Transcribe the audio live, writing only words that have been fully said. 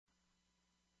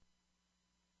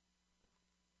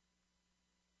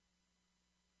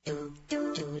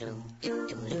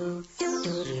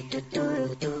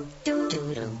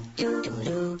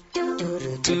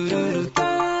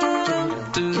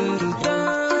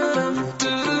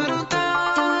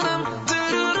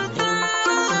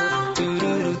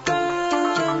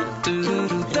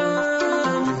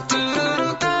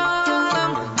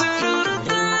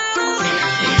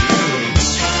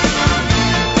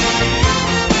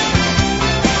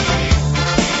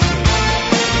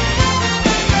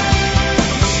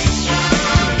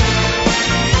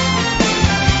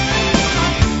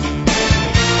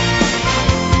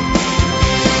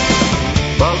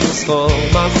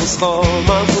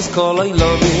Malchus kol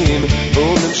oilomim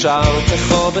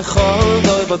umemshaltecho bechol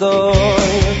doi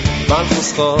v'doi Malchus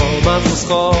kol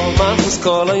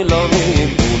oilomim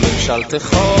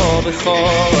umemshaltecho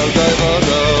bechol doi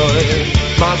v'doi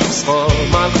Malchus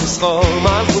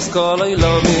kol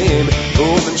oilomim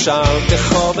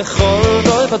umemshaltecho bechol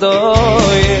doi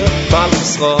v'doi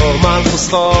Malchus kol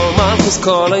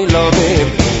oilomim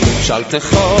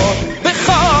umemshaltecho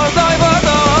bechol doi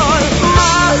v'doi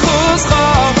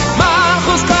Malchus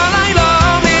kol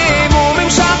oilomim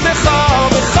umemshaltecho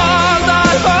bechol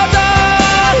doi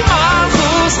v'doi Malchus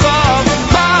kol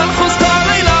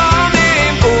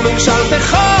oilomim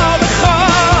umemshaltecho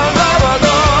bechol doi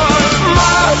v'doi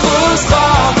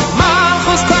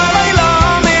Malchus kol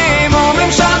oilomim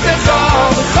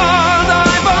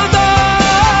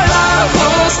umemshaltecho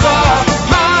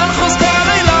bechol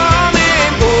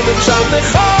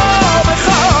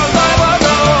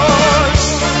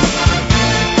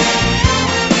doi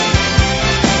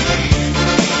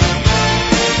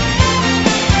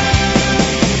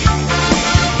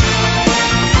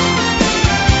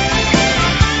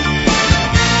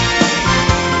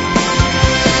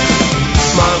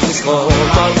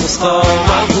v'doi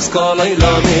Malchus kol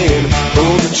oilomim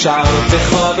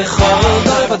umemshaltecho bechol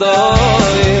doi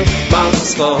v'doi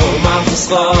Malchus kol oilomim umemshaltecho bechol doi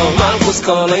v'doi Malchus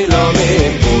kol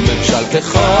oilomim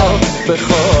umemshaltecho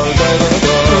bechol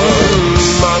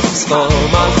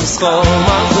doi v'doi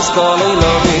Malchus kol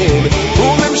oilomim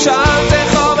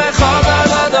umemshaltecho bechol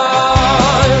doi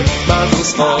v'doi Malchus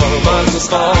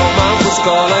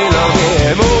kol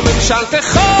oilomim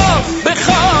umemshaltecho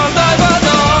bechol doi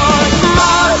v'doi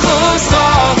Malchus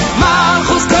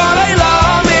kol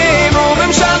oilomim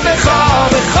umemshaltecho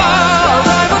bechol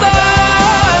doi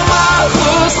v'doi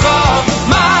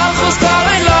Malchus kol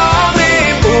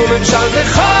oilomim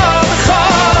umemshaltecho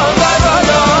bechol doi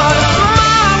v'doi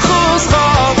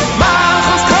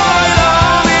Malchus kol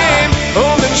oilomim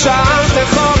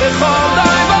umemshaltecho bechol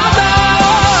doi v'doi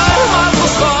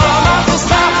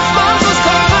Malchus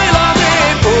kol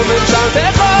oilomim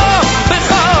umemshaltecho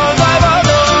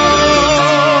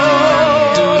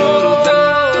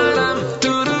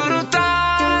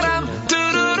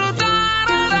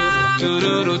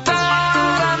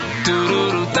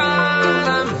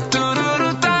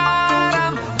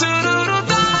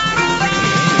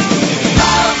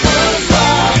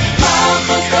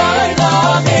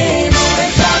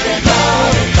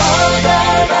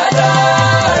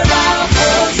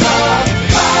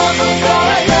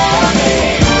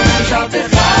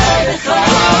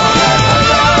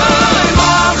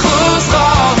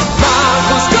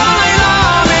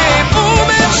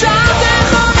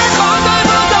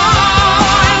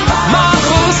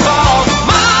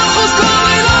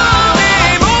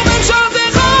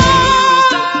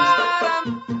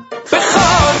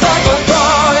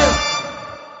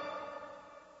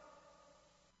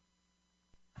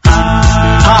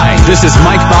This is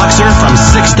Mike Boxer from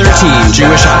 613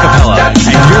 Jewish Acapella, and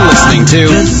you're listening to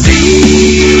The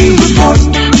Z Report.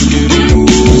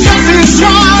 Yossi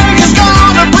Zweig is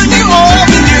gonna bring you all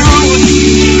the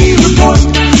news. Report.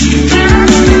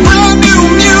 Brand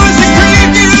new music,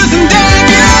 previews, and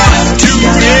debuts. Tune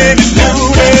in and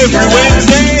tune every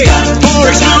Wednesday for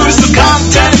exclusive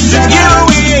content and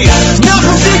giveaways.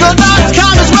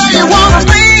 NachumSegal.com is where you wanna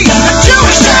be. A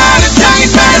Jewish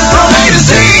entertainment from A to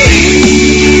Z.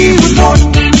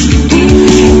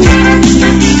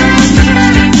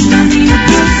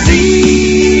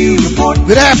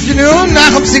 Good afternoon,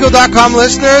 NachumSegal.com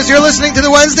listeners. You're listening to the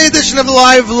Wednesday edition of the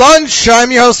Live Lunch. I'm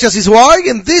your host, Yossi Zweig,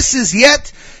 and this is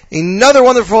yet another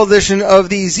wonderful edition of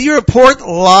the Z Report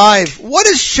Live. What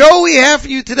a show we have for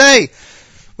you today.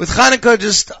 With Hanukkah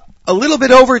just a little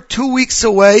bit over 2 weeks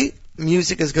away,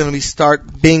 music is going to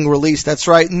start being released. That's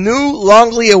right, new,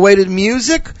 longly awaited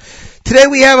music. Today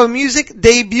we have a music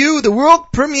debut, the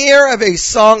world premiere of a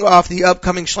song off the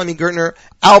upcoming Shloime Gertner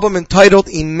album entitled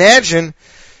Imagine,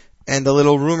 and a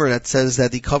little rumor that says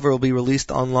that the cover will be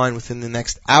released online within the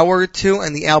next hour or two,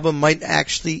 and the album might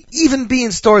actually even be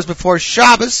in stores before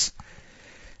Shabbos.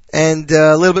 And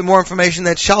a little bit more information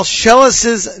that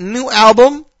Shalshelis's new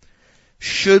album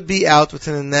should be out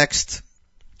within the next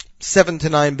 7 to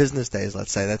 9 business days,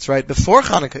 let's say. That's right, before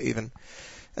Hanukkah even.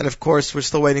 And of course, we're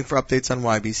still waiting for updates on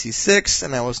YBC6,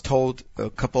 and I was told a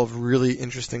couple of really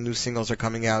interesting new singles are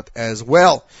coming out as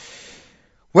well.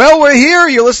 Well, we're here.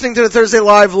 You're listening to the Thursday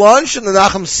Live Lunch on the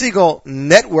Nachum Segal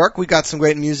Network. We got some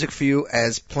great music for you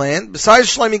as planned. Besides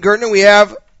Shloime Gertner, we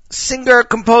have singer,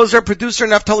 composer, producer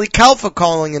Naftali Kalfa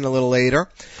calling in a little later.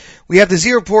 We have the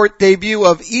Z-Report debut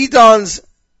of Edon's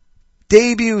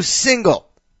debut single.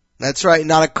 That's right,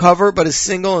 not a cover, but a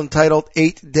single entitled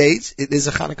 8 Days. It is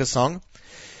a Hanukkah song.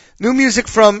 New music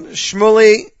from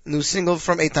Shmuley, new single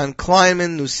from Eitan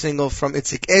Kleinman, new single from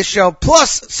Itzik Eshel,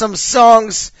 plus some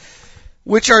songs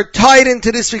which are tied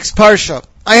into this week's Parsha.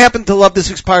 I happen to love this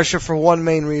week's Parsha for one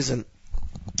main reason.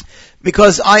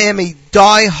 Because I am a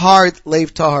die-hard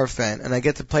Lev Tahar fan, and I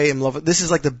get to play Im Love. This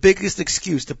is like the biggest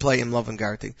excuse to play Im Love and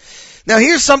Garti. Now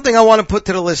here's something I want to put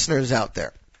to the listeners out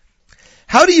there.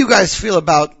 How do you guys feel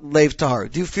about Lev Tahar?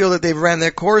 Do you feel that they've ran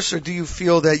their course, or do you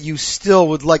feel that you still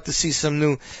would like to see some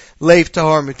new Lev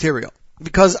Tahar material?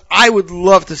 Because I would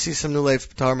love to see some new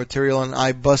Lev Tahar material, and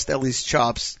I bust Ellie's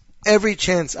chops every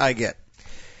chance I get.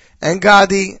 And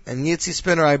Gadi and Yitzi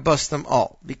Spinner, I bust them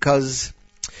all. Because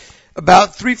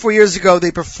about 3-4 years ago,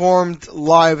 they performed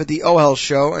live at the Ohel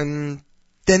show, and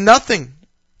then nothing.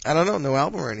 I don't know, no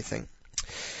album or anything.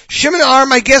 Shimon Ar,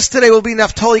 my guest today will be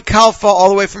Naftali Kalfa, all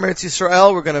the way from Eretz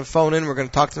Yisrael. We're going to phone in. We're going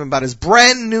to talk to him about his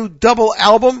brand new double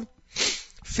album,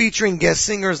 featuring guest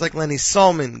singers like Lenny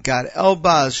Solomon, Gad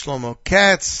Elbaz, Shlomo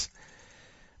Katz,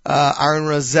 Aaron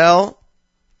Razel,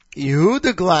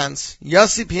 Yehuda Glantz,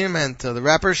 Yossi Piamenta, the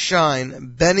rapper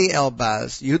Shyne, Benny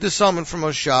Elbaz, Yehuda Solomon from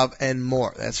Moshav, and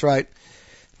more. That's right.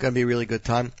 It's going to be a really good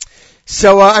time.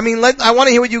 So, I want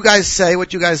to hear what you guys say,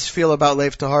 what you guys feel about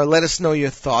Lev Tahar. Let us know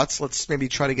your thoughts. Let's maybe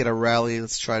try to get a rally.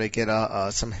 Let's try to get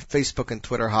some Facebook and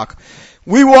Twitter hawk.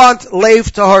 We want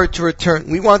Lev Tahar to return.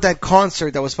 We want that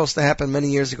concert that was supposed to happen many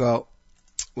years ago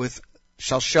with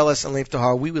Shalshelis and Lev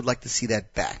Tahar. We would like to see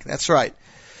that back. That's right.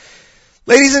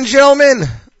 Ladies and gentlemen,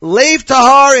 Lev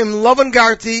Tahar Im Lovan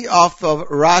Garti off of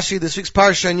Rashi, this week's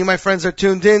Parsha, and you, my friends, are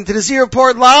tuned in to the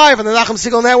Z-Report live on the Nachum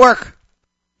Segal Network.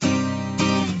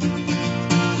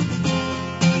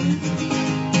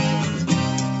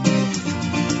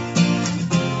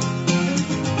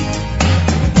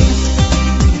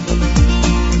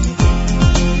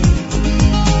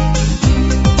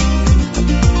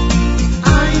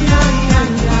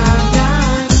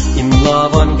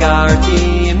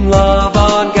 Im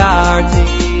Lovan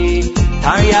Garti,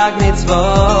 Taryag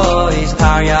Mitzvois,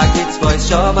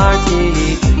 Shomarti.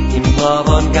 Im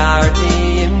Lovan Garti,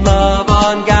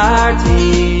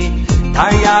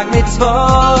 Taryag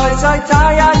Mitzvois,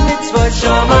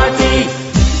 Shomarti.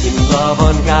 Im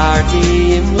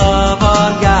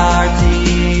Lovan Garti,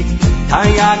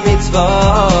 Taryag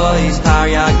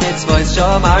Mitzvois,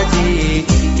 Shomarti.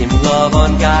 Im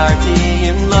Lovan Garti,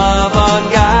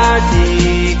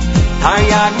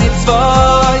 Taryag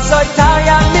Mitzvois,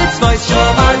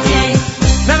 Shomarti.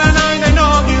 Na na na na no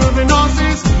you be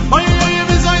nonsense. Oy oy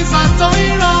be so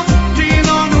satoira.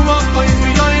 Kilo no mo oy be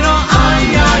yoira. Ay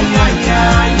ay ay ay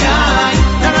ay.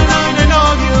 Na na na na no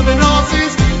you be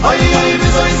nonsense. Oy oy be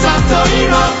so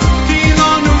satoira. Kilo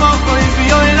no mo oy be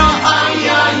yoira. Ay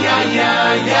ay ay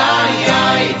ay ay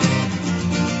ay.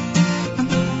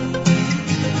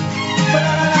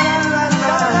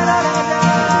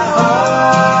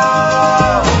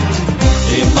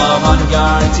 Im Lovan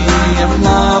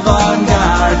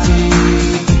Garti,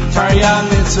 Taryag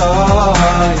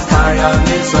Mitzvois,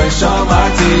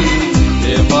 Shomarti.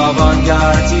 Im Lovan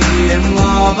Garti,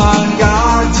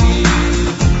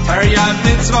 Taryag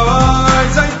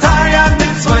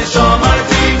Mitzvois,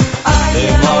 Shomarti.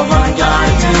 Im Lovan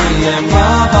Garti,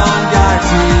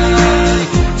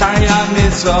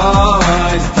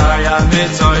 Taryag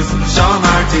Mitzvois,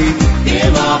 Shomarti.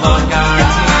 Im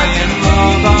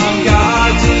Lovan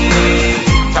Garti,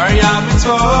 Taryag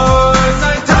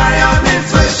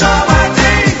Mitzvois,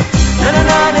 Shomarti. Na na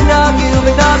na na na you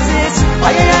be nonsense.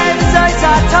 Ay ay ay say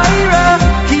satira.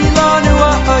 Kilo no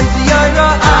oy ziyara.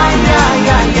 Ay ay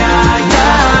ay ay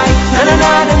ay. Na na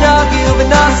na na na you be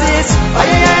nonsense. Ay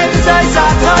ay ay say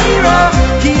satira.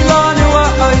 Kilo no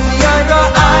oy ziyara.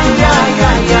 Ay ay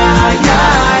ay ay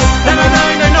ay. Na na na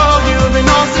na no you be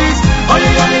nonsense. Ay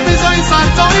ay ay say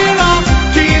satira.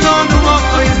 Kilo no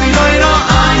oy ziyara.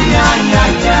 Ay ay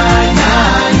ay ay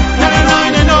ay. Na na na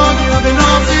na no you be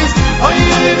nonsense. Ay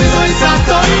ay ay say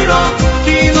satira.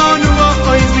 Kilo no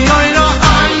oy ziyara.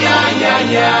 Ay ay ay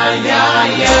ay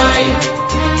ay ay.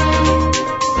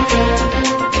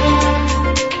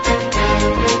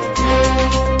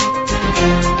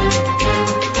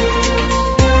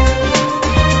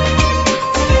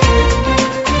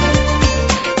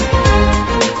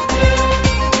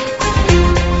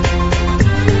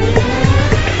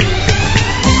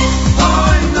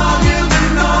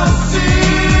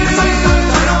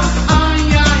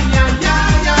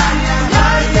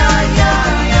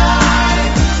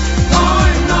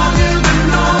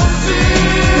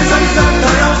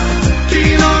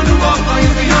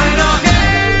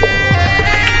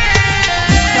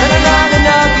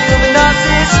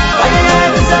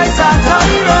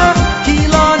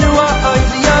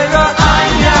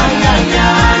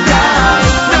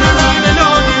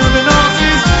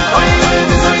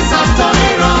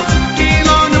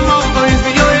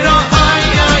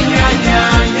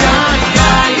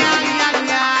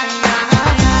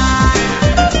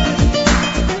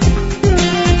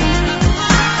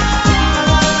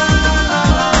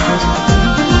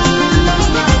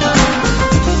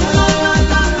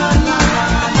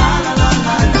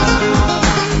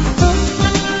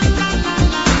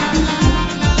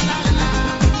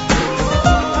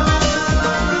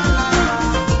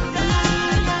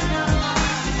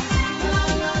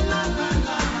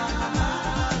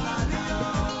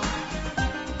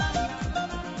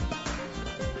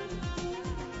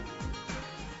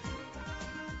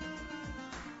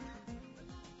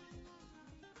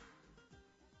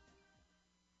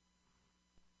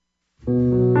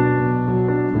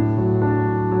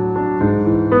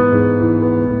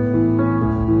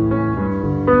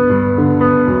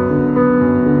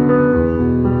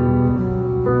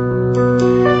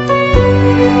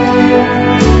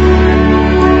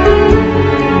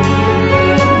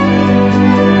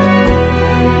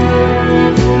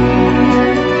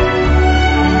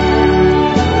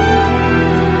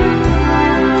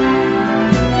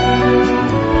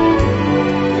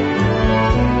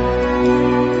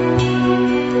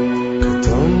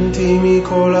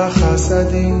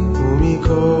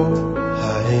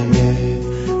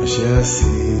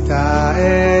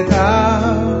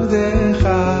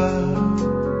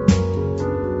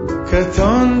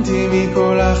 קטונתי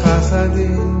מכל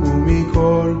החסדים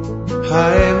ומכל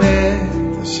האמת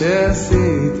אשר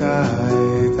עשית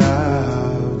את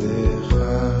עבדך.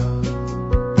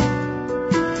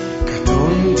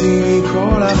 קטונתי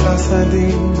מכל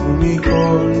החסדים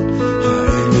ומכל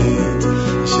האמת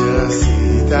אשר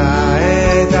עשית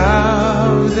את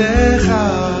עבדך.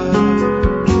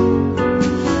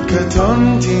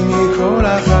 קטונתי מכל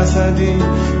החסדים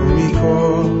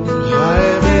ומכל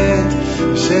האמת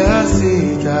אשר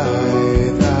עשית את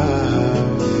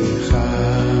עבדך.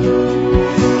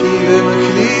 כי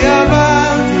במקלי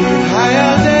עברתי את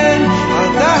הירדן,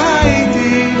 עתה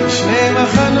הייתי בשני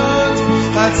מחנות,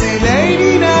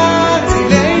 הצילני נא,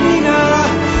 הצילני נא,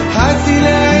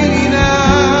 הצילני נא.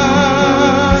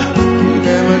 כי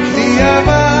במקלי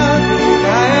עברתי את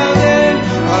הירדן,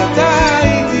 עתה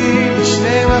הייתי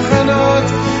בשני מחנות,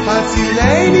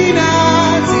 הצילני נא,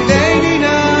 הצילני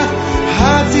נא,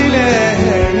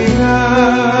 הצילני נא.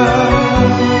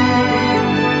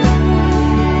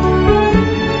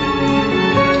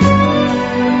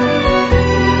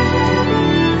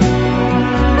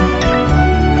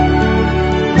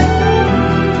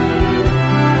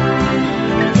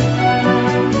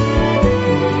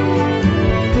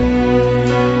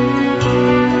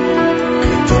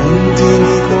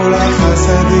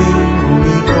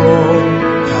 ומכל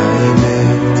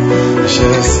האמת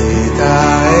אשר עשית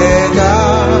את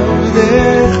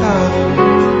עבדך.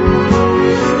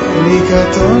 אני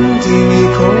קטונתי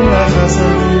מכל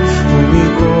החסדים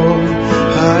ומכל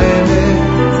האמת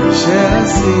אשר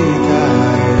עשית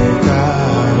את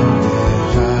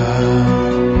עבדך.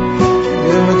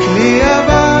 במקלי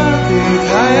עברתי את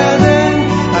הירדן,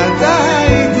 עתה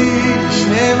הייתי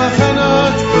בשני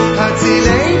מחנות,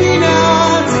 הצילני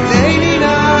נא, הצילני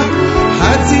נא,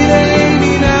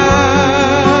 הצילני נא.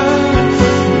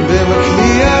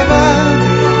 במקלי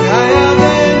עברתי את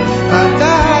הירדן,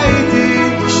 עתה הייתי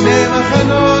בשני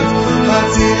מחנות,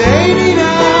 הצילני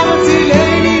נא,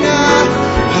 הצילני נא,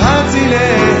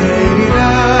 הצילני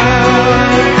נא.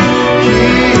 כי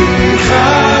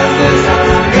חסדך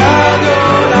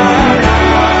גדול עליי,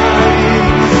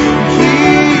 כי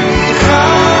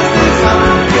חסדך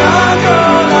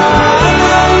גדול עליי.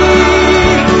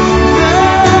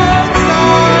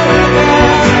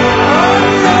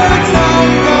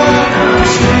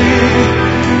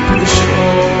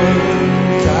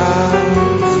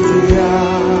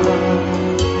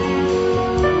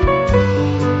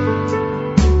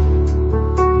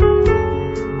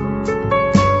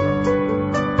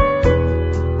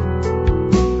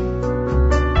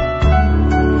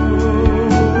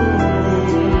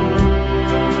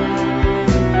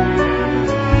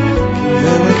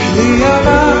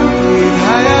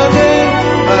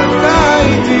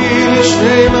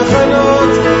 שני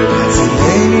מחנות,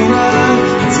 הצילני נא,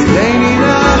 הצילני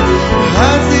נא,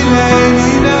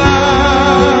 הצילני נא.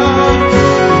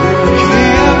 במקלי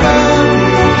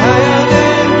עברתי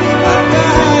הירדן, עתה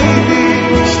הייתי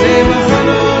שני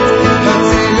מחנות,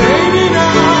 הצילני נא,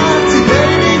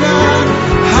 הצילני נא,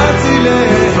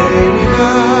 הצילני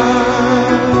נא.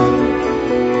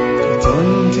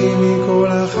 קטונתי מכל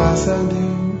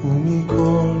החסדים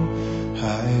ומכל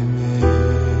האמת.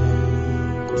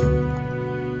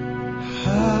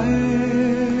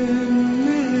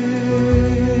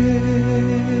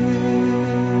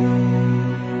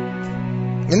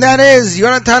 And that is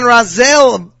Yonatan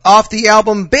Razel off the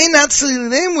album Bein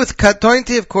Hatzlilim with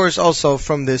Katointi, of course, also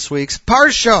from this week's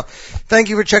Parsha. Thank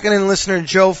you for checking in, listener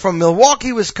Joe from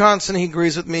Milwaukee, Wisconsin. He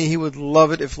agrees with me. He would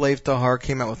love it if Lev Tahar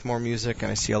came out with more music, and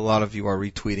I see a lot of you are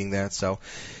retweeting that, so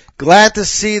glad to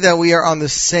see that we are on the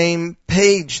same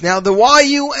page. Now, the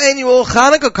YU annual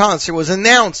Hanukkah concert was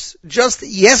announced just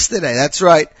yesterday. That's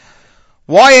right.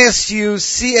 YSU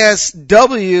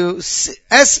CSW,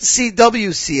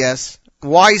 SCWCS,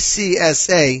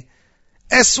 YCSA,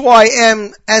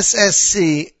 SYM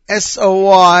SSC,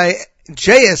 SOY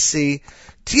JSC,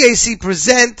 TAC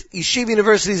present Yeshiva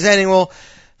University's annual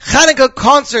Hanukkah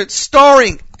concert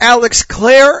starring Alex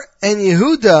Clare and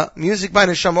Yehuda, music by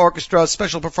Neshama Orchestra,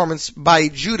 special performance by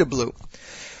Judah Blue.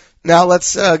 Now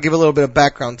let's give a little bit of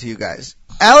background to you guys.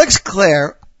 Alex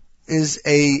Clare is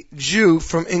a Jew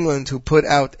from England who put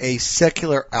out a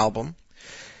secular album.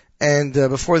 And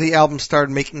before the album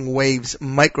started making waves,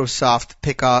 Microsoft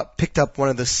picked up one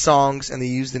of the songs and they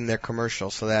used it in their commercial.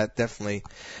 So that definitely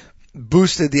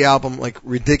boosted the album like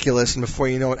ridiculous. And before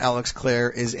you know it, Alex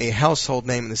Clare is a household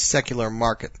name in the secular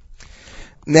market.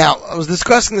 Now, I was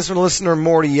discussing this with a listener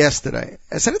Morty yesterday.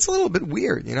 I said it's a little bit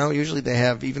weird, you know. Usually they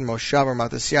have even Moshav or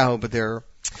Matisyahu, but they're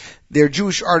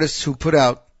Jewish artists who put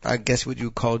out, I guess what you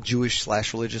would call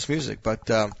Jewish/religious music. But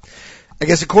I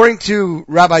guess according to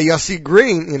Rabbi Yossi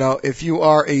Green, if you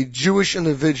are a Jewish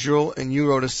individual and you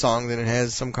wrote a song, then it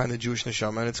has some kind of Jewish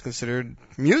neshama, and it's considered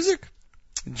music,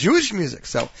 Jewish music.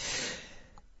 So,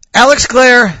 Alex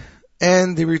Clare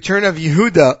and the return of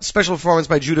Yehuda, special performance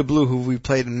by Judah Blue, who we've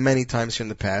played many times here in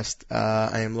the past.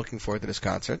 I am looking forward to this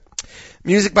concert.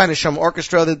 Music by Neshama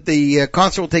Orchestra. The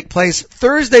concert will take place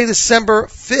Thursday, December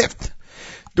 5th.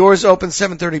 Doors open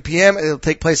 7:30 p.m. It'll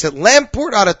take place at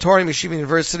Lamport Auditorium, Yeshiva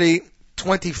University,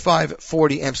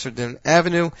 2540 Amsterdam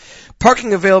Avenue.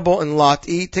 Parking available in Lot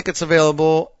E. Tickets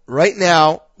available right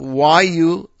now,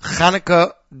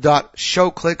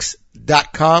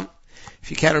 yuchanukah.showclicks.com.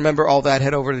 If you can't remember all that,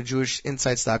 head over to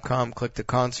JewishInsights.com, click the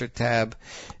concert tab,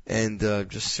 and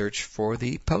just search for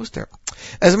the poster.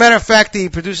 As a matter of fact, the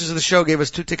producers of the show gave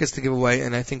us 2 tickets to give away,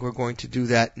 and I think we're going to do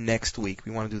that next week.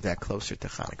 We want to do that closer to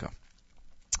Hanukkah.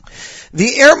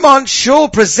 The Airmont Shul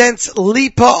presents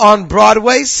Lipa on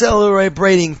Broadway,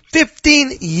 celebrating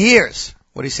 15 years.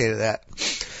 What do you say to that?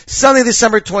 Sunday,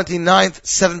 December 29th,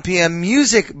 7 p.m.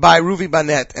 Music by Ruvi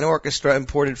Banet, an orchestra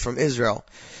imported from Israel.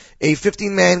 A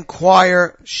 15-man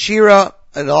choir, Shira,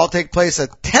 and it'll all take place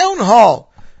at Town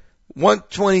Hall,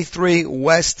 123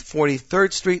 West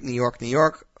 43rd Street, New York, New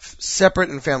York. Separate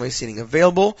and family seating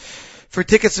available. For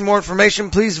tickets and more information,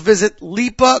 please visit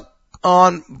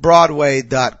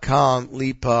lipaonbroadway.com,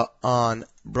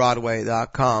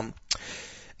 lipaonbroadway.com.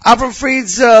 Avraham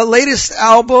Fried's latest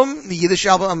album, the Yiddish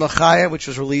album Amachaya, which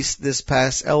was released this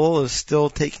past Elul, is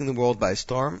still taking the world by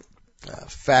storm.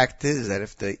 Fact is that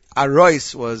if the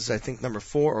Arois was, I think, number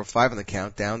 4 or 5 on the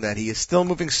countdown, that he is still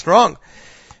moving strong.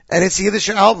 And it's a Yiddish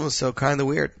album, so kind of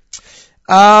weird.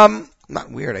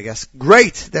 Not weird, I guess.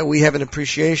 Great that we have an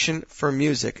appreciation for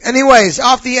music. Anyways,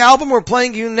 off the album, we're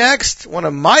playing you next one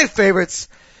of my favorites,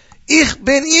 Ich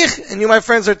Bin Ich. And you, my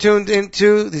friends, are tuned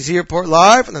into the Z Report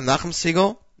Live on the Nachum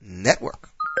Segal Network.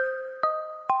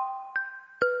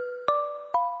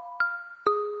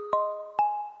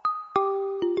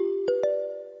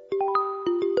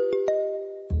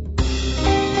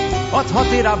 Wat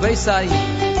hat Rabbi sei a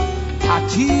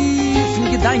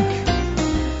tiefen Gedank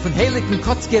von heiligen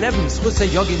Kotzgerebens, was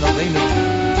Jogi noch redet.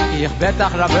 Ich werde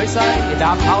auch Rabbi sei, ich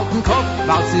darf halten Kopf,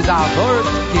 weil sie da Wort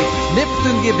geknippt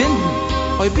und gebinden.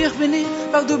 Ob ich bin ich,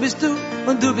 weil du bist du,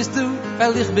 und du bist du,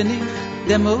 weil ich bin ich.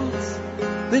 Der Mut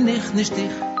bin ich nicht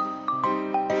ich,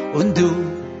 und du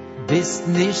bist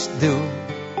nicht du.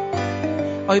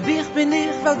 Ob ich bin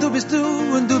ich, weil du bist du,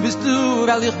 und du bist du,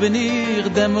 weil ich bin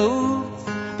ich. Der Mut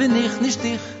bin ich nicht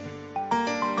ich,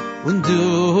 und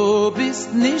du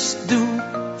bist nicht du.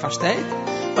 Versteht?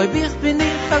 Ob ich bin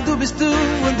ich, weil du bist du,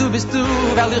 und du bist du,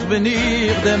 weil ich bin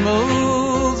ich.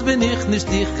 Demals bin ich nicht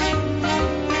ich,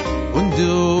 und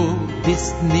du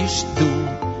bist nicht du.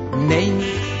 Nein,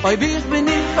 ob ich bin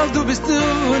ich, weil du bist du,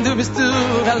 und du bist du,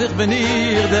 weil ich bin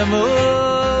ich.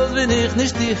 Demals bin ich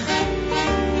nicht ich,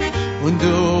 und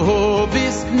du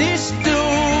bist nicht du.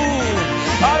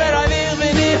 Aber ob ich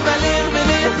bin ich, weil ich bin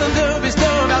ich, und du bist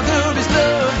du, weil du bist du.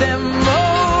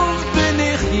 Demals bin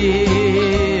ich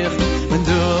hier, und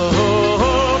du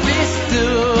bist du.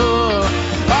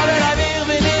 Aber ob ich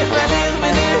bin ich, weil ich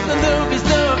bin ich, und du bist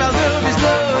du, weil du bist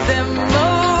du.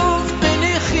 Demals bin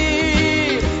ich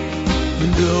hier,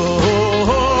 und du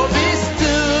bist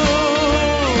du.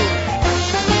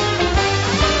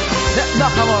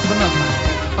 Noch einmal von noch.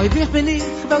 Ob ich bin ich,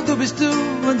 weil du bist du,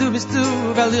 und du bist du,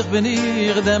 weil ich bin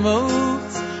ich.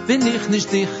 Demals bin ich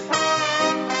nicht dich,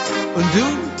 und du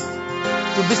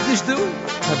bist nicht du.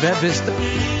 Wer bist du?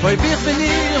 Ob ich bin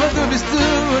ich, und du bist du,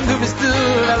 und du bist du,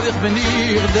 weil ich bin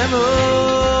ich.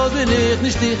 Demals bin ich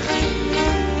nicht dich,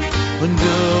 und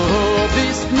du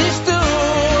bist nicht du.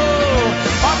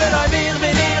 Aber ob ich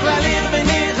bin ich, weil ich bin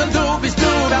ich, und du bist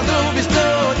du, weil du bist du.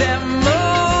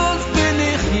 Demals bin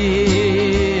ich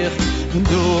hier, und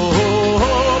du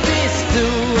bist du.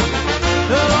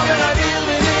 Aber ob ich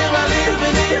bin ich, weil ich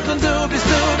bin ich, und du bist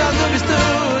du, weil du bist du.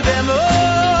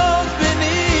 Demals bin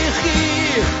ich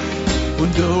hier,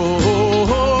 und du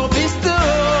bist du.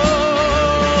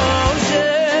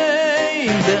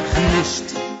 Schäm dich nicht,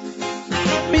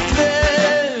 mit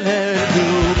wer du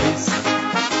bist.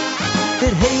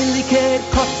 Der heilige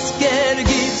Kotzger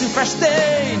geht zu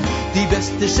verstehen, die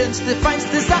beste, schönste,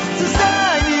 feinste Sache zu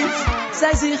sein ist,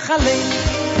 sei sich allein.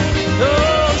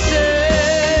 Oh,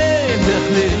 schäm dich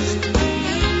nicht,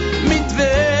 mit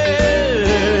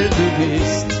wer du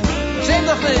bist. Schäm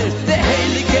doch nicht, der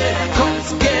heilige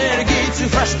Kotzger geht zu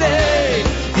verstehen,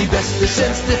 die beste,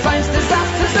 schönste, feinste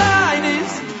Sache zu sein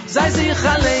ist, sei sich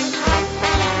allein.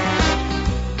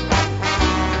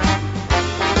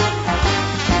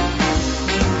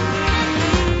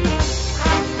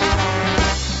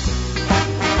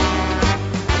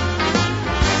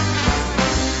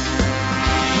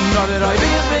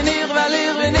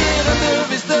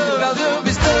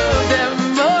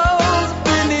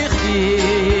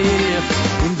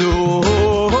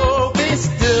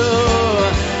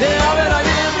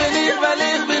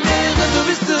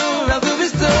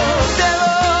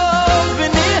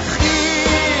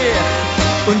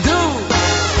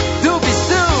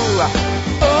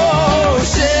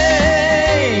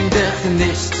 dich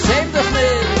nicht, schäm dich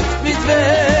nicht, mit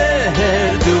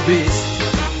wer du bist.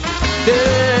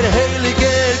 Der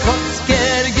heilige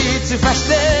Kotzker geht zu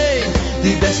verstehen,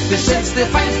 die beste, schönste,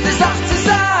 feinste Sache zu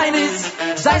sein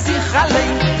ist, sei sich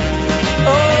allein.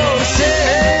 Oh,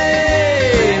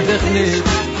 schäm dich nicht,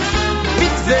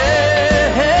 mit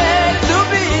wer du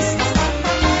bist.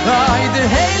 Oh, der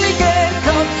heilige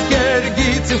Kotzker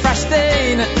geht zu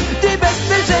verstehen, die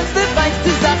beste, schönste,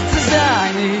 feinste Sache zu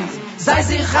sein ist, sei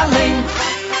sich allein.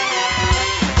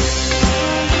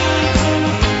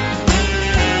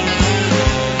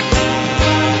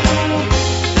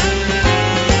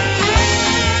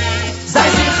 Sei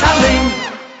sich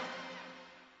allein.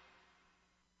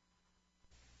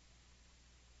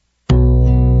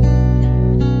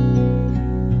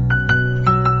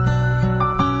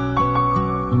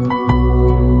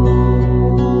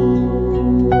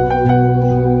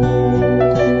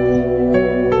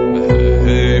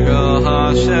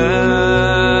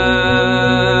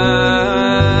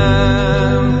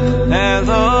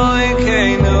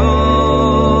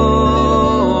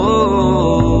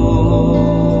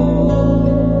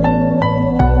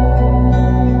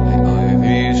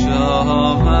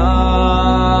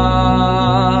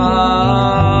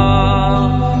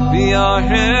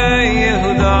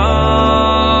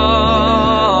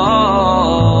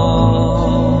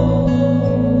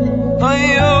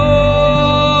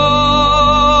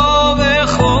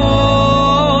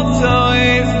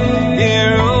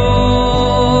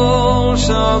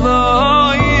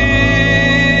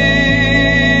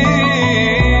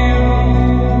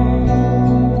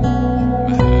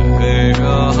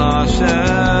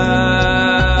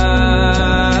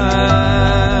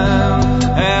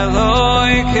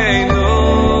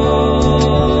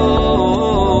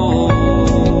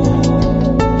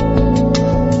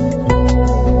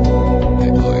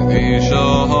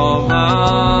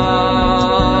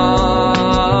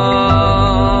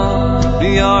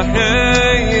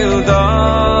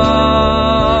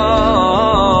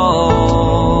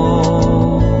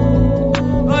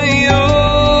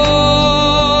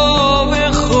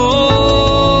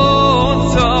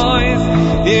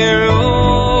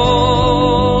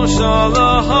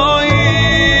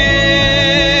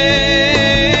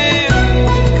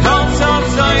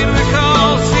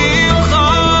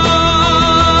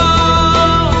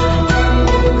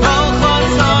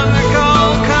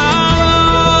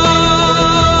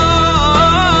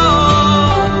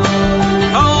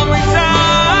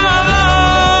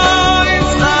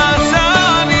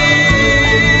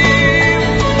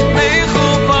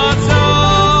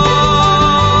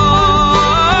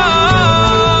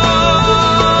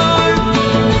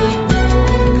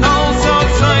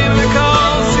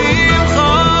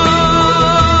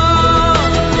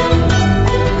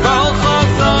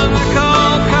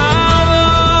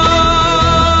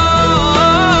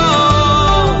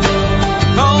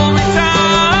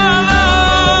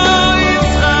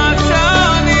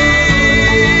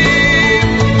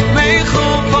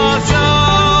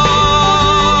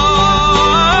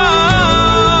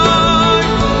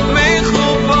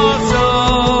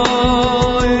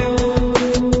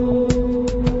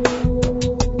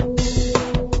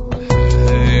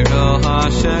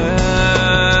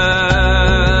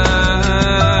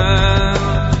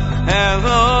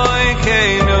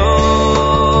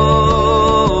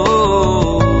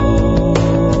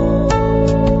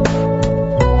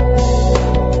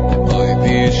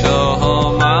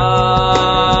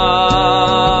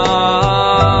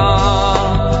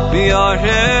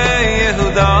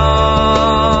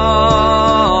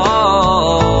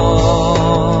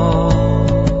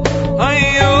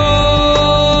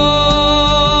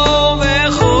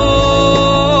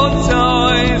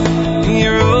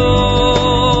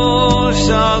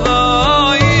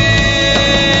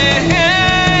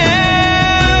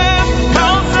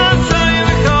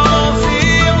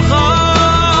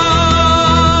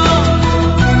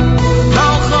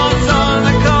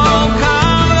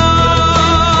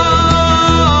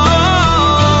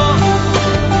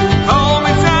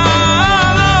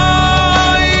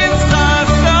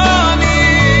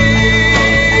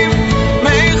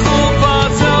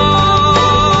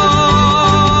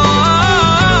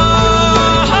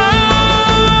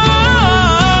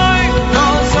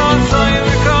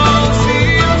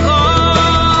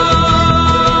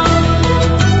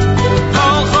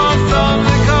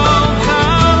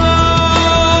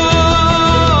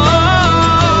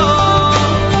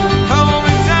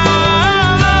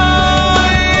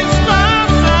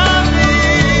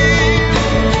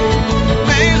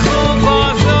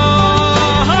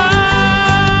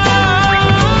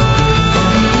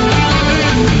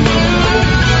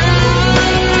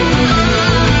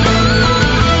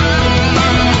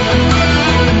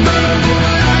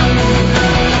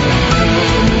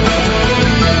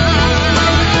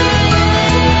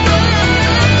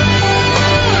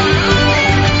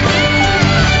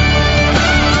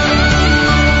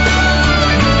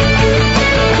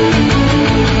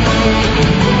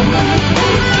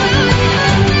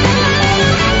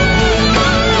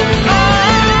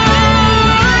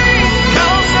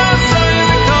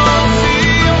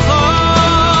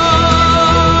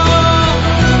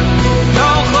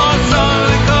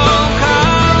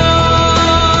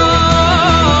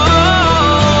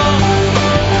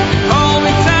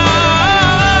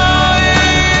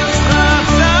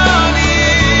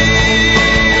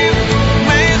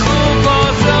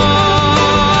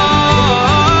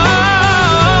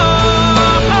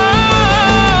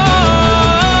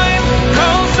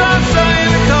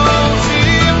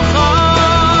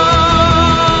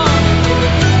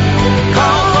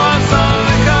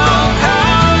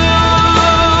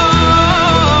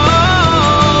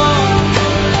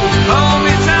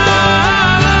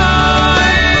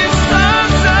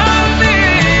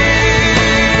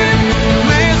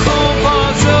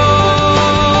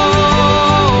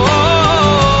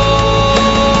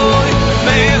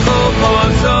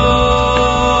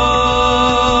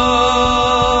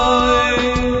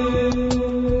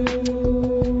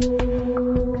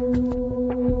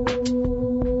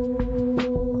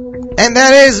 And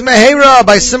that is Mehera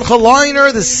by Simcha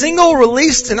Leiner, the single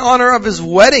released in honor of his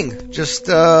wedding. Just,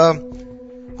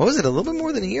 what was it, a little bit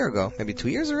more than a year ago? Maybe 2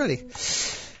 years already.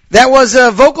 That was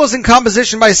vocals and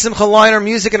composition by Simcha Leiner,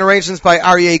 music and arrangements by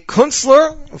Aryeh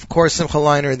Kunstler. Of course, Simcha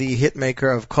Leiner, the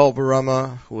hitmaker of Kol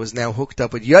Barama, who is now hooked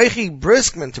up with Yochi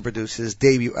Briskman to produce his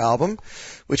debut album,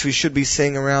 which we should be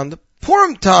seeing around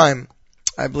Purim time.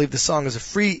 I believe the song is a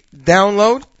free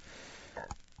download.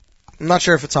 I'm not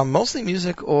sure if it's on Mostly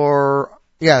Music or...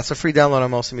 Yeah, it's a free download on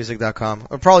mostlymusic.com.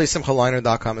 Or probably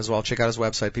simchaleiner.com as well. Check out his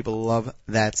website. People love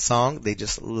that song. They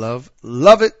just love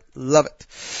it.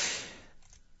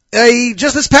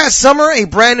 Just this past summer, a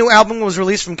brand new album was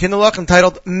released from Kinderluch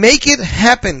entitled Make It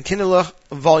Happen, Kinderluch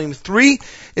Volume 3.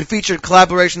 It featured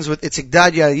collaborations with Itzik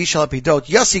Dadya, Yishal Apidot,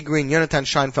 Yossi Green, Yonatan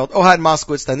Scheinfeld, Ohad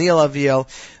Moskowitz, Daniel Aviel,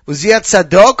 Uziat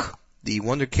Sadok, the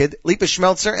Wonder Kid, Lipa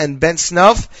Schmelzer, and Ben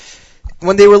Snuff.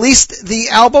 When they released the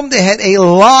album, they had a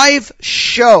live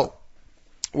show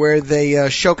where they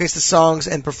showcased the songs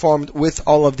and performed with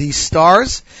all of these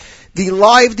stars. The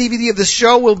live DVD of the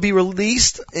show will be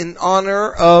released in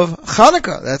honor of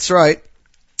Hanukkah. That's right.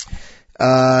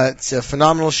 It's a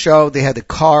phenomenal show. They had the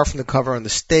car from the cover on the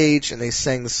stage, and they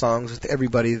sang the songs with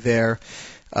everybody there.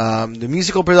 The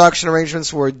musical production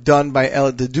arrangements were done by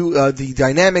the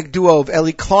dynamic duo of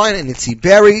Eli Klein and Itzi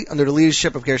Berry under the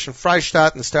leadership of Gershon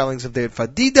Freistadt and the stylings of David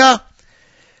Fadida.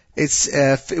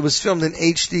 It was filmed in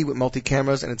HD with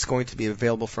multi-cameras, and it's going to be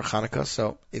available for Hanukkah.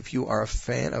 So if you are a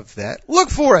fan of that, look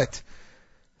for it.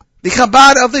 The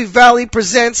Chabad of the Valley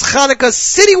presents Hanukkah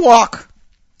City Walk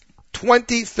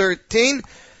 2013,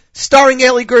 starring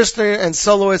Eli Gerstner and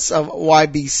soloists of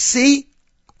YBC.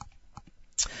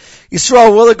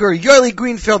 Yisrael Williger, Yoeli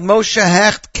Greenfield, Moshe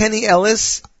Hecht, Kenny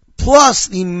Ellis, plus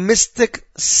the Mystic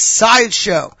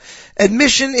Sideshow.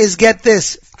 Admission is, get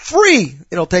this, free.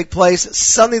 It'll take place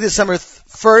Sunday, December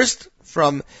 1st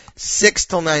from 6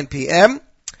 till 9 p.m.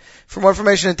 For more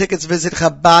information and tickets, visit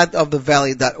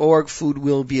chabadofthevalley.org. Food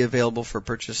will be available for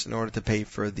purchase in order to pay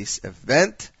for this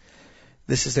event.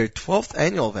 This is their 12th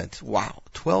annual event. Wow,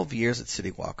 12 years at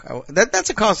City Walk. That's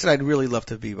a concert I'd really love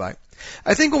to be by.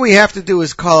 I think what we have to do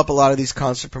is call up a lot of these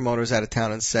concert promoters out of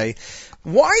town and say,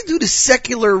 why do the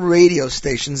secular radio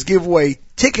stations give away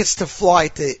tickets to fly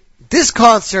to this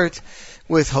concert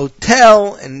with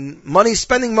hotel and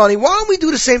spending money? Why don't we do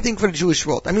the same thing for the Jewish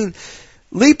world? I mean,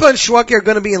 Lipa and Shwekey are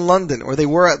going to be in London, or they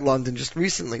were at London just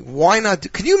recently. Why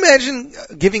not? Can you imagine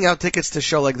giving out tickets to a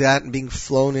show like that and being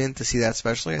flown in to see that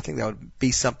especially? I think that would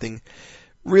be something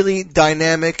really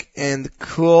dynamic and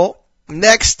cool.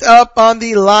 Next up on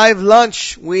the live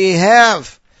lunch, we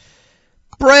have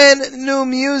brand new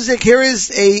music. Here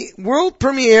is a world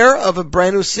premiere of a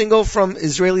brand new single from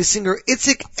Israeli singer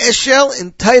Itzik Eshel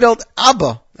entitled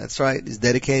Abba. That's right, he's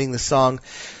dedicating the song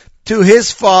to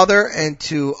his father and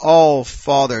to all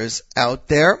fathers out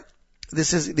there.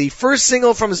 This is the first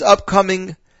single from his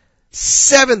upcoming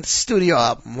 7th studio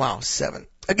album. Wow, 7.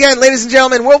 Again, ladies and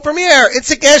gentlemen, world premiere,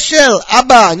 Itzik Eshel,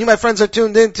 Abba. And you, my friends, are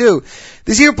tuned in too.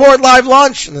 This is Report Live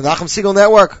Launch on the Nachum Segal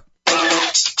Network.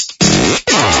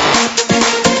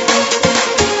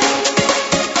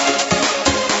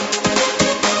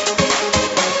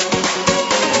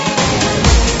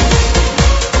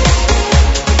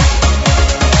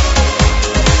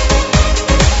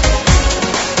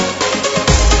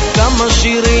 כמה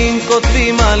שירים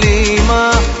כותבים על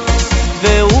אמא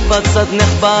והוא בצד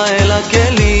נחבא אל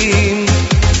הכלים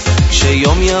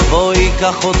כשיום יבוא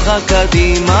ייקח אותך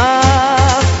קדימה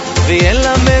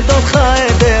וילמד אותך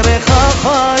את דרך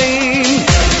החיים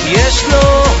יש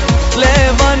לו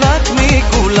לב ענק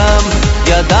מכולם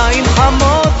ידיים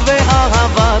חמות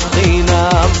ואהבת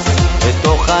חינם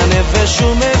בתוך הנפש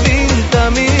הוא מבין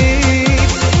תמיד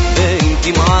ואם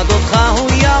תמעד אותך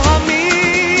הוא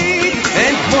יעמיד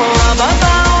אין כמו אבא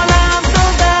בעולם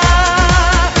תודה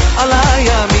על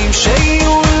הימים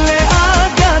שיהיו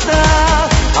לאגדה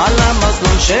על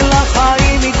המזלון של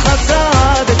החיים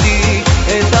התחסדתי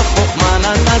את החוכמה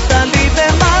נתת לי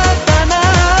במתנה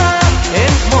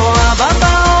אין כמו אבא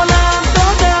בעולם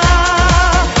תודה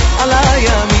על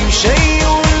הימים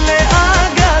שיהיו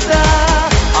לאגדה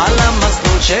על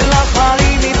המזלון של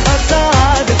החיים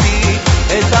התחסדתי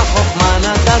את החוכמה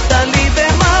נתת לי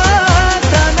במתנה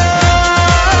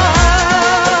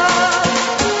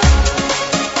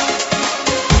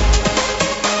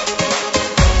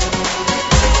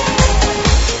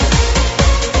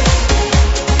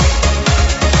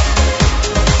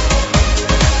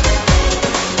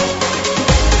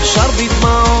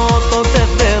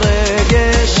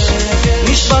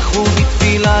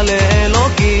בתפילה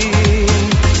לאלוקים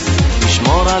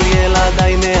לשמור על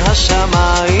ילדיי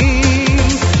מהשמיים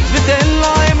ותן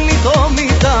להם לדאוג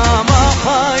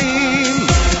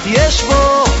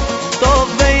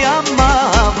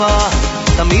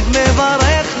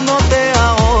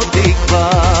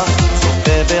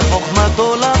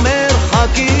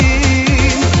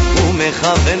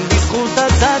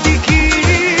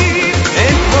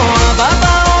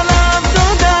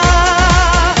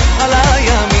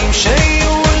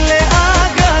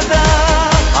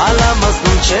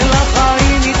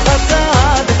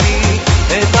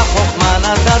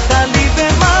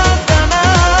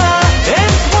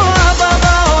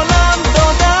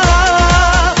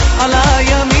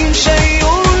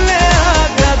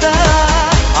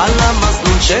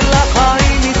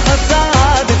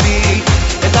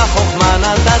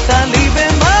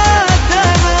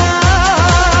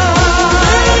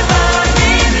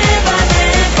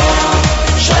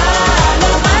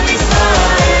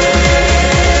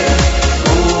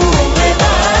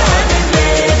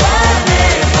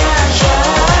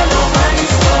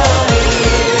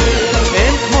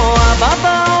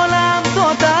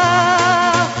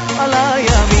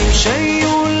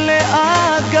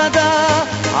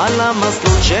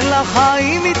של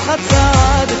החיים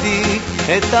התחצדתי,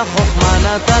 את החוכמה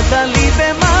נתת לי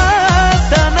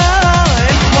במתנה,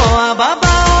 אין כמו אבא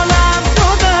בעולם,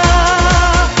 תודה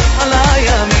על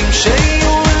הימים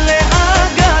שיהיו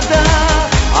לאגדה,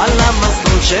 על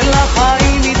המסלול של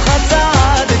החיים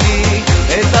התחצדתי,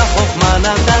 את החוכמה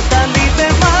נתת לי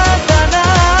במתנה,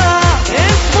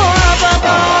 אין כמו אבא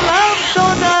בעולם,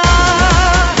 תודה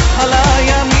על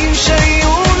הימים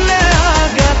שיהיו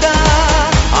לאגדה,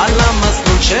 על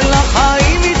המסלול של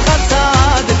החיים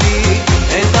התחצדתי,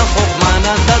 את החוכמה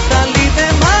נתת לי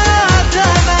במתנה.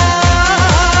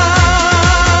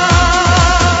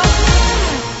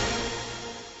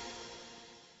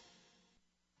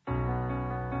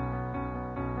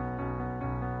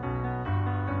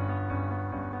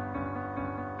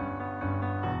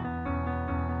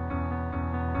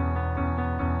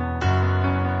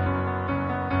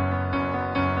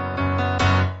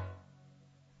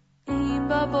 אם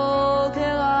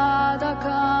בבוקר אתה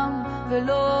קם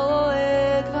ולא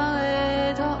רואה כבר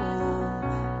את האור,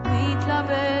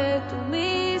 מתלבט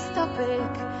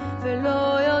ומסתפק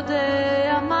ולא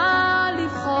יודע מה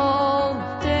לבחור,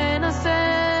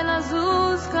 תנסה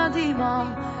לזוז קדימה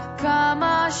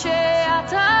כמה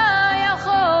שאתה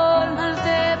יכול, אל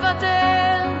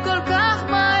תוותר כל כך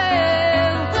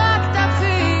מהר, רק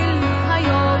תתחיל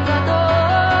היום גדול.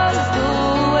 Just do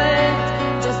it,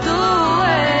 just do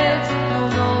it, no,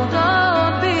 no,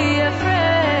 don't be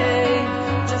afraid.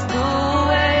 Just do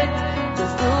it,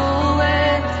 just do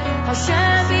it,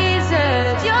 Hashem is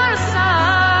at your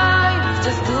side.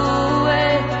 Just do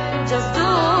it, just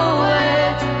do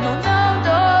it, no, no,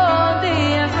 don't be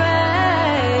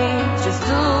afraid. Just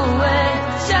do it,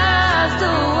 just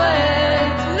do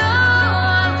it, לא,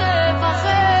 אל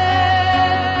תפחד.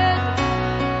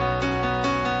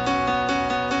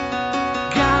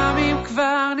 גם אם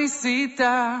כבר ניסית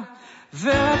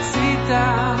ורצית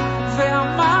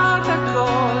ואמרת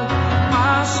כל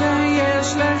מה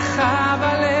שיש לך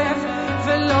בלב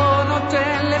ולא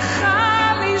נותן לך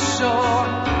לישון,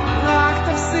 רק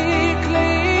תפסיק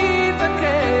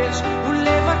להתעקש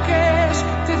ולבקש,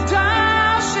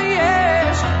 תדע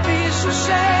שיש מישהו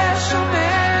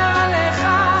ששומר עליך,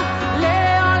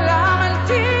 לעולם אל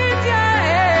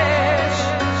תתייאש.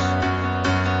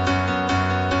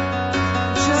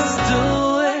 Just do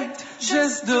it,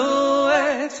 just do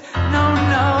it, no,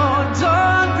 no,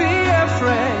 don't be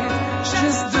afraid.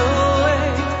 Just do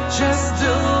it, just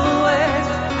do it,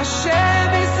 Hashem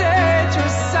is at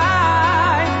your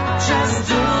side. Just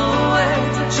do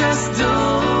it, just do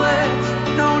it,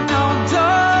 no, no,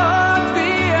 don't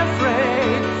be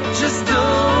afraid. Just do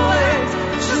it,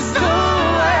 just do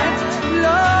it,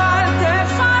 לא, אל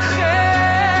תפחד.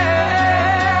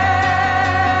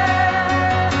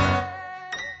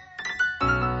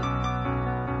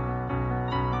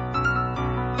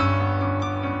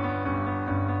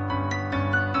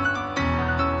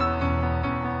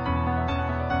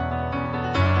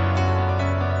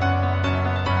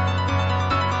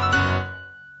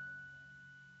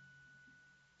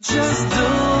 Just do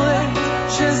it,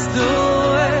 just do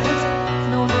it,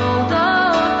 No, no,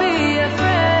 don't be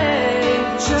afraid.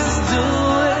 just do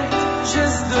it,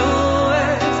 just do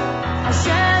it.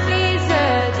 Hashem is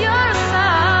at your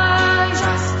side.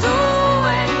 Just do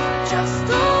it, just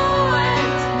do it,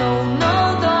 no, no,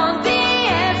 don't be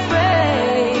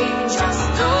afraid. Just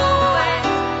do it,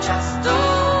 just do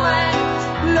it,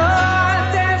 לא, אל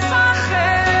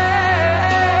תפחד.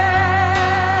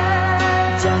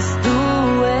 just do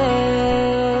it.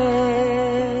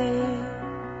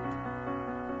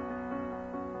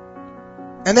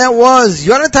 And that was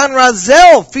Yonatan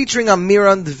Razel featuring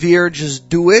Amiran Dvir, Just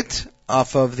Do It,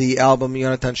 off of the album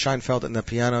Yonatan Scheinfeld and the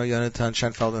Piano, Yonatan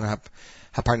Scheinfeld and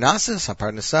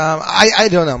Haparnasam. I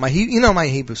don't know. My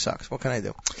Hebrew sucks. What can I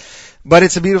do? But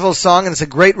it's a beautiful song, and it's a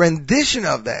great rendition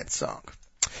of that song.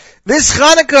 This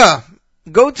Hanukkah,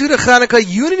 go to the Hanukkah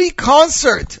Unity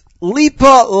Concert,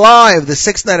 Lipa Live, the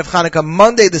 6th night of Hanukkah,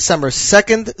 Monday, December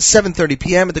 2nd, 7:30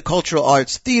 p.m. at the Cultural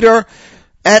Arts Theater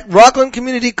at Rockland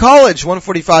Community College,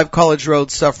 145 College Road,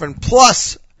 Suffern,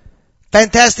 plus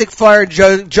fantastic fire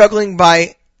juggling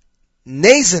by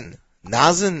Nazen.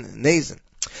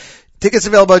 Tickets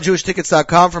available at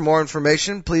JewishTickets.com. For more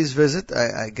information, please visit,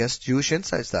 I guess,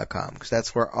 JewishInsights.com, because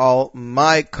that's where all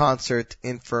my concert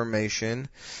information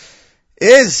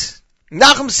is.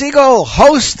 Nachum Segal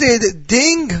hosted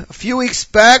Ding a few weeks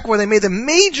back, where they made a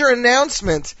major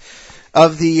announcement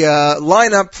of the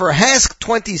lineup for Hask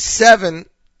 27,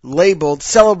 labeled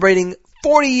celebrating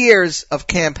 40 years of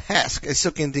Camp Hask, a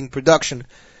Sukkot Ding production,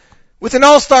 with an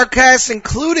all-star cast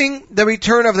including the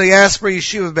return of the Asper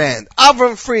Yeshiva Band,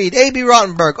 Avraham Fried, A.B.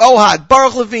 Rottenberg, Ohad,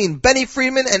 Baruch Levine, Benny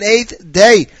Friedman, and 8th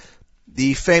Day.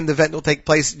 The famed event will take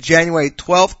place January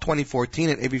 12th,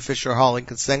 2014 at A.B. Fisher Hall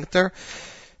in Center.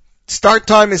 Start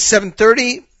time is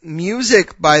 7:30.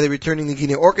 Music by the returning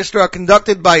Nagini Orchestra,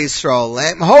 conducted by Yisrael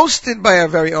Lamb, hosted by our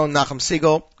very own Nachum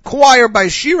Segal, choir by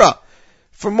Shira.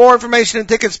 For more information and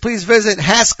tickets, please visit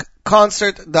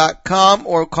haskconcert.com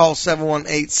or call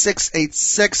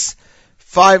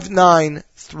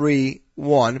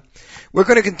 718-686-5931. We're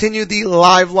going to continue the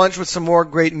live lunch with some more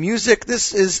great music.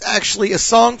 This is actually a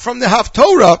song from the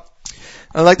Haftorah.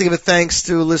 I'd like to give a thanks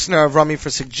to listener Avrami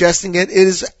for suggesting it. It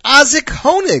is Azik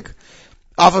Honig,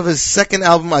 off of his second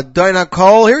album, Adona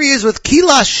Kol. Here he is with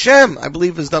Kila Shem, I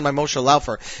believe it was done by Moshe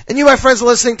Laufer. And you, my friends, are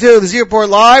listening to the Z Report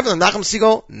Live on the Nachum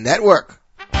Segal Network.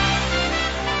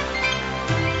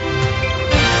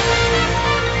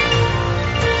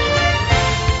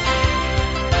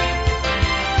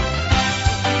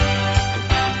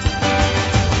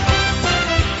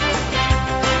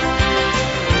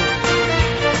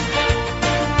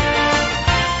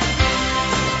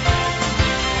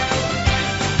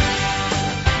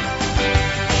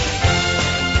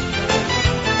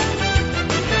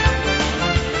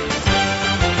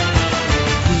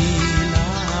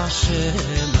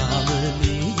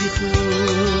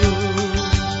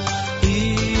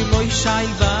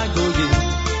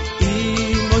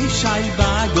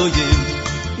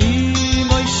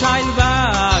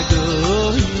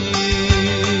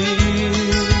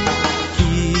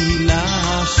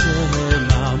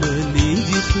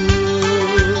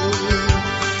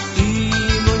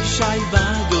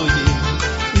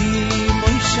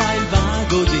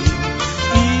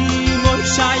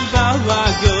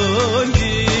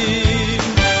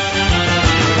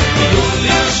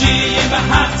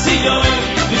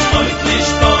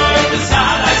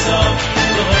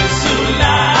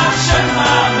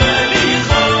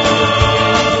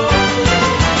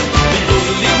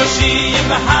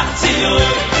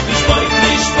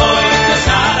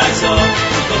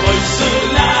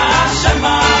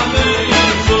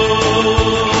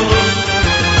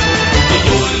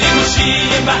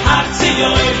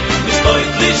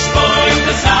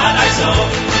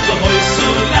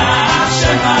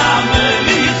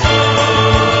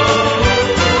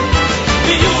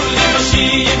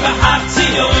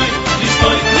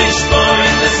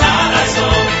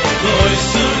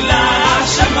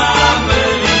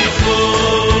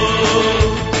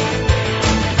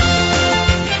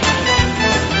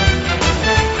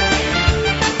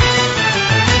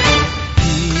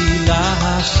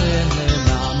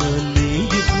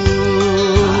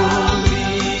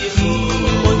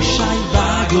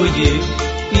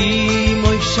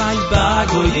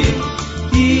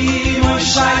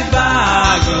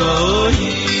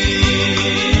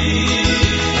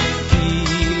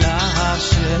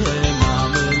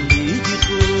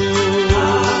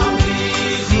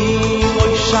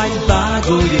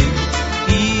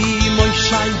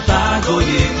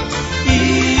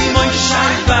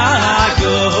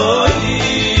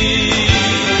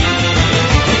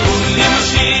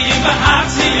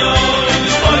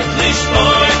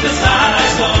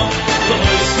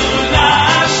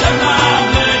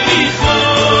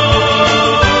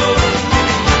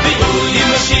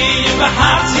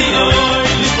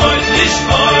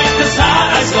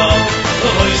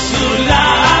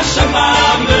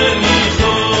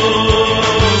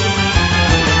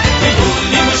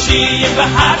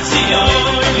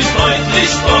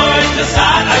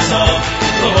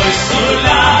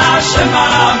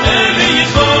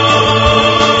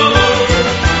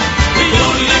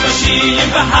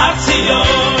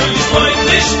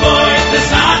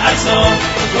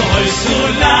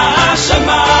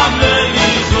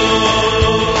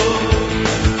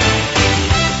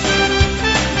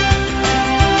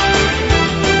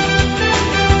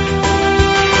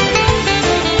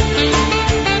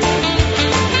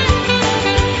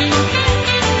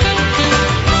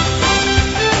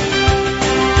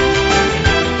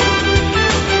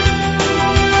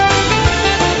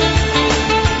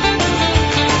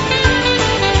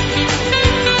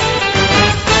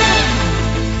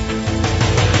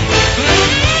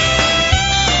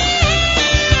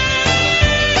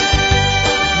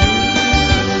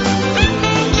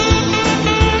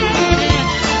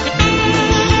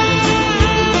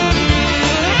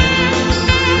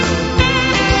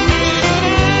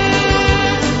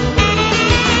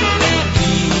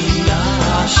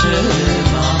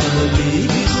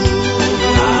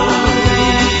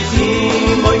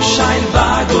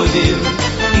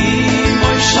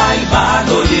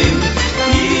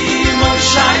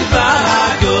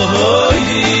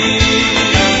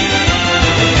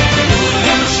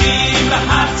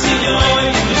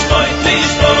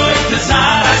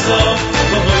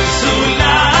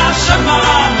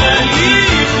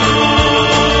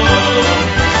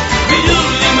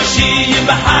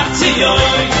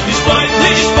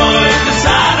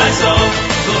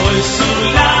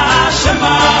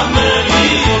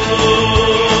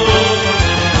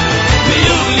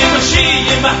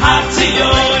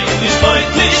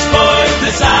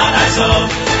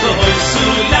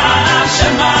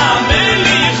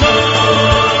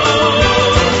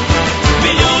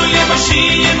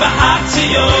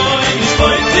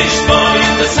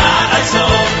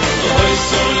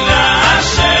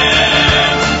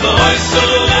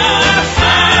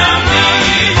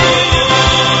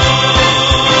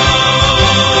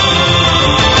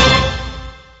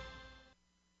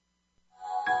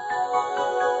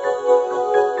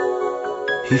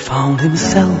 He found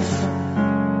himself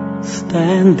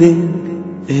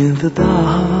standing in the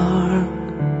dark,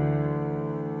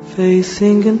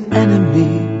 facing an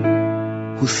enemy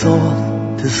who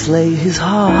sought to slay his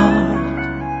heart.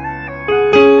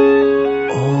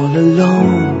 All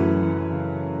alone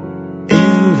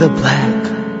in the black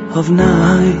of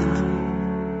night,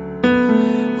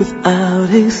 without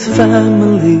his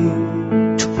family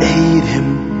to aid him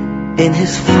in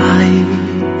his fight.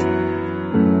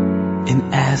 And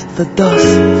as the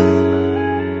dust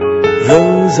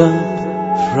rose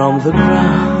up from the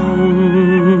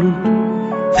ground,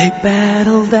 they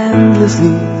battled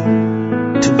endlessly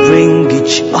to bring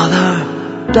each other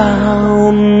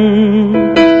down.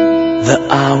 The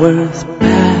hours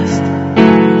passed,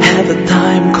 had the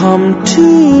time come to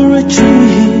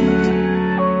retreat,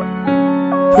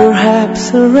 perhaps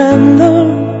surrender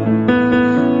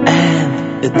and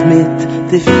admit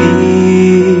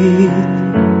defeat.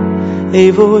 A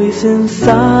voice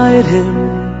inside him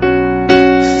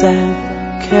said,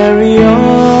 carry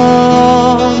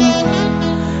on.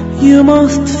 You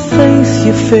must face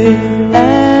your fear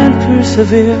and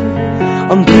persevere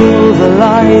until the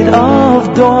light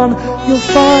of dawn. You'll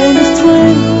find a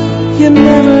strength you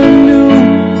never knew,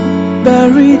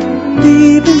 buried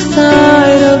deep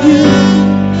inside of you.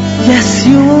 Yes,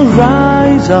 you will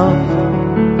rise up.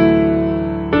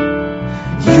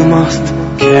 You must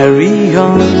carry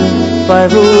on.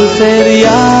 Bible said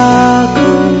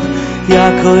Yaakov,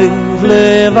 Yaakov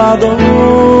levado,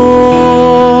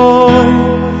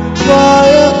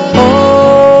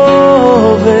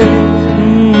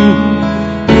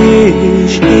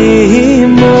 ish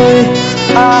imoy,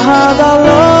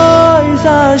 adaloi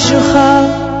zashucha,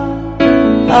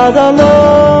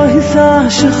 adaloi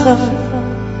zashucha,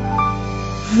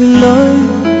 veloi,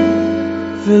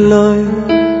 veloi,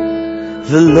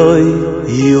 veloi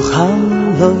yuchal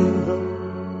loi.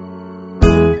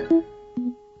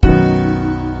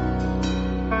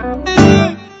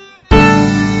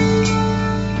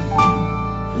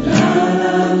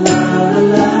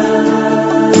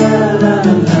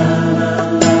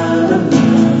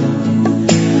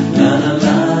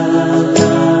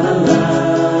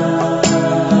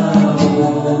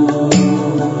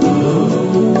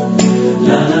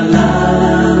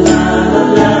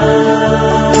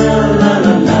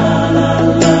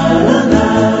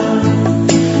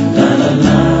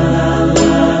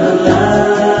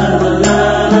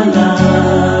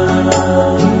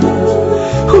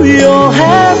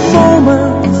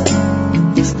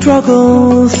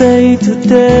 Struggles day to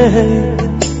day,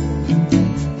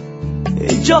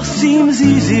 it just seems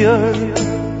easier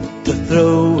to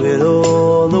throw it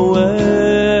all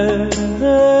away.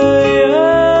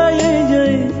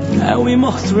 And we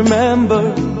must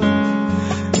remember,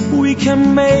 we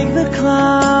can make the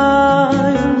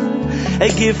climb, a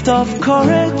gift of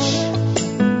courage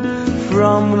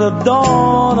from the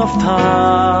dawn of time.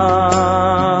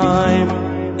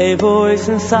 A voice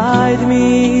inside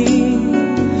me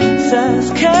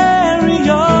says, carry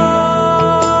on.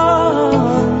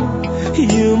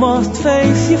 You must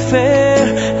face your fear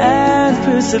and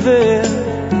persevere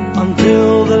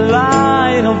until the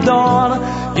light of dawn.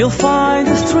 You'll find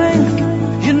a strength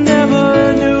you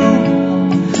never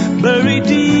knew, buried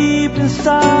deep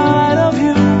inside of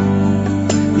you.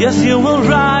 Yes, you will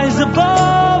rise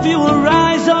above, you will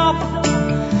rise up.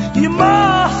 You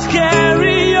must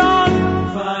carry on.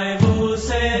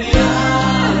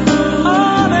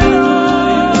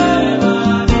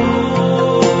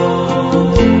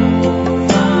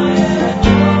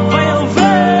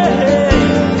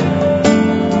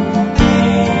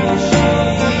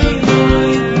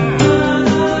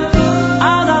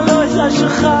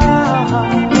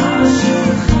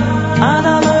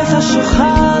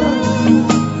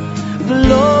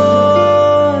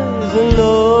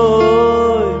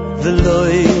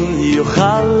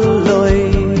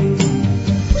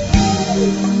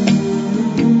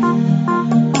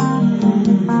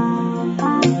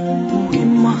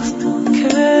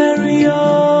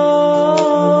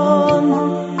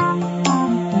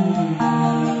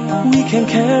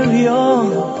 Carry on.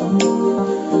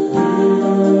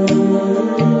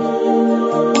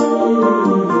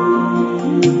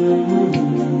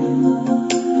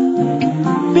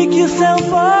 Pick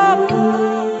yourself up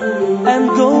and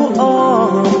go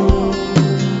on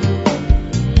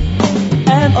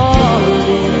and on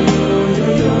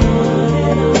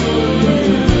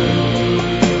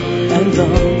and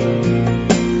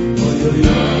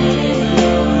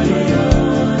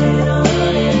on.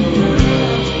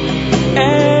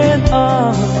 And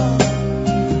on.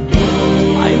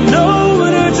 I know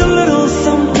it hurts a little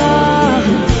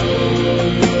sometimes,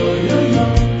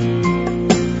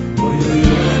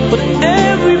 but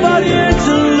everybody hurts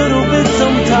a little bit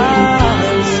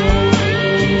sometimes.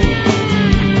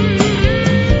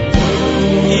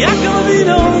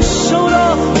 Yakovino showed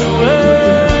off the way,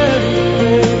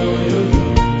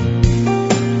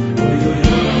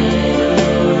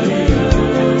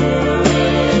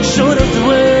 showed us the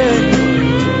way.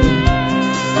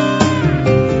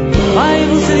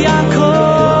 Bible said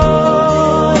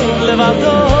Yaakov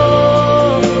levado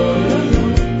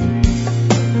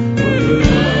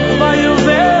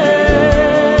vayuvel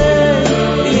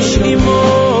ish imo.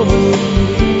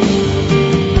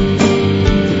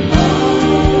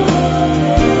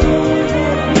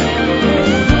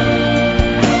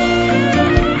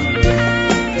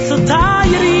 So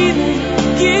tired eating,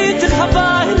 get to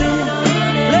Hawaii,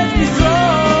 let's be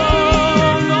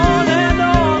strong on and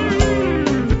on.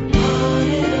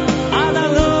 And I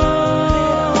love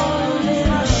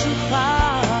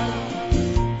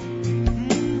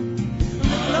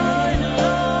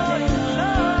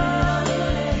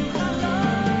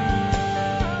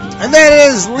And that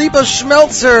is Lipa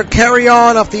Schmelzer, Carry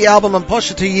On, off the album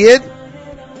Posha to Yid.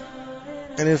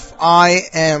 And if I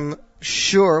am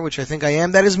sure, which I think I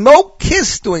am, that is Mo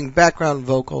Kiss doing background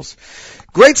vocals.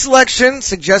 Great selection,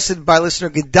 suggested by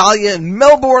listener Gedalia in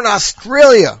Melbourne,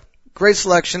 Australia. Great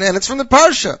selection, and it's from the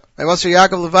Parsha. I was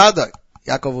Yaakov Levada.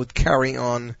 Yaakov would carry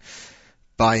on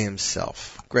by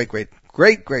himself. Great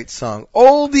song.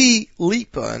 Oldie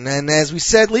Lipa, and as we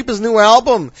said, Lipa's new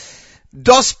album,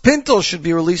 Dos Pintos, should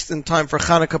be released in time for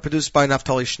Hanukkah, produced by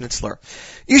Naftali Schnitzler.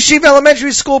 Yeshiva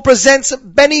Elementary School presents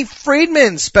Benny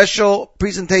Friedman, special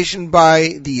presentation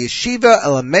by the Yeshiva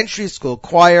Elementary School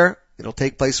Choir. It'll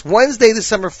take place Wednesday,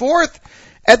 December 4th,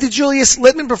 at the Julius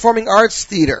Littman Performing Arts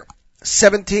Theater,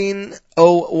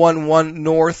 17011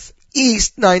 North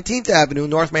East 19th Avenue,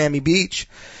 North Miami Beach.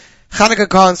 Hanukkah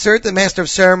concert, the Master of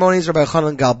Ceremonies, Rabbi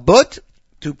Chanan Galbut.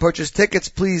 To purchase tickets,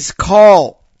 please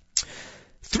call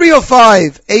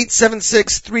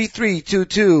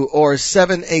 305-876-3322 or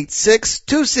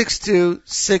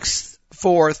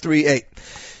 786-262-6438.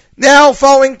 Now,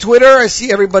 following Twitter, I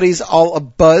see everybody's all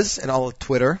abuzz and all of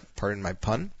Twitter, pardon my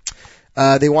pun.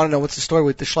 They want to know what's the story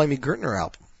with the Shloime Gertner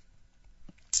album.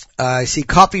 I see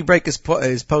Coffee Break is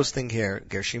posting here.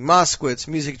 Gershie Moskowitz,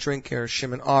 Music Drink here.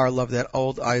 Shimon R. Love that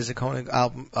old Isaac Honig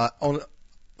album.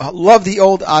 Love the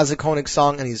old Isaac Honig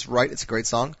song, and he's right. It's a great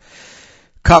song.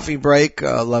 Coffee Break.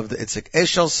 Love the Itzik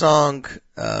Eshel song.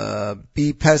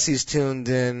 B. Pessy's tuned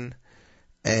in,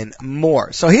 and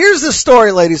more. So here's the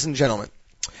story, ladies and gentlemen.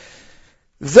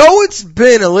 Though it's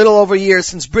been a little over a year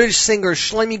since British singer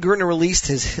Shloime Gertner released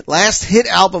his last hit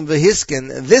album,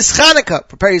 Vahiskin, this Hanukkah,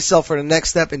 prepare yourself for the next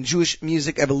step in Jewish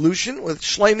music evolution with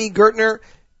Shloime Gertner,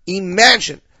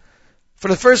 Imagine. For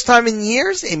the first time in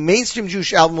years, a mainstream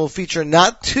Jewish album will feature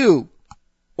not 2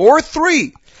 or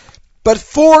 3, but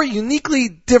 4 uniquely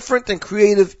different and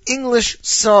creative English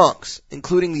songs,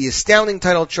 including the astounding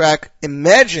title track,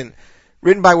 Imagine,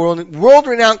 written by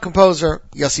world-renowned composer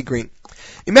Yossi Green.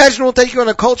 Imagine will take you on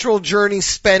a cultural journey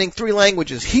spanning 3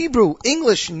 languages, Hebrew,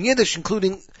 English, and Yiddish,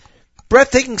 including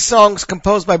breathtaking songs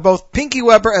composed by both Pinky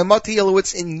Weber and Mati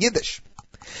Yelowitz in Yiddish.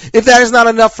 If that is not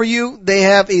enough for you, they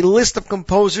have a list of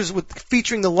composers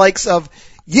featuring the likes of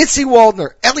Yitzi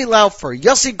Waldner, Eli Laufer,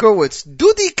 Yossi Gurwitz,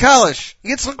 Dudi Kalish,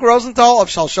 Yitzchak Rosenthal of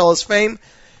Shalshelas fame,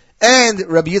 and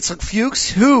Rabbi Yitzchak Fuchs,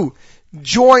 who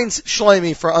joins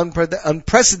Shloime for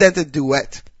unprecedented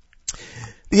duet.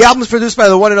 The album is produced by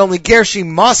the one and only Gershie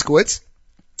Moskowitz.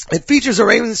 It features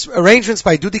arrangements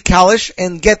by Dudi Kalish,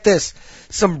 and get this,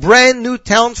 some brand new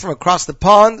talents from across the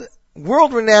pond,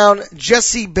 world-renowned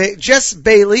Jess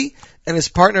Bailey and his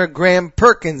partner Graham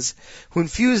Perkins, who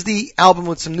infused the album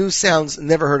with some new sounds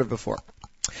never heard of before.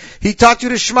 He taught you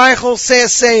to Shmeichel,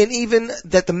 say, and even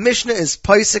that the Mishnah is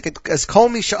Paisik as Kol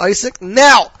Misha Isaac.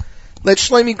 Now, let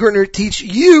Shloime Gertner teach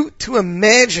you to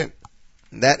imagine.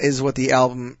 That is what the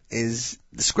album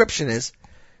description is,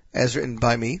 as written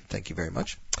by me. Thank you very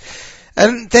much.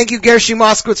 And thank you, Gershie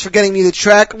Moskowitz, for getting me the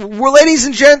track. Well, ladies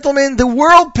and gentlemen, the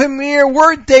world premiere,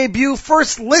 word debut,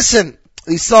 first listen.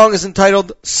 The song is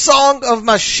entitled Song of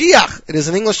Mashiach. It is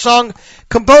an English song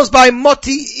composed by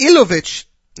Moti Ilovich.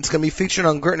 It's going to be featured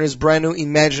on Gertner's brand new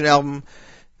Imagine album,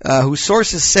 whose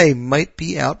sources say might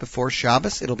be out before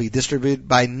Shabbos. It'll be distributed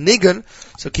by Nigun,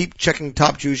 so keep checking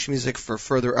Top Jewish Music for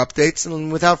further updates.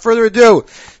 And without further ado,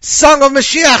 Song of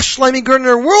Mashiach, Shloime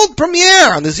Gertner, world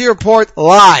premiere on the Z Report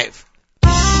live.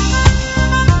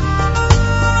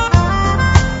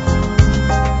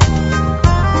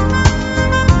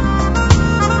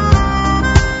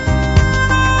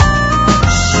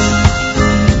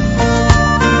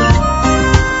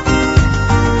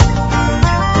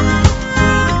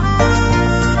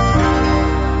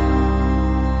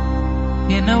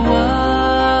 In a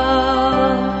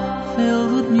world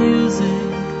filled with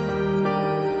music,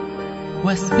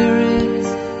 where spirits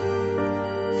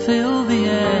fill the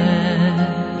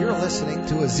air, You're listening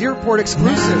to a Z Report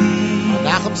exclusive on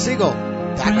Nachum bring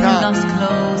Segal.com. us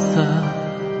closer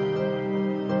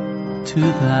to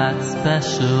that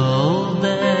special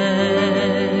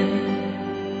day.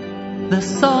 The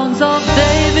songs of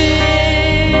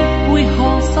David we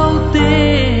hold so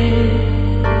dear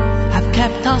have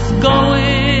kept us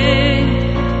going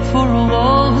for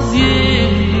all those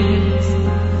years.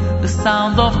 The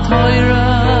sound of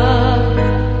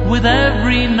Torah with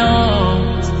every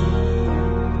note,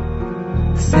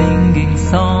 singing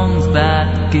songs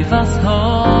that give us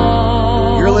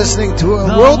hope. You're listening to a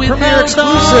Though world we've premiere held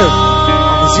exclusive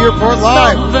on the Z Report on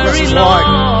live so with very Yossi Zweig.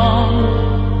 long,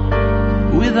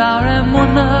 with our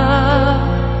emunah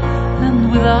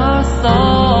and with our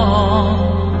song,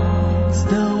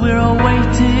 still we're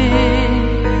awaiting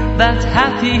that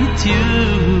happy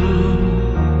tune.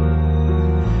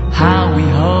 How we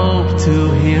hope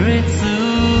to hear it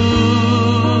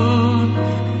soon.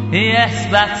 Yes,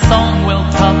 that song will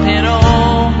top it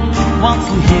all once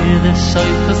we hear the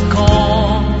shofar's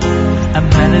call. A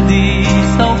melody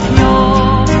so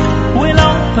pure will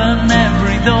open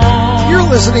every door. You're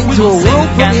listening We to a will world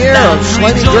sing and premiere of dance,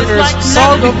 Shloime rejoice Gertner's like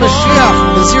Song never of Mashiach on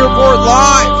the Z Report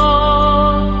live.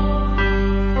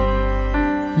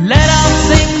 Let us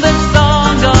sing the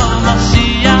song of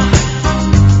Mashiach.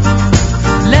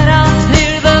 Let us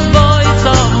hear the voice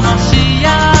of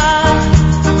Mashiach.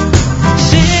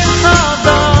 Shir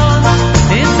Chadash,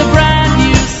 it's a brand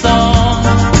new song.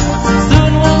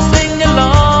 Soon we'll sing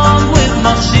along with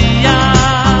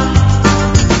Mashiach.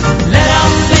 Let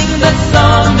us sing the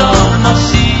song of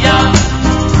Mashiach.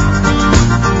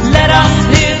 Let us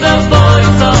hear the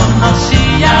voice of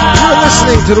Mashiach. You're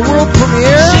listening to the world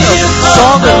premiere of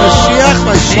Song of Mashiach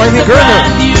by Shloime Gertner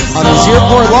on the Z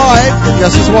Report live with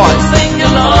Yossi Zweig. Sing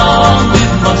along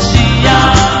with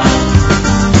Moshiach.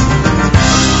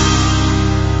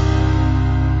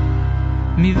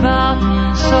 Mi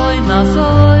warten schon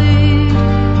azoi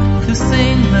to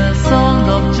sing the song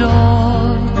of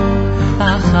joy.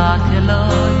 Achak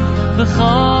Eloi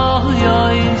b'chol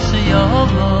yoim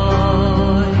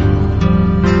sheyovoy.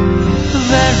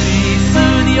 Very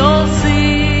soon you'll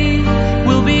see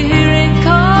we'll be hearing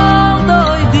Kol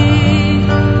Doidi,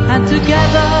 and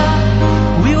together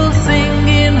we will sing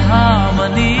in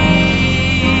harmony.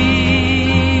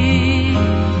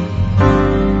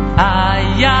 Ay,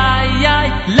 ay, ay,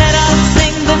 let us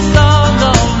sing the song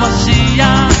of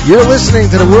Mashiach. You're listening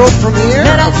to the world premiere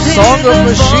Let of us hear Song of the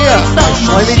Mashiach voice by of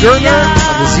Shloime Gertner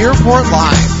Mashiach. on the Z Report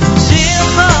live. Shir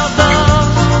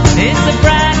Chadash, it's a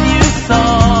brand new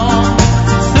song.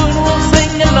 Soon we'll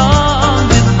sing along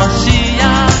with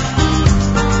Mashiach.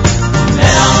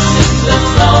 Let us sing the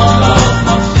song of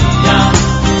Mashiach.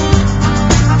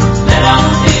 Let us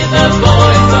hear the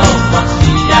voice of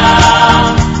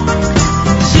Mashiach.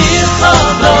 Shir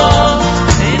Chadash,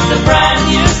 it's a brand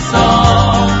new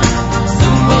song.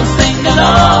 Soon we'll sing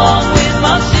along with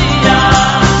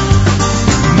Mashiach.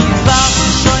 Mi warten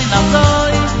schon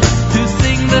azoi to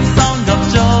sing the song of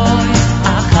joy.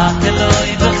 Achak Eloi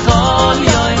b'chol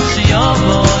yoim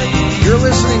sheyovoy. You're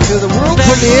listening to the world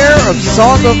premiere of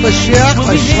Song of Mashiach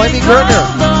by Shloime Gertner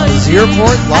on the Z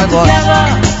Report live. Together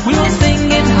we will sing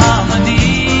in harmony.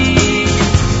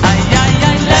 Ay, ay,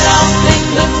 ay, let us sing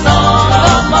the song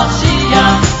of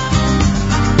Mashiach.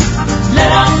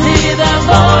 Let us hear the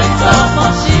voice of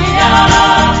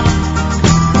Mashiach.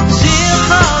 Shir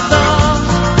Chadash,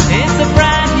 it's a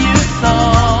brand new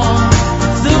song.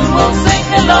 Soon we'll sing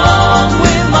along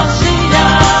with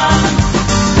Mashiach.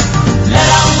 Let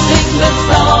us sing the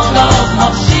song of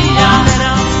Mashiach. Let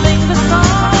us sing the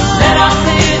song. Let us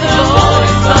hear the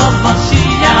voice of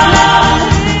Mashiach.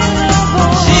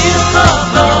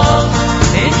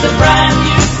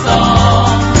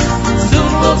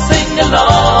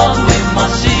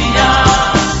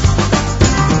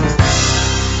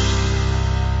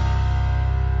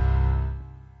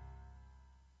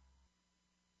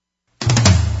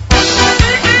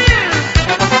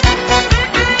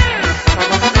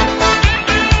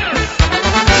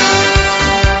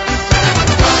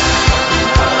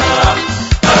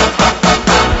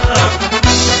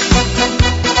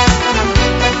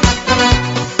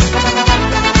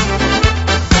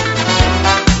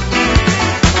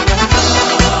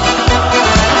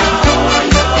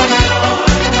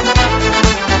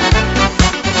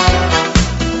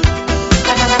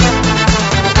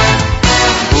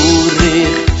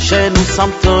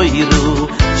 Samtoiru,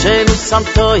 Shenu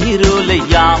Samtoiru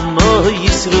leyamo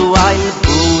Yisruai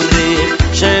Burik,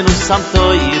 Shenu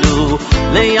Samtoiru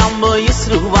leyamo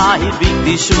Yisruai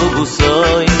Bigdishu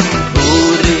Busoi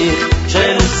Burik,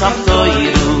 Shenu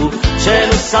Samtoiru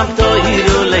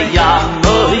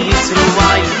leyamo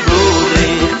Yisruai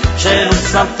Burik, Shenu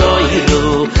Samtoiru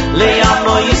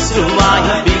leyamo Yisruai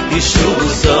Bigdishu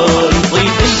Busoi Oy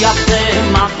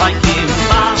v'yatem afakim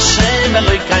Hashem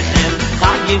Elokeichem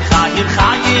Chayim, Chayim,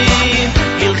 Chayim,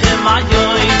 Ilchem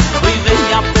Ayoim, Oy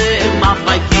v'yatem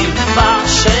afakim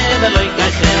Hashem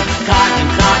Elokeichem Chayim,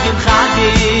 Chayim,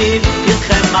 Chayim,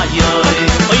 Ilchem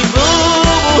Ayoim, Oy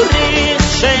v'urich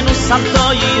Shenu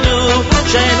Samtoiru,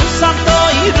 Shenu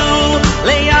Samtoiru,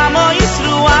 Leyamo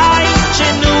Yisruai,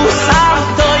 Shenu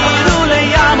Samtoiru,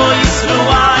 Leyamo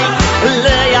Yisruai,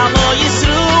 Leyamo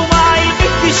Yisruai,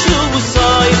 B'tishu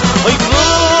Busoi, Oy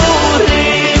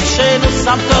v'urich Shenu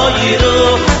Samtoiru,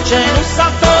 Shenu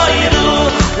Samtoiru,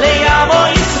 Leyamo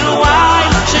Yisruai,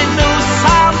 Shenu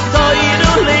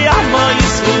Samtoiru, Leyamo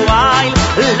Yisruai,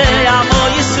 Leyamo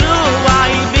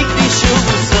Yisruai, B'tishu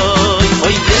Busoi,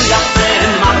 Oy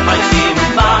v'yatem afakim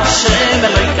Hashem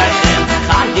Elokeichem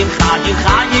Chayim, Chayim,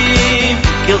 Chayim,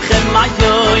 Kilchem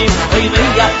Ayoim, Oy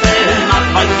v'yatem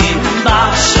afakim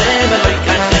Hashem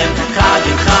Elokeichem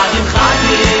Chayim, Chayim,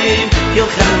 Chayim,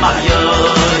 Kilchem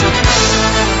Ayoim.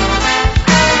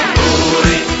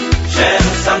 Uri,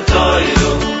 Shenu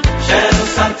Samtoiru, Shenu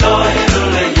Samtoiru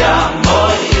leyamo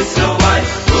Yisruai.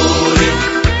 Uri,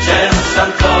 Shenu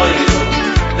Samtoiru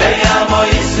leyamo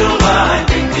Yisruai.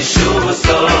 B'tishu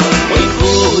Busoi. Oy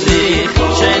v'urich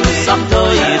Shenu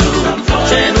Samtoiru,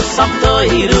 Shenu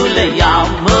Samtoiru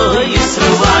leyamo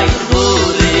Yisruai.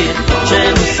 Urich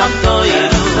Shenu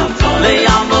Samtoiru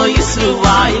leyamo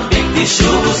Yisruai.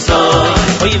 B'tishu Busoi.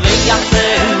 Oy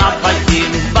v'yatem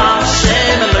afakim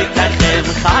Hashem Elokeichem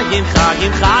Chayim,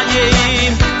 Chayim,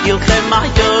 Chayim, Kilchem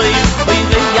Ayoim, Oy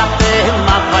v'yatem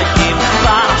afakim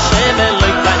Hashem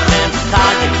Elokeichem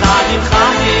Chayim, Chayim,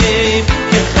 Chayim,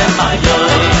 Kilchem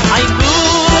Ayoim. Ay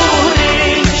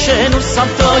v'urich Shenu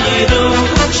Samtoiru,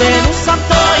 Shenu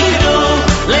Samtoiru,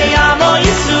 Leyamo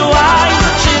Yisruai,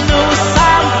 Shenu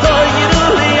Samtoiru,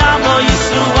 Leyamo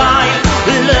Yisruai,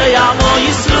 Leyamo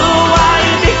Yisruai,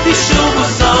 B'tishu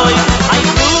Busoi. Ay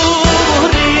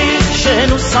v'urich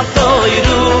Shenu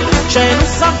Samtoiru, Shenu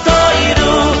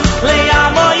Samtoiru,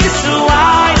 Leyamo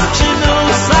Yisruai, Shenu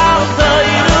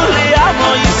Samtoiru, Leyamo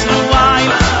Yisruai,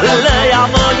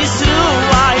 Leyamo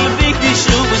Yisruai,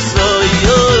 B'tishu Busoi.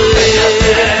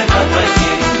 V'yatem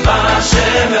afakim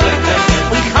Hashem Elokeichem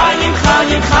Chayim,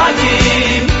 Chayim,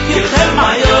 Chayim, Kilchem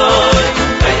Ayoim.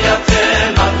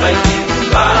 V'yatem afakim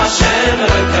Hashem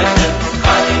Elokeichem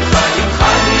Chayim, Chayim,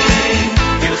 Chayim,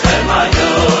 Kilchem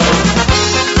Ayoim.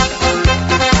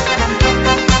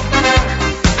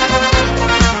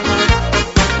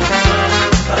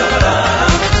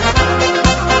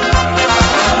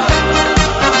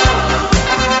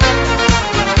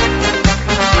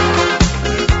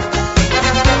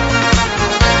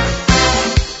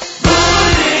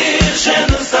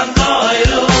 Shenu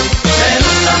Samtoiru,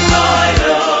 Shenu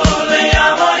Samtoiru,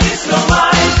 leyamo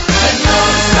Yisruai. Shenu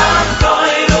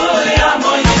Samtoiru,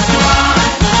 leyamo Yisruai,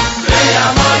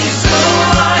 leyamo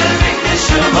Yisruai,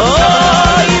 B'tishu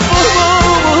Busoi. Oy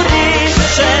v'urich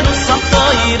Shenu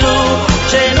Samtoiru,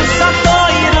 Shenu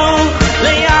Samtoiru,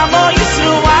 leyamo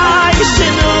Yisruai,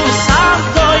 Shenu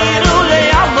Samtoiru,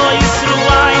 leyamo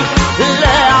Yisruai,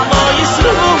 leyamo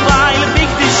Yisruai,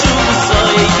 B'tishu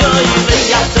Busoi. Oy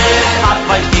v'yatem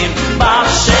afakim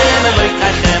Hashem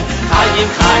Elokeichem Chayim,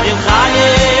 Chayim,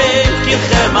 Chayim,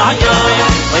 Kilchem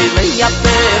Ayoim, Oy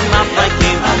v'yatem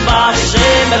afakim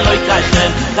Hashem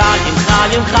Elokeichem Chayim,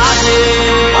 Chayim,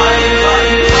 Chayim.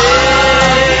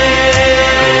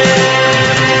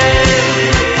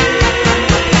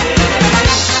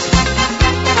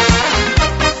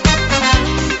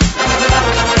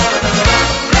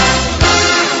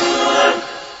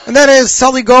 And that is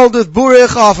Tzali Gold with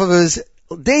Burich off of his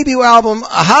debut album,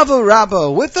 Ahava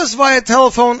Rabbah. With us via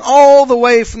telephone all the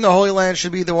way from the Holy Land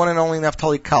should be the one and only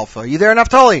Naftali Kalfa. You there,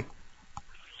 Naftali?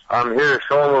 I'm here.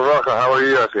 Shalom Aleichem. How are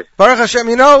you, Yossi? Baruch Hashem.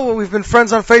 You know, we've been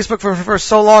friends on Facebook for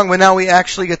so long, but now we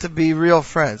actually get to be real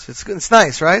friends. It's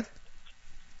nice, right?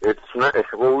 It's nice.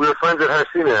 Well, we were friends at Har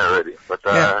Sinai already, but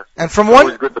Yeah. And from it's one,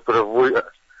 always good to put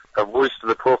a voice to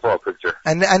the profile picture.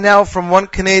 and now from one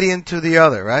Canadian to the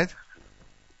other, right?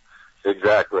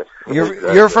 Exactly.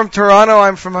 You're from Toronto,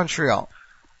 I'm from Montreal.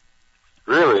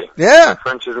 Really? Yeah. My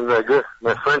French isn't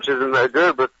that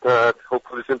good. but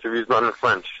hopefully this interview is not in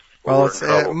French. Well, We're it's, in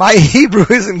trouble. my Hebrew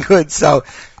isn't good, so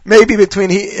maybe between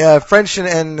French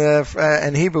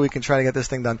and Hebrew we can try to get this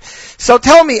thing done. So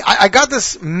tell me, I got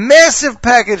this massive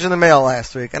package in the mail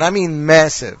last week, and I mean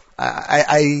massive.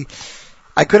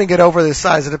 I couldn't get over the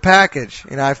size of the package.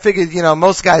 I figured,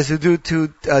 most guys who do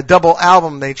double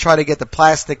album, they try to get the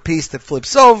plastic piece that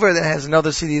flips over, that has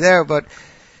another CD there, but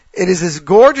it is this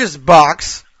gorgeous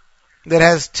box that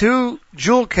has 2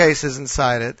 jewel cases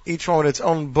inside it, each one with its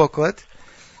own booklet.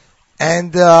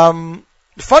 And the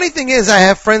funny thing is, I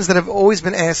have friends that have always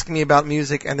been asking me about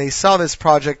music, and they saw this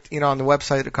project, on the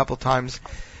website a couple times,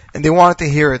 and they wanted to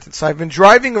hear it. And so I've been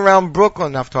driving around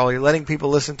Brooklyn, Naftali, letting people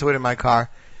listen to it in my car.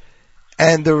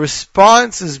 And the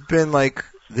response has been like,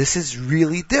 this is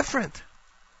really different.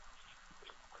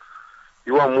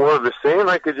 You want more of the same?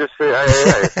 I could just say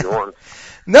aye if you want.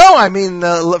 No, I mean,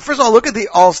 first of all, look at the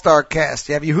all-star cast.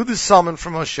 You have Yehuda Solomon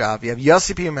from Moshav. You have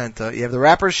Yossi Piamenta. You have the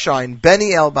rapper Shyne, Gad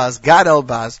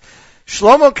Elbaz,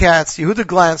 Shlomo Katz, Yehuda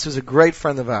Glantz, who's a great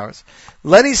friend of ours,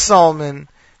 Lenny Solomon.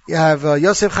 You have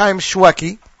Yosef Chaim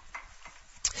Shwekey.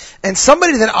 And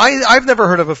somebody that I've never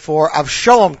heard of before,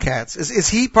 Avraham Katz. Is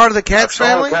he part of the Katz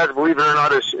family? Katz, believe it or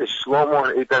not, is Shlomo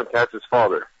and Eitan Katz's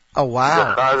father. Oh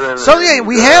wow! So yeah,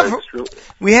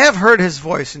 we have heard his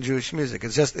voice in Jewish music.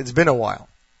 It's been a while.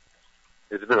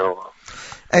 It's been a while.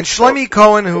 And Shloime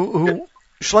Cohen,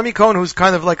 Shloime Cohen, who's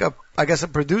kind of like a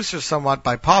producer somewhat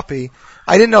by Poppy.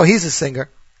 I didn't know he's a singer.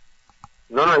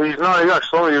 No, he's not. Yeah,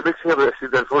 Shloime, you're mixing up.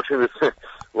 Unfortunately,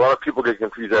 a lot of people get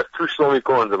confused. I have 2 Shloime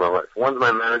Cohens in my life. One's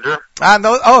my manager.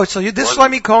 So this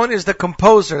Shloime Cohen is the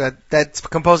composer that's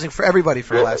composing for everybody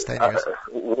for the last 10 years.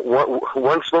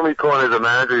 One Shloime Cohen is a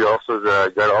manager. He also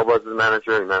is Gad Elbaz is a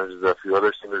manager. He manages a few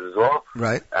other singers as well.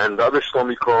 Right. And the other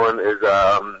Shloime Cohen is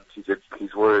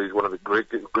he's one of the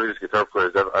greatest guitar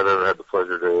players I've ever had the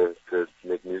pleasure to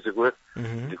make music with.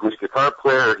 Mm-hmm. He's a great guitar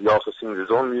player. He also sings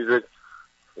his own music.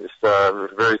 Just a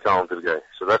very talented guy.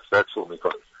 So that's Shloime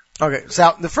Cohen. Okay,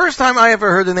 so the first time I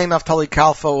ever heard the name Naftali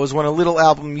Kalfa was when a little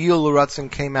album Yul Uratzen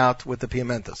came out with the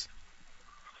Piamentas.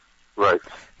 Right.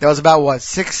 That was about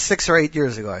 6 or 8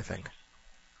 years ago, I think.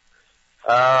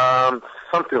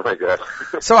 Something like that.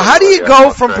 So how do you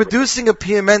go from producing a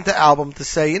Piamenta album to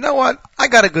say, you know what, I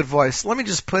got a good voice, let me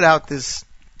just put out this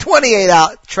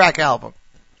 28-track album?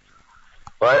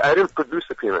 Well, I didn't produce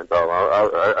the Piamenta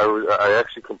album. I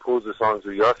actually composed the songs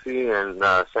with Yossi and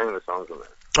sang the songs on there.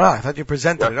 Oh, I thought you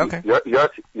presented it. Okay.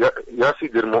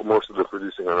 Yossi did most of the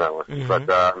producing on that one. Mm-hmm.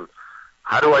 But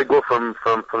how do I go from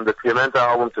the Piamenta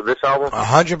album to this album?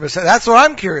 100%. That's what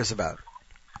I'm curious about.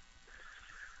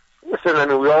 Listen, I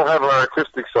mean, we all have our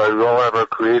artistic side. We all have our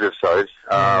creative side.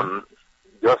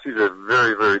 Yossi's a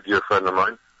very, very dear friend of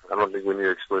mine. I don't think we need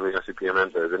to explain Yossi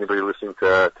Piamenta is. Anybody listening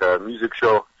to a music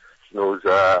show knows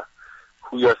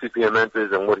who Yossi Piamenta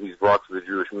is and what he's brought to the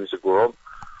Jewish music world.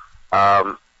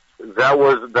 And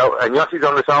Yossi's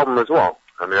on this album as well.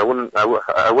 I mean,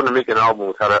 I wouldn't make an album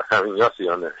without having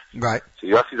Yossi on there. Right. So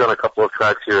Yossi's on a couple of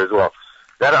tracks here as well.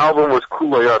 That album was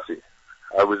Kula Yossi.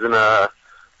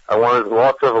 I wanted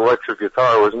lots of electric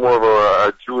guitar. It was more of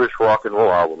a Jewish rock and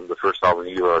roll album, the first album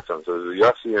he wrote on. So it was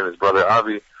Yossi and his brother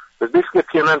Avi. It was basically a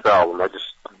Piamenta album.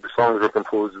 The songs were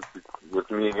composed with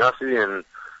me and Yossi and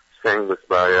sang on with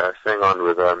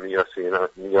me,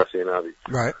 Yossi and Avi.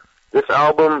 Right. This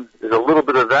album is a little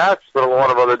bit of that, but a lot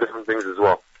of other different things as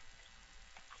well.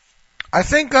 I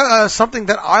think something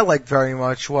that I liked very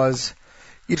much was,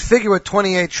 you'd figure with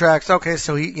 28 tracks, okay,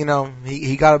 so he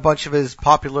got a bunch of his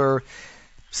popular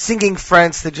singing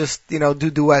friends to just, do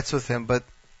duets with him, but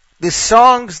the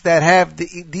songs that have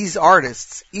these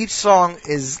artists, each song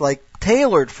is like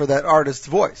tailored for that artist's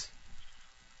voice.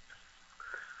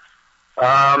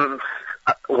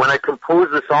 When I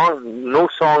composed the song, no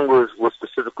song was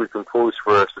specifically composed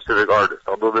for a specific artist.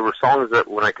 Although there were songs that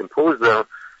when I composed them,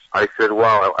 I said,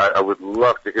 wow, I would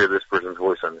love to hear this person's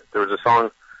voice on it. There was a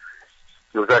song,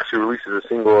 it was actually released as a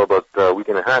single about a week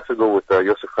and a half ago with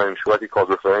Yosef Chaim Shwekey called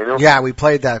Rafaino. Yeah, we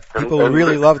played that. People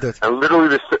really loved it. And literally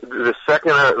the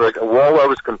second, while I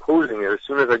was composing it, as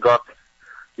soon as I got,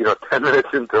 10 minutes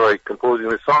into composing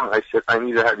the song, I said, I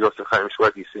need to have Yosef Chaim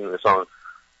Shwekey sing the song,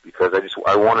 because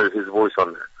I wanted his voice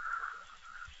on there.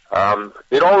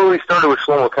 It all really started with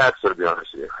Shlomo Katz, to be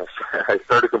honest with you. I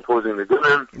started composing the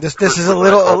Gunim. This is a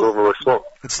little.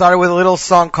 It started with a little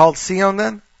song called Sion,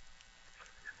 then.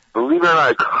 Believe it or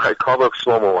not, I called up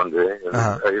Shlomo one day. And,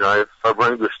 I've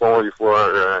run into Shlomo before.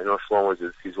 I know Shlomo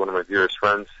he's one of my dearest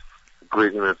friends. A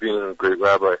great human being, a great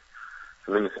rabbi.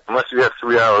 I mean, unless you have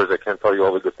 3 hours, I can't tell you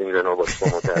all the good things I know about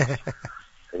Shlomo Katz.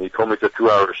 And he told me it's a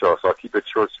 2-hour show, so I'll keep it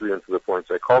short, sweet, and to the point.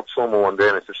 So I called Shlomo one day,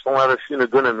 and I said, Shlomo, I have a few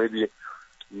Nagunim, maybe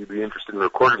you'd be interested in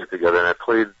recording it together. And I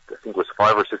played, I think it was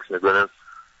 5 or 6 Nagunim.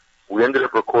 we ended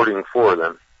up recording 4 of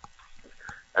them.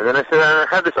 And then I said, I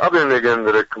had this other niggin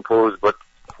that I composed, but,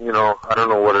 you know, I don't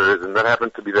know what it is. And that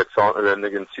happened to be that song, that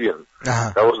niggin Siyam.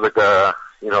 Uh-huh. That was like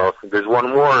you know, if there's one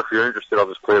more, if you're interested, I'll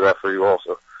just play that for you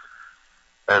also.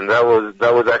 And that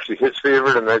was actually his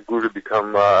favorite, and that grew to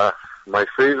become my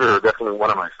favorite, or definitely one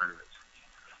of my favorites.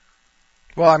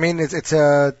 Well, I mean, it's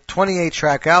a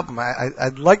 28-track album.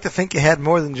 I'd like to think you had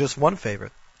more than just one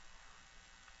favorite.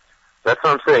 That's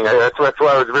what I'm saying. That's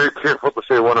why I was very careful to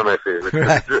say one of my favorites.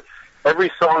 Right.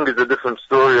 Every song is a different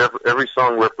story. Every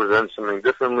song represents something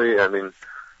differently. I mean,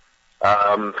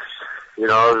 you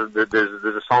know,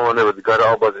 there's a song on there with Gad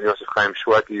Elbaz and Yosef Chaim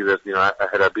Shwekey that, you know, I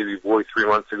had a baby boy 3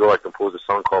 months ago. I composed a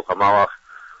song called Hamalach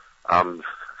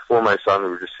for my son. We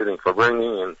were just sitting for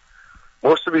bringing, and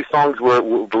most of these songs were,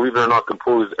 believe it or not,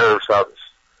 composed Erev Shabbos.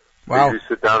 Wow. I usually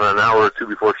sit down an hour or 2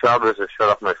 before Shabbos. I shut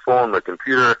off my phone, my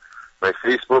computer, my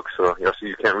Facebook, so Yossi,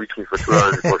 you can't reach me for 2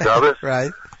 hours before Shabbos.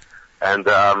 Right. And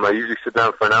I usually sit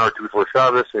down for an hour or 2 before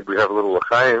Shabbos. Maybe we have a little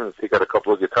l'chaim and take out a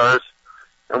couple of guitars,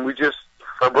 and we just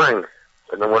bring.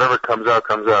 And then whatever comes out,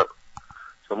 comes out.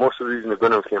 So most of these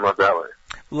Nigunim came out that way.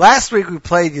 Last week we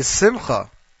played Yisimcha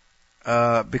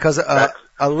because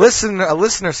a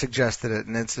listener suggested it,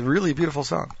 and it's a really beautiful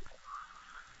song.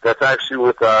 That's actually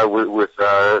with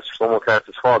Shlomo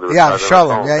Katz's father. Yeah,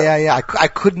 Shalom. Yeah. I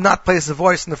could not place the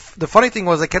voice, and the funny thing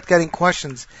was I kept getting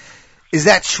questions. Is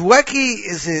that Shwekey?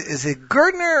 Is it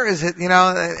Gertner? Is it, you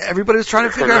know, everybody was trying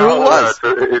to figure out who it was.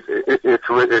 It's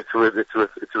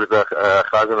with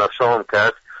Chazan of Shlomo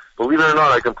Katz. Believe it or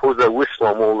not, I composed that with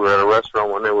Shlomo. We were at a restaurant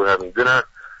one day, we were having dinner,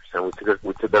 and we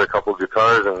took out a couple of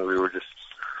guitars, and we were just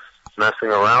messing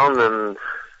around, and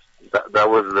that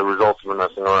was the result of the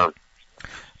messing around.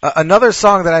 Another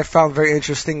song that I found very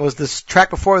interesting was this track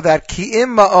before that,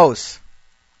 Ki'im Ma'os.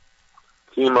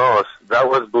 Ki'im Ma'os. That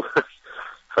was...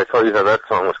 If I tell you how that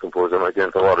song was composed, I might get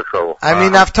into a lot of trouble. I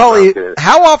mean, Naftali,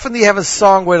 how often do you have a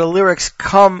song where the lyrics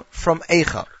come from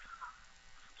Eicha?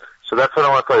 So that's what I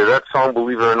want to tell you. That song,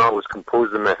 believe it or not, was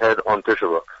composed in my head on Tisha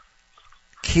B'Av.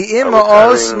 Ki'im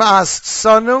Ma'os Ma'as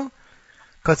Sonu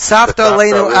Kotzafta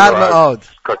Leinu Ad Ma'od.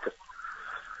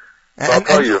 And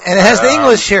it has the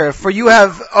English here. For you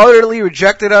have utterly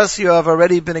rejected us, you have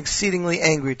already been exceedingly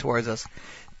angry towards us.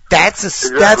 That's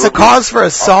a cause for a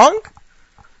song?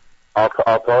 I'll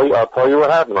tell you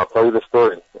what happened. I'll tell you the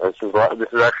story. This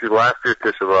is actually last year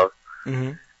Tisha B'Av.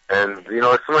 Mm-hmm. And, you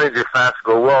know, sometimes your fasts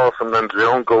go well, sometimes they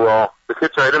don't go well. The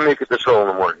kitchen, I didn't make it to show in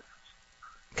the morning.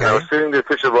 Okay. And I was sitting there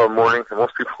Tisha B'Av morning, and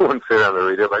most people wouldn't say that on the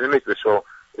radio, but I didn't make the show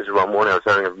Tisha B'Av morning. I was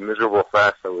having a miserable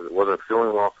fast. I wasn't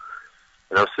feeling well.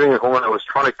 And I was sitting at home, and I was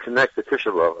trying to connect to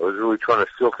Tisha B'Av. I was really trying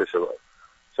to feel Tisha B'Av.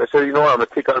 So I said, you know what, I'm going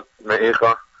to take out my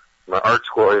Eicha, my art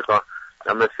school Eicha.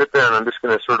 I'm going to sit there and I'm just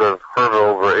going to sort of hover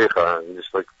over Eicha and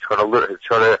just like try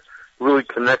to really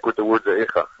connect with the words of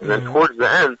Eicha. And then towards the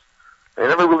end, I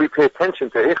never really pay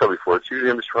attention to Eicha before. It's usually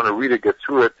I'm just trying to read it, get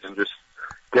through it, and just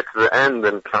get to the end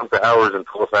and count the hours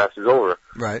until the fast is over.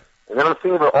 Right. And then I'm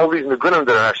thinking about all these Nigunim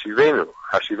that are Hashivenu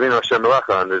Hashem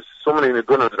Melacha, and there's so many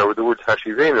Nigunim that are with the word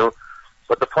Hashivenu,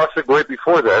 but the pasuk right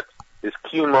before that is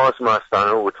Ki Ma'as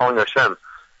Ma'astanu. We're telling Hashem,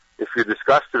 if you're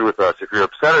disgusted with us, if you're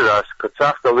upset at us,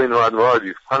 Katzafta Leinu Ad Ma'od,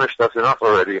 you've punished us enough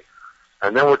already.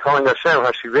 And then we're telling Hashem,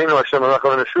 Hashivenu Hashem Melacha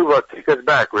V'Neshuva, take us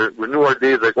back, renew our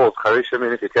days like old.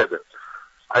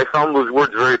 I found those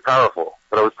words very powerful,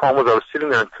 but the problem was I was sitting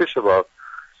there on Tisha B'Av,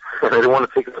 and I didn't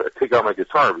want to take out my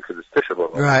guitar because it's Tisha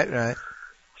B'Av. Right.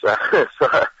 So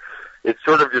it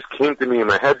sort of just came to me in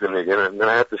my head then again, and then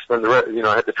I had to spend I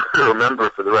had to try to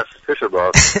remember for the rest of Tisha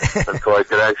B'Av until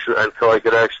I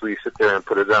could actually sit there and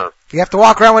put it down. You have to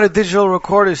walk around with a digital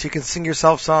recorder so you can sing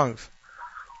yourself songs.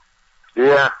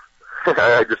 Yeah,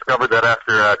 I discovered that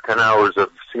after 10 hours of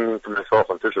singing to myself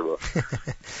on Tisha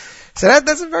B'Av. So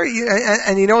that's a very,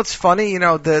 and you know what's funny? You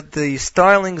know, the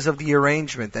stylings of the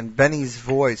arrangement and Benny's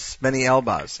voice, Benny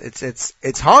Elbaz,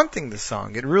 it's haunting, the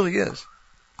song. It really is.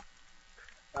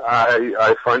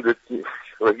 I find it,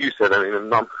 like you said, I mean,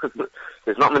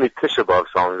 there's not many Tisha B'Av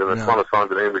songs, and there's not a song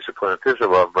that anybody should play on Tisha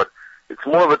B'Av, but it's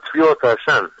more of a tefillah to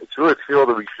Hashem. It's really a tefillah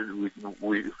that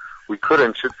we could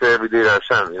and should say every day to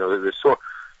Hashem. You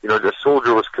know, the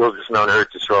soldier was killed just now in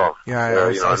Eretz Yisrael.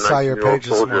 Yeah, I saw your page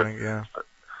this morning, yeah.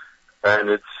 And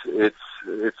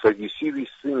it's like you see these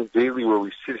things daily where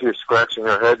we sit here scratching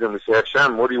our heads and we say,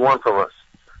 Hashem, what do you want from us?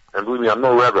 And believe me, I'm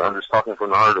no Rebbe. I'm just talking from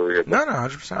the heart over here. No,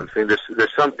 100%. I'm saying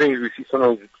there's some things we see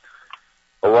sometimes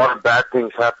a lot of bad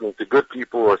things happening to good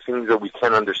people or things that we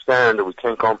can't understand or we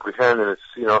can't comprehend. And it's,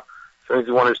 you know, sometimes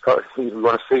you want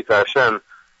to say to Hashem,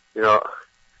 you know,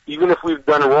 even if we've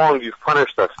done wrong, you've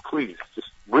punished us. Please, just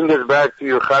bring us back to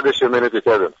your Chadash Yemenah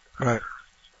Together. Right.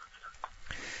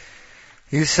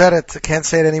 You said it. I can't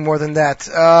say it any more than that.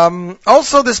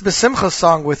 Also, this Besimcha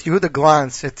song with Yehuda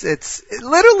Glantz. It's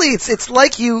literally it's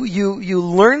like you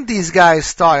learned these guys'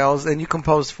 styles and you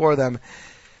composed for them.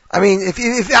 I mean, if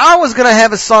I was gonna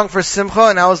have a song for Simcha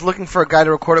and I was looking for a guy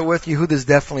to record it with, Yehuda's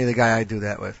definitely the guy I'd do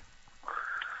that with.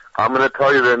 I'm gonna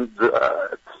tell you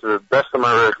that to the best of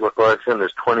my recollection,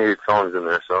 there's 28 songs in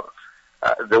there, so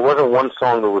there wasn't one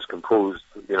song that was composed,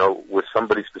 with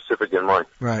somebody specific in mind.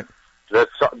 Right. That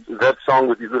song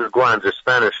with Yehuda Glantz is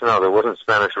Spanish now. There wasn't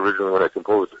Spanish originally when I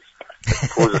composed it. I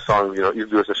composed a song,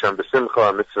 Yivdu Hashem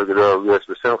Besimcha, Mitzvah Gedol, Yes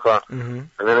Besimcha, and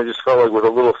then I just felt like with a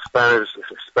little Spanish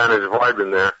vibe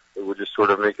in there, it would just sort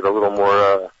of make it a little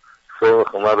more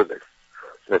Freilich and Lebedik.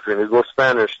 And if you're going to go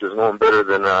Spanish, there's no one better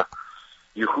than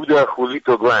Yehuda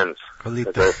Julito Glantz, as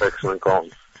I affectionately call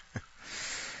him.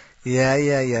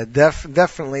 Yeah.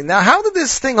 Definitely. Now, how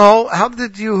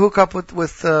did you hook up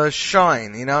with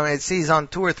Shyne? I see he's on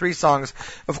 2 or 3 songs.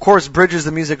 Of course, Bridges,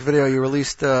 the music video you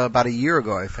released about a year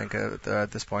ago, I think,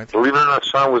 at this point. Believe it or not,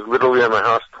 Shyne was literally at my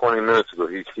house 20 minutes ago.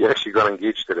 He actually got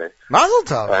engaged today. Mazel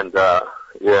tov. And,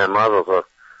 Mazel tov.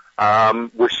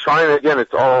 With Shyne, again,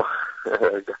 it's all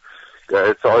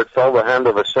the hand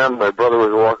of Hashem. My brother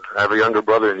I have a younger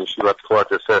brother in Yeshivat Torah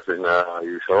Yosef in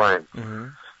Yerushalayim.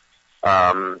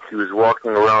 He was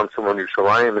walking around somewhere in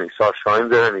Yerushalayim and he saw Shyne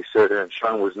there, and he said, and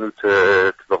Shyne was new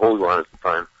to the Holy One at the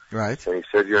time. Right. And he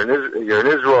said, you're in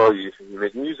Israel, you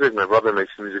make music, my brother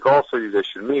makes music also, you guys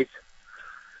should meet.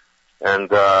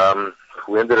 And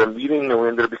we ended up meeting and we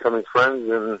ended up becoming friends,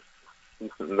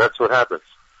 and that's what happens.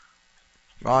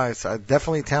 Oh, it's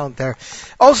definitely talent there.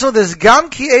 Also, this Gam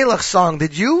Ki Elach song,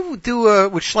 did you do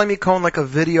with Shloime Cohen like a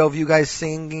video of you guys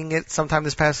singing it sometime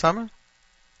this past summer?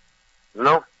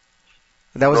 No.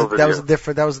 That was a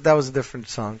different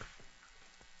song.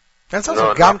 That's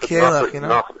also Gam Ki Elach,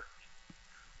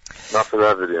 Not for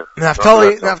that video.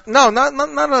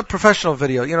 Not a professional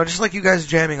video. Just like you guys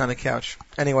jamming on the couch.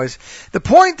 Anyways, the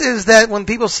point is that when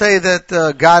people say that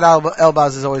Gad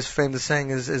Elbaz is always famed as saying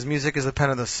his music is the pen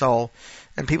of the soul,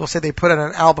 and people say they put out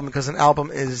an album because an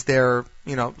album is their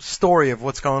story of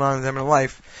what's going on in their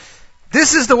life.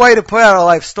 This is the way to put out a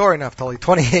life story, Naftali.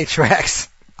 28 tracks.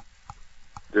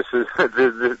 This is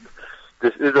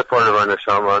a part of our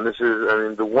neshama,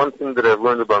 and the one thing that I've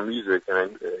learned about music,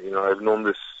 and I've known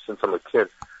this since I'm a kid.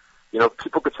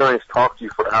 People could sometimes talk to you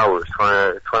for hours,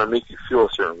 trying to make you feel a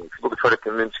certain way. People could try to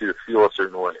convince you to feel a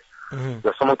certain way.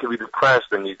 Someone could be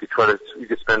depressed, and you could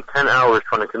spend 10 hours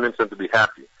trying to convince them to be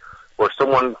happy, or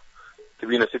someone could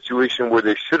be in a situation where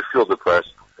they should feel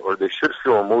depressed, or they should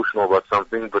feel emotional about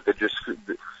something, but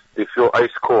they feel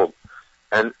ice cold.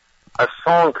 And a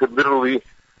song could literally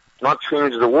not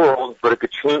change the world, but it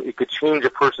could change a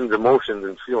person's emotions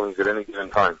and feelings at any given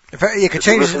time. It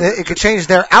could change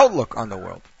their outlook on the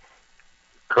world.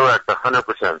 Correct,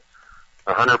 100%.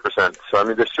 100%. So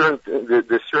there's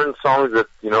certain songs that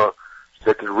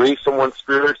that could raise someone's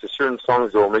spirits. There's certain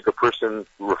songs that will make a person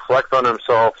reflect on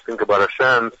himself, think about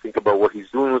Hashem, think about what he's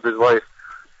doing with his life.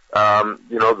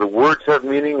 The words have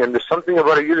meaning, and there's something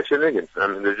about a Yiddish niggin.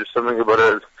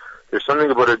 There's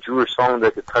something about a Jewish song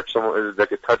that could touch someone, that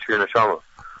could touch your neshama.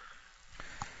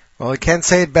 Well, I can't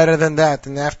say it better than that.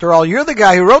 And after all, you're the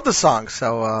guy who wrote the song.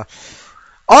 So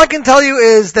all I can tell you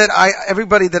is that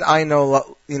everybody that I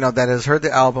know, that has heard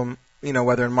the album,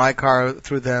 whether in my car or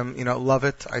through them, love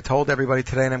it. I told everybody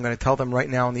today, and I'm going to tell them right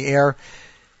now on the air.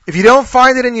 If you don't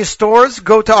find it in your stores,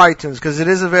 go to iTunes, because it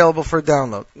is available for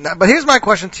download. Now, but here's my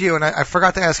question to you, and I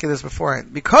forgot to ask you this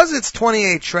beforehand. Because it's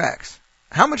 28 tracks,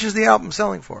 how much is the album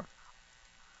selling for?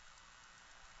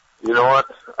 You know what?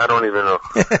 I don't even know.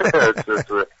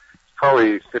 it's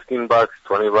probably $15,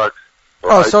 $20.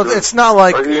 Oh, so it's not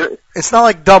like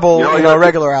double, a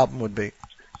regular album would be.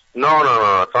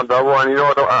 No. It's not double. And you know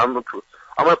what? I'm going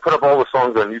to put up all the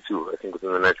songs on YouTube, I think,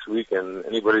 within the next week. And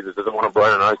anybody that doesn't want to buy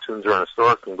it on iTunes or on a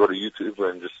store can go to YouTube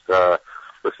and just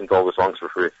listen to all the songs for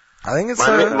free. I think it's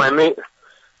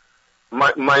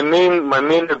my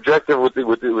main objective with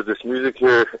this music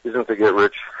here isn't to get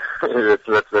rich.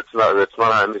 That's not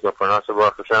how I make my parnasa,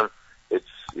 Baruch Hashem. It's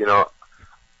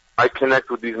I connect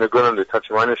with these negunim, they touch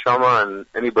my neshama, and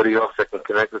anybody else that can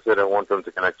connect with it, I want them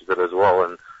to connect with it as well,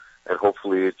 and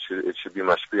hopefully it should be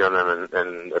mashpi on them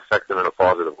and affect them in a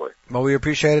positive way. Well, we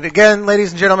appreciate it. Again,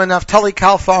 ladies and gentlemen, Naftali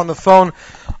Kalfa on the phone,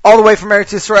 all the way from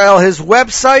Eretz Yisrael. His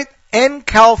website,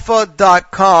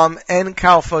 nkalfa.com,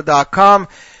 nkalfa.com.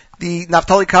 The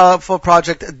Naftali Kalfa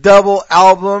Project double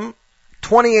album,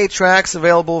 28 tracks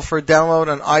available for download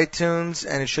on iTunes,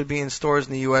 and it should be in stores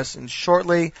in the U.S. and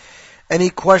shortly. Any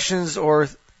questions or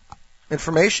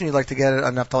information, you'd like to get it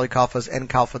on Naftali Kalfa's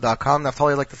nkalfa.com.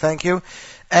 Naftali, I'd like to thank you.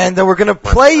 And we're going to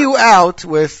play you out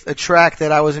with a track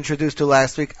that I was introduced to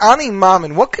last week. Ani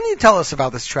Mamin, what can you tell us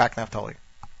about this track, Naftali?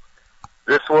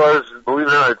 This was, believe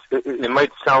it or not, it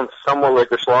might sound somewhat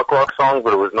like a schlock rock song,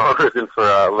 but it was not written for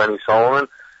Lenny Solomon.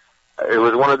 It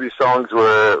was one of these songs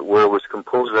where it was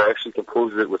composed. I actually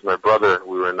composed it with my brother.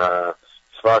 We were in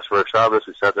Sfas for Shabbos.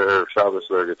 We sat there for Shabbos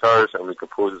with our guitars, and we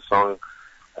composed the song.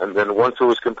 And then once it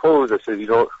was composed, I said,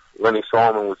 Lenny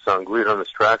Solomon would sound great on this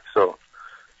track. So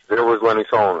there was Lenny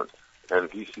Solomon,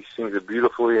 and he sings it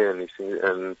beautifully, and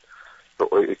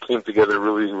it came together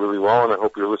really, really well. And I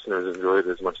hope your listeners enjoyed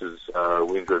it as much as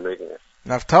we enjoyed making it.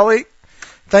 Naftali,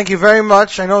 thank you very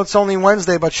much. I know it's only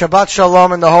Wednesday, but Shabbat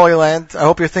Shalom in the Holy Land. I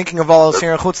hope you're thinking of all us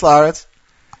here in Chutz La'aretz.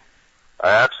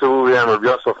 I absolutely am, Rabbi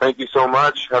Yosef. Thank you so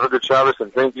much. Have a good Shabbos,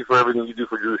 and thank you for everything you do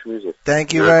for Jewish music.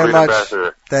 Thank you You're very a great much.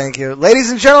 ambassador. Thank you.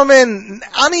 Ladies and gentlemen,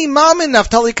 Ani Mamin,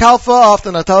 Naftali Kalfa off the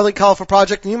Naftali Kalfa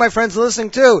Project, and you, my friends, are listening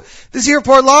to this here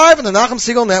report live on the Nachum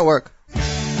Segal Network.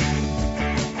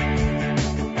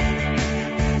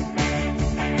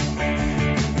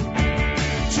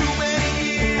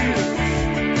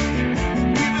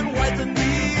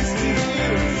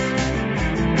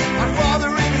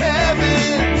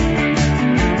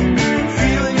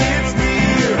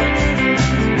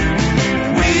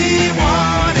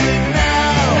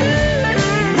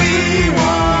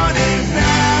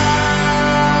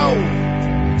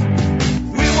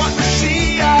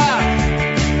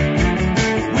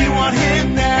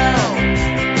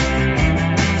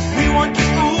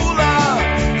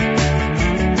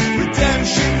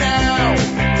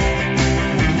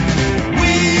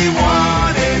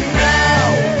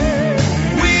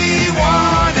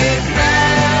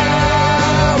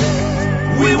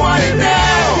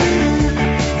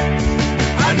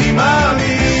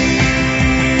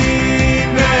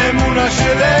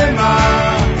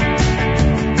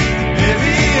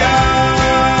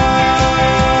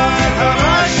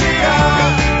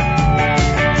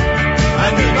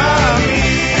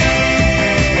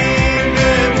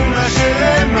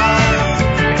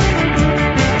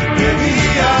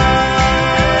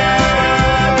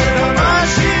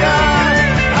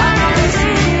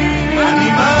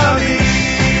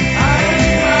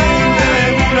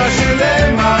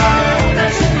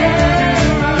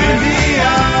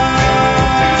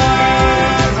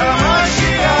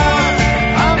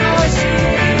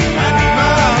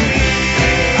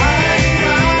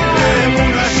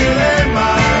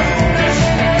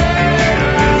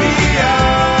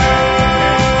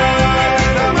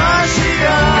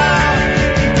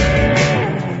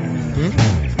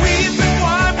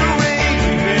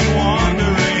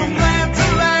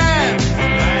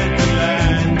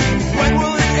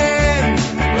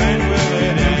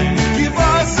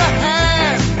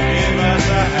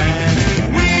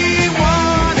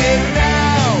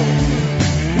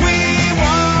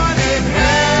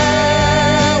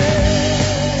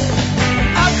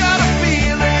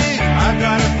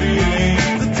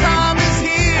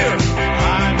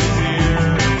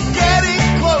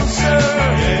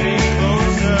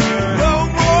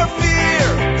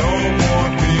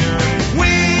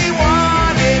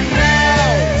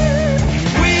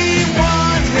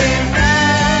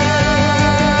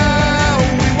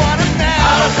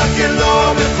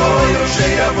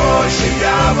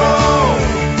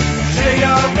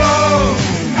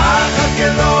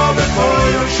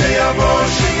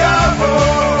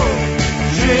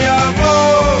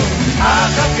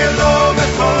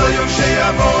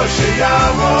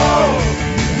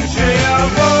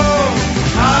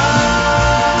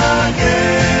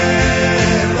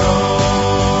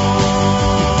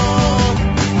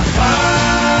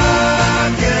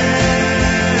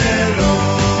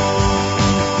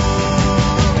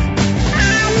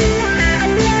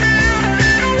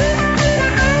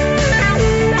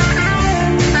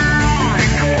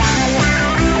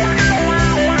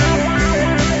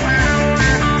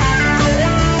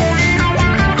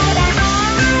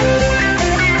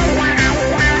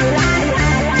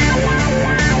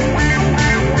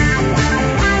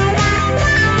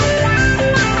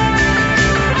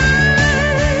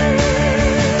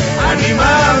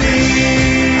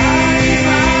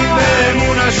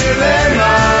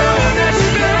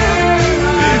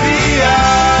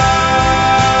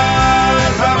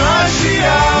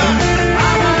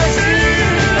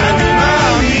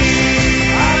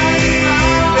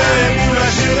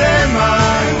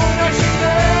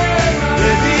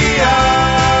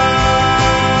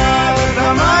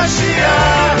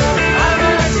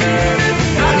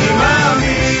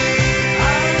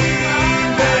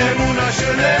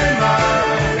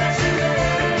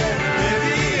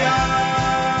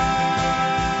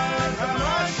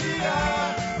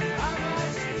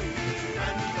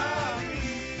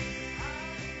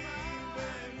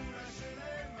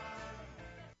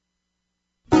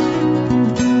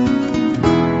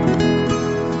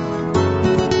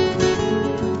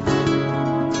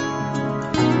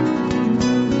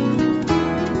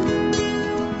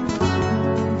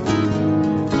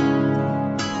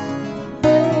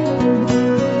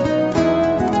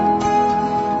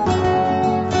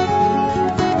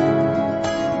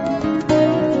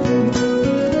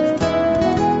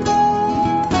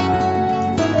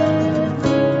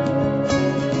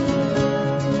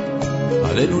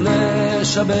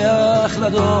 לשבח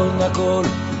לדון הכל,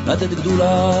 לתת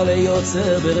גדולה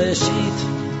ליוצר בראשית,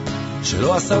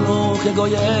 שלא עשנו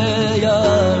כגויי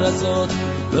הארצות,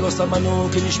 ולא שמנו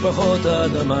כמשפחות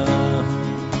האדמה,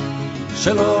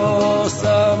 שלא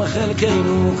שם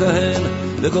חלקנו כהן,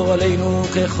 וגורלנו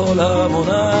ככל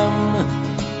המונם,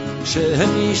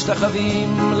 שהם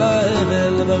משתחווים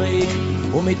להבל בריק,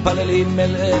 ומתפללים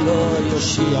אל אלוהי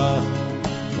יושיע,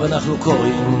 ואנחנו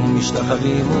קוראים,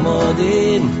 משתחווים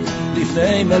ומודים,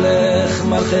 לפני מלך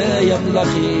מלכי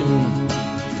המלכים.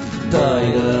 די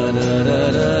די די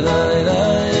די די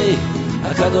די,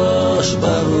 הקדוש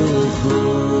ברוך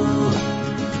הוא.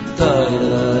 די די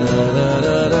די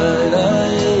די די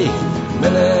די,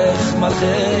 מלך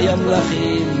מלכי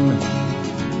המלכים.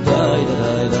 די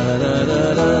די די די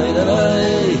די די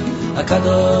די,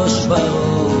 הקדוש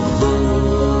ברוך הוא.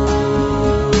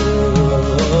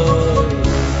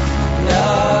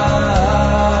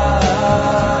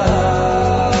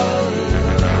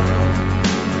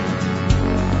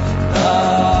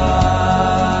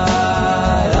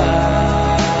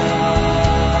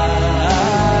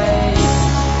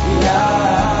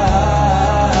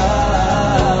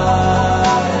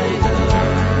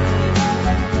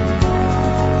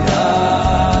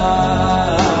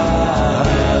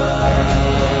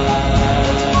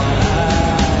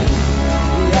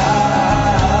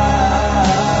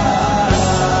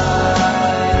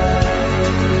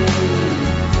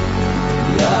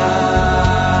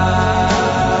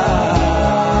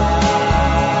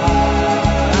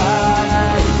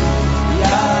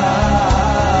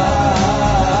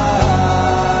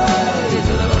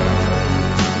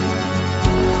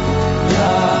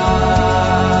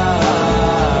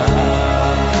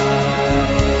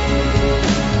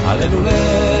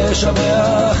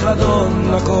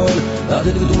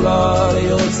 לתת גדולה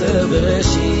ליוצר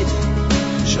בראשית,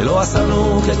 שלא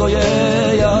עשנו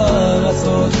כגויי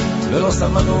הארצות, ולא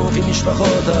שמנו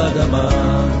כמשפחות האדמה,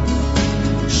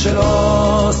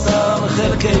 שלא שם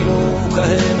חלקנו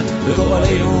כהם,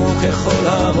 וגורלנו ככל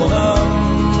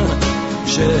המונם,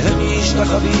 שהם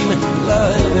משתחווים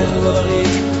להבל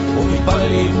בריק,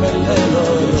 ומתפללים אל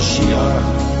אלוהי יושיע,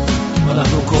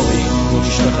 ואנחנו קוראים,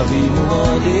 משתחווים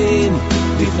ומודים,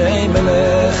 לפני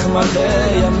מלך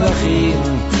מלכי המלכים.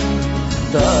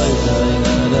 די די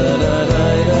די די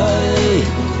די די,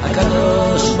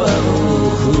 הקדוש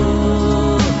ברוך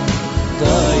הוא.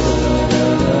 די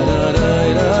די די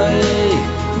די די,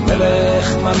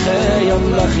 מלך מלכי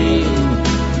המלכים.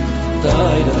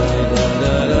 די די די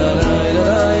די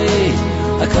די,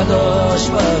 הקדוש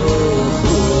ברוך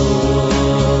הוא.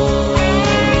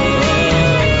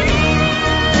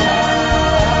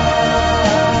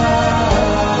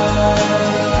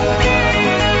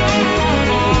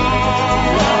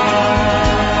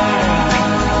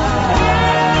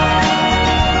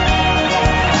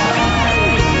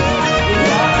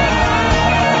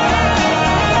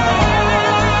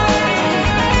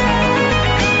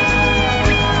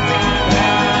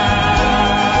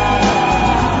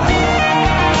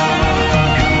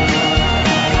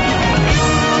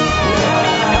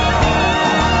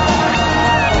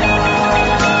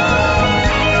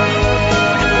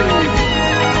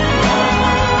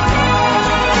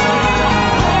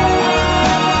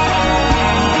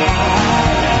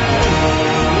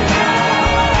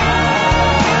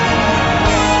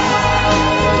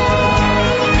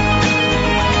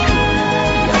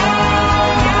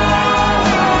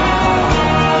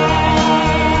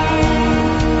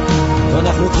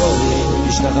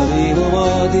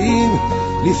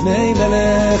 לפני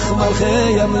מלך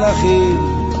מלכי המלכים.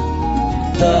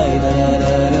 די די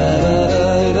די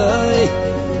די די,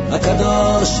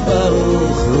 הקדוש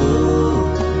ברוך הוא.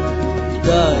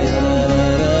 די די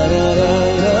די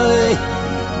די די,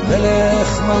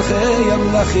 מלך מלכי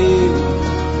המלכים.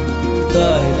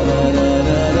 די די די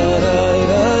די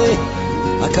די,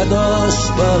 הקדוש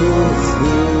ברוך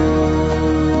הוא.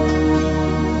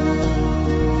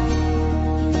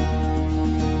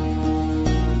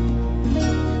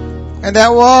 And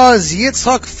that was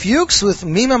Yitzhak Fuchs with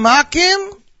Mima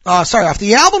Makim. Off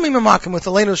the album Mima Makim with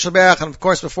Elena Shabach, and of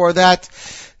course before that,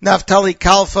 Naftali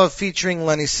Kalfa featuring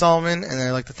Lenny Solomon. And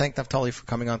I'd like to thank Naftali for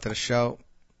coming on to the show.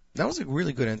 That was a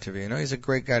really good interview. You know, he's a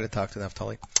great guy to talk to,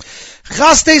 Naftali.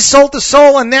 Chaste Soul to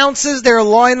Soul announces their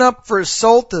lineup for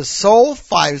Soul to Soul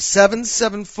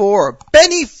 5774.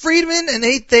 Benny Friedman and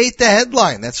 8-8 the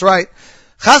headline. That's right.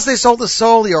 Chaste Soul to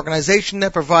Soul, the organization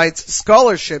that provides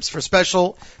scholarships for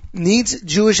special needs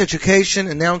Jewish education,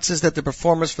 announces that the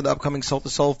performers for the upcoming Soul to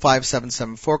Soul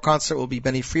 5774 concert will be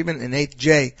Benny Friedman and 8th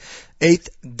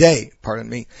Day.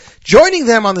 Joining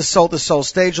them on the Soul to Soul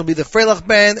stage will be the Freilich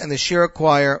Band and the Shira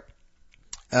Choir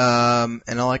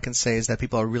And all I can say is that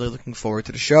people are really looking forward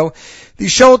to the show. The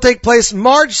show will take place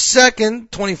March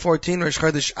 2nd, 2014, Rosh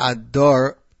Chodesh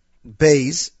Adar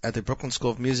Bays at the Brooklyn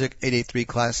School of Music, 883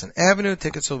 Classen Avenue.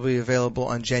 Tickets will be available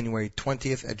on January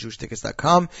 20th at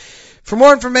JewishTickets.com. For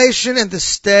more information and to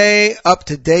stay up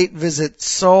to date, visit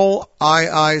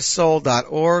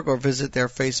souliisoul.org or visit their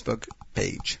Facebook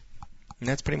page. And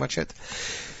that's pretty much it.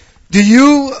 Do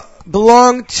you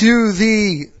belong to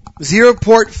the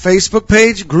Zeroport Facebook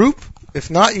page group? If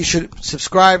not, you should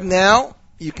subscribe now.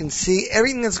 You can see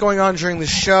everything that's going on during the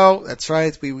show. That's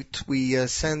right. We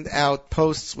send out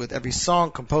posts with every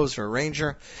song, composer,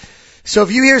 arranger. So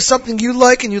if you hear something you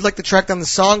like and you'd like to track down the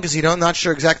song because you're not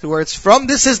sure exactly where it's from,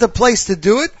 this is the place to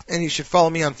do it. And you should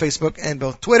follow me on Facebook and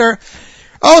both Twitter.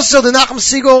 Also, the Nachum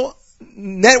Segal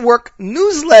Network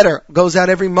newsletter goes out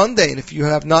every Monday. And if you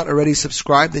have not already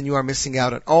subscribed, then you are missing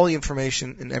out on all the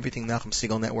information and everything Nachum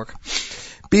Segal Network.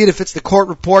 Be it if it's the court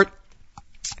report,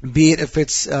 be it if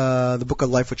it's the Book of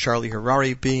Life with Charlie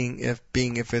Harari, being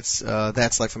if it's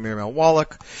That's Life of Miriam L.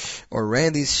 Wallach, or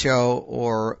Randy's show,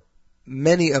 or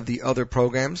many of the other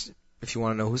programs. If you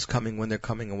want to know who's coming, when they're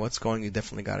coming, and what's going, you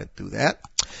definitely got to do that.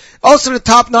 Also, the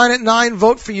Top 9 at 9,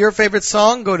 vote for your favorite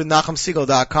song. Go to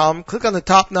NachumSegal.com, click on the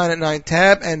Top 9 at 9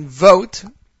 tab, and vote.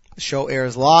 The show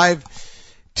airs live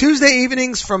Tuesday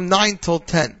evenings from 9 till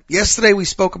 10. Yesterday we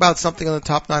spoke about something on the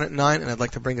Top 9 at 9, and I'd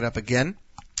like to bring it up again.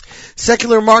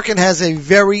 Secular market has a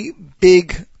very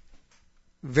big,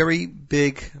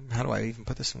 how do I even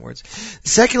put this in words? The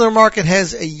secular market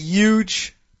has a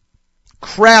huge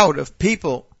crowd of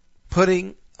people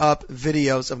putting up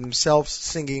videos of themselves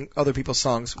singing other people's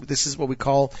songs. This is what we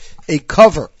call a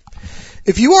cover.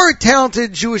 If you are a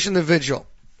talented Jewish individual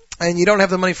and you don't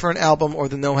have the money for an album or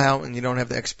the know-how and you don't have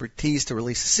the expertise to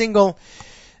release a single,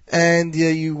 and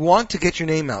you want to get your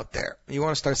name out there, you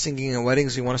want to start singing at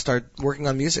weddings, you want to start working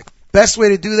on music, best way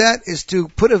to do that is to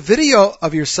put a video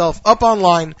of yourself up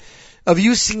online of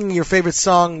you singing your favorite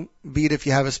song, be it if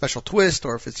you have a special twist,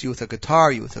 or if it's you with a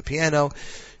guitar, you with a piano,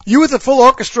 you with a full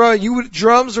orchestra, you with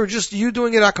drums, or just you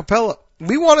doing it a cappella.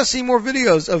 We want to see more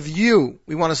videos of you.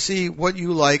 We want to see what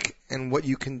you like and what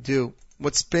you can do.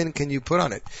 What spin can you put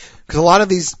on it? Because a lot of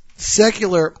these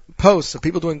secular posts of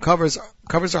people doing covers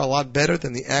are a lot better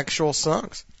than the actual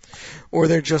songs. Or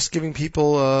they're just giving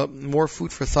people more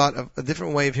food for thought of a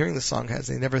different way of hearing the song as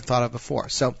they never thought of before.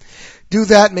 So do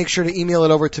that. Make sure to email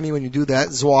it over to me when you do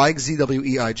that. Zweig,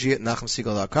 Z-W-E-I-G, at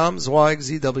NachumSegal.com. Zweig,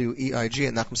 Z-W-E-I-G,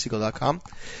 at NachumSegal.com.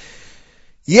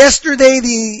 Yesterday,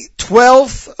 the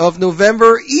 12th of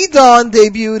November, Edon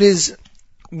debuted his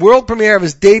world premiere of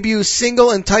his debut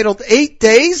single entitled 8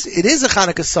 Days. It is a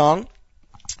Hanukkah song.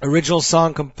 Original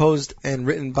song composed and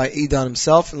written by Edon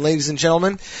himself. And ladies and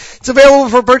gentlemen, it's available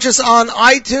for purchase on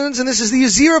iTunes. And this is the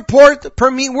Z-Report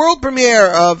world premiere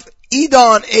of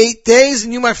Edon 8 Days.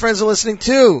 And you, my friends, are listening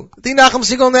to the Nachum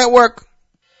Segal Network.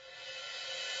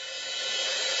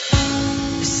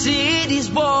 The city's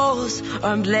walls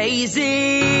are blazing.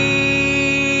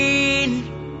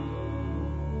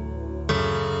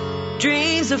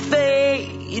 Dreams are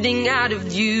fading out of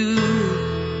view.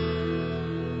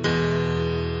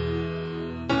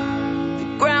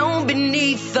 Ground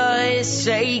beneath us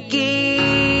shaking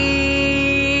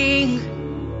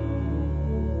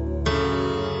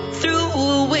through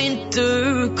a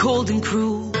winter cold and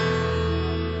cruel.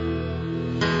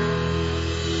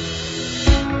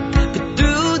 But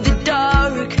through the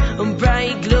dark and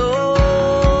bright glow,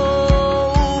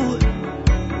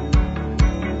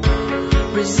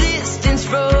 resistance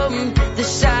from the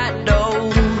shadows.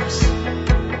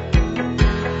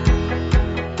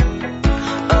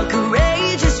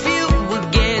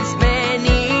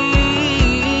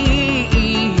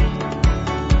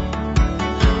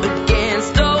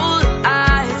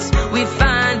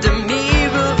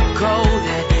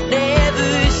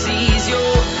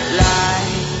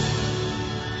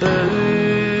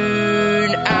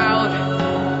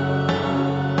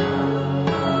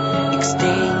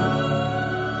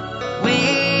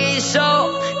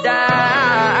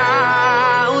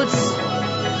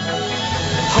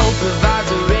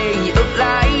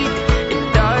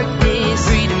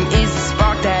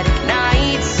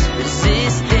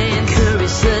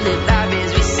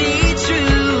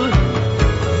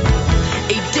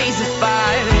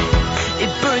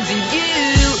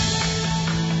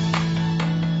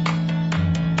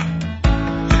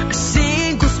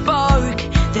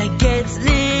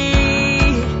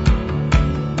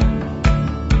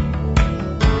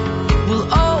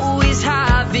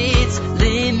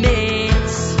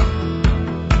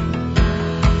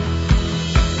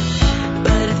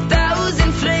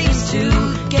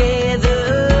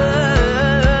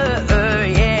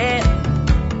 Yeah.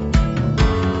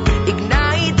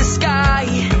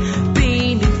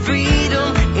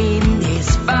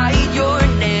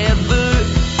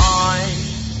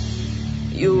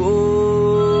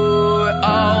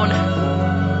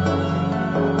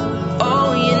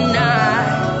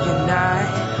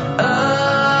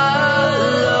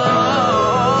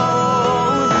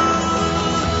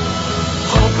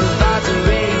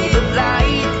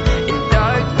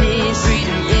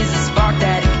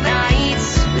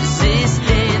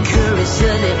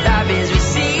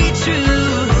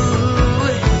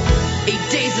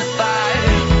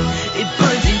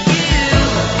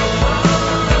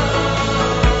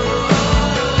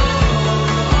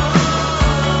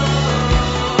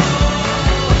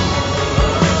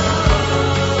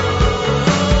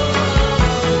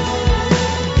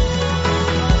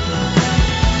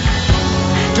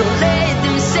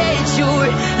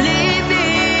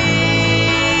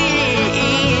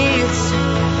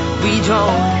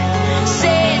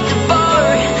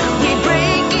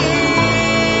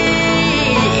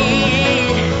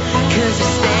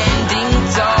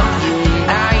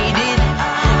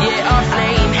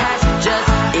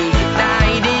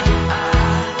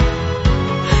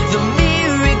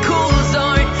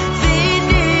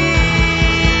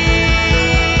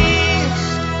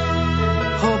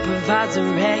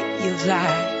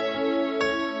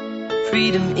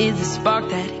 freedom is the spark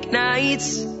that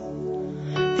ignites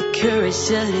the courage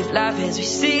to live life as we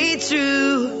see it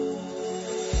through.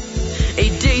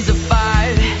 8 days of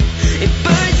fire, it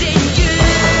burns in you.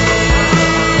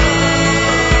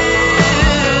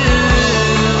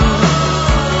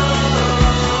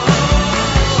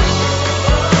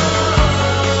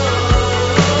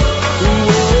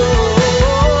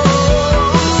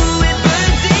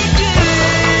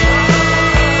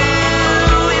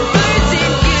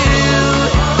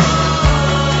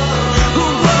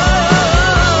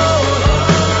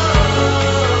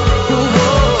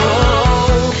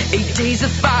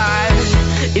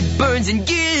 It burns in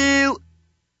you.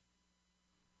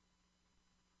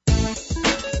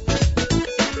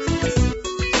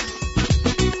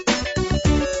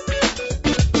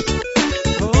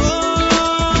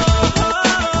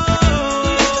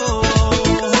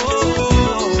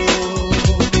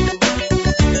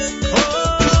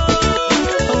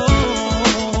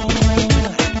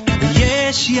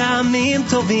 יש ימים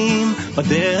טובים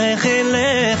בדרך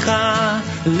אליך,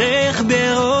 לך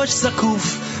בראש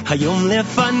זקוף היום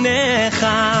לפניך,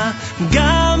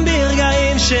 גם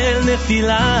ברגעים של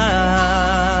נפילה,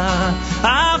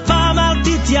 אף פעם אל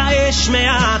תתייאש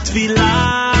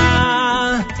מהתפילה,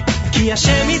 כי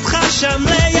השם איתך שם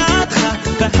לידך,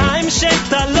 וההמשך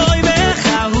תלוי בך,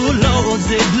 הוא לא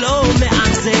עוזב, לא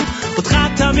מאכזב, אותך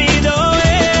תמיד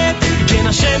אוהב, כן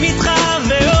השם איתך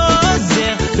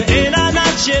ועוזר, ואין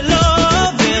ענד שלא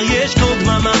עובר, יש כל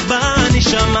דממה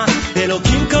בנשמה,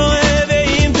 אלוקים קורא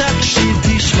ואם תקשיב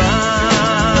תשמע.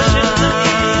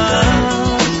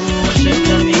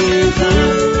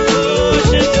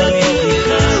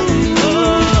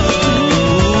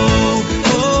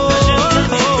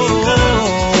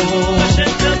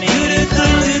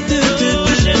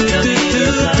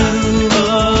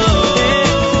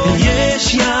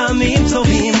 יש ימים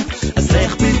טובים, אז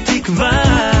לך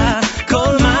בתקווה,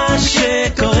 כל מה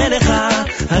שקורה לך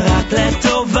רק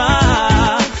לטובה,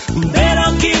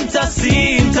 באלוקים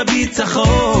תשים את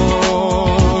הביטחון,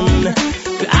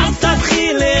 ואז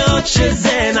תתחיל לראות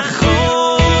שזה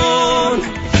נכון,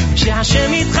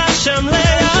 שהשם איתך שם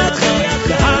לידך,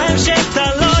 וההמשך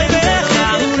תלוי בך,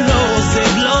 הוא לא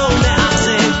עוזב, לא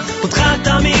מאכזב, אותך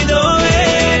תמיד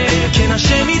אוהב, כן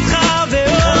השם איתך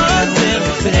ועוזר,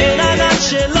 ואין ענד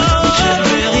שלא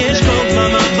עובר, יש כל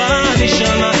דממה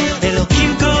בנשמה,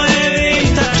 אלוקים קורא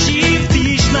ואם תקשיב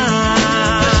תשמע.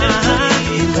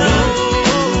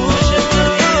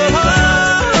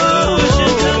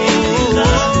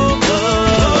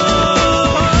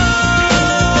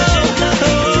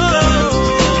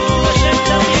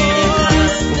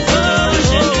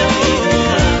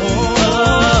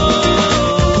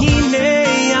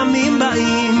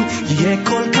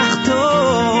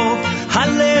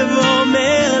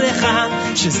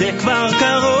 שזה כבר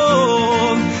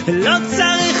קרוב, לא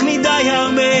צריך מדי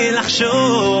הרבה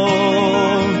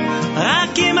לחשוב, רק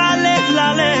עם הלב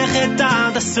ללכת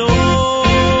עד הסוף.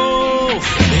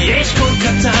 יש כל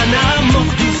קטן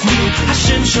עמוק בפנים,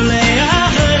 השם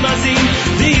שולח רמזים,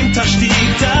 ואם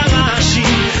תשתיק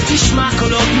הרעשים, תשמע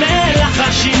קולות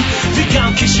מלחשים,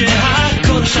 וגם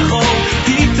כשהכל שחור,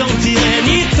 פתאום תראה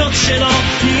ניצוץ שלו,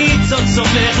 ניצוץ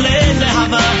הופך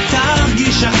ללהבה,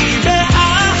 תרגיש הכי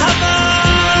באהבה,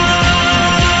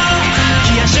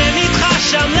 כי השם איתך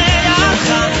שם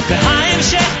לידך,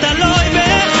 וההמשך תלוי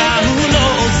בך, הוא לא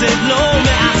עוזב, לא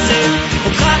מאכזב,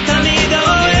 אותך תמיד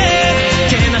אוהב,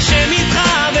 כן השם איתך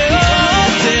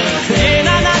ועוזר, ואין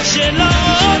ענד שלא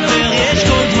עובר, יש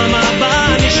כל דממה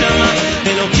בנשמה,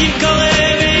 אלוקים קורא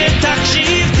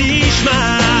ותקשיב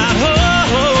תשמע,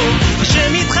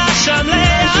 השם איתך שם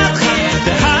לידך,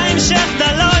 וההמשך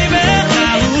תלוי בך,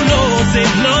 הוא לא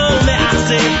עוזב, לא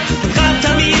מאכזב, אותך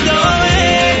תמיד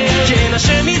אוהב, כן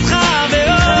השם איתך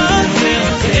ועוזר,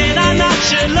 ואין ענד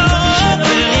שלא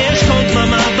עובר, יש כל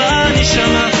דממה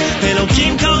בנשמה,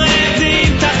 אלוקים קורא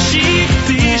ואם תקשיב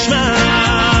תשמע.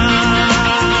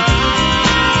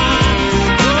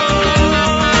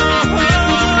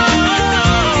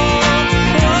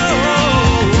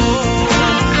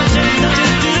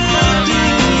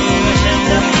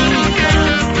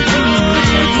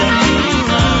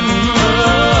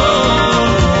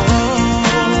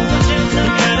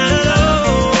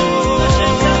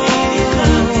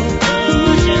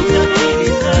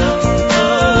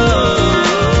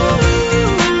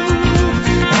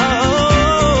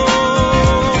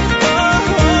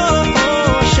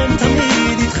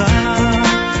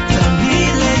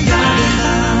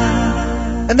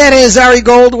 And that is Ari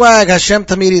Goldwag, Hashem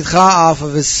Tamid Idcha, off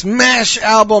of his smash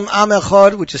album Am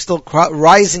Echad, which is still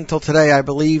rising till today. I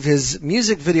believe his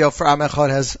music video for Am Echad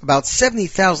has about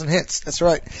 70,000 hits. That's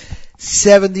right.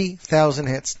 70,000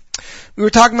 hits. We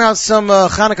were talking about some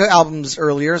Hanukkah albums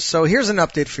earlier, so here's an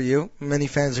update for you. Many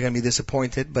fans are going to be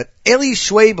disappointed, but Eli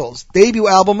Schwebel's debut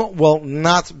album will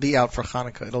not be out for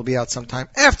Hanukkah. It'll be out sometime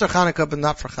after Hanukkah, but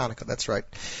not for Hanukkah. That's right.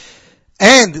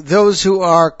 And those who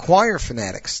are choir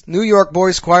fanatics, New York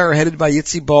Boys Choir, headed by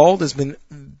Yossi Gold, has been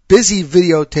busy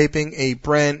videotaping a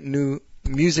brand new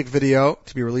music video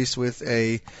to be released with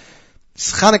a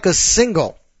Hanukkah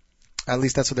single. At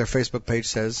least that's what their Facebook page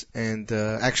says. And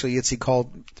actually, Yossi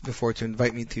called before to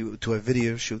invite me to a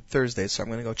video shoot Thursday, so I'm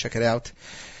going to go check it out.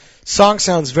 Song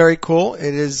sounds very cool.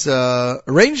 It is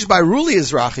arranged by Ruli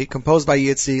Izrahi, composed by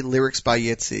Yossi, lyrics by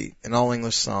Yossi, an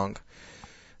all-English song.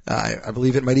 I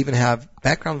believe it might even have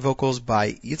background vocals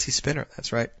by Yossi Spinner.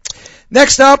 That's right.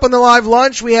 Next up on the live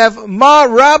lunch, we have Ma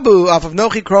Rabu off of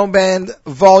Nochi Chrome Band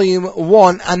Volume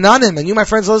 1, Anonym. And you, my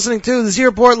friends, are listening to the Z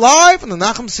Report live on the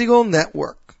Nachum Segal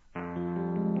Network.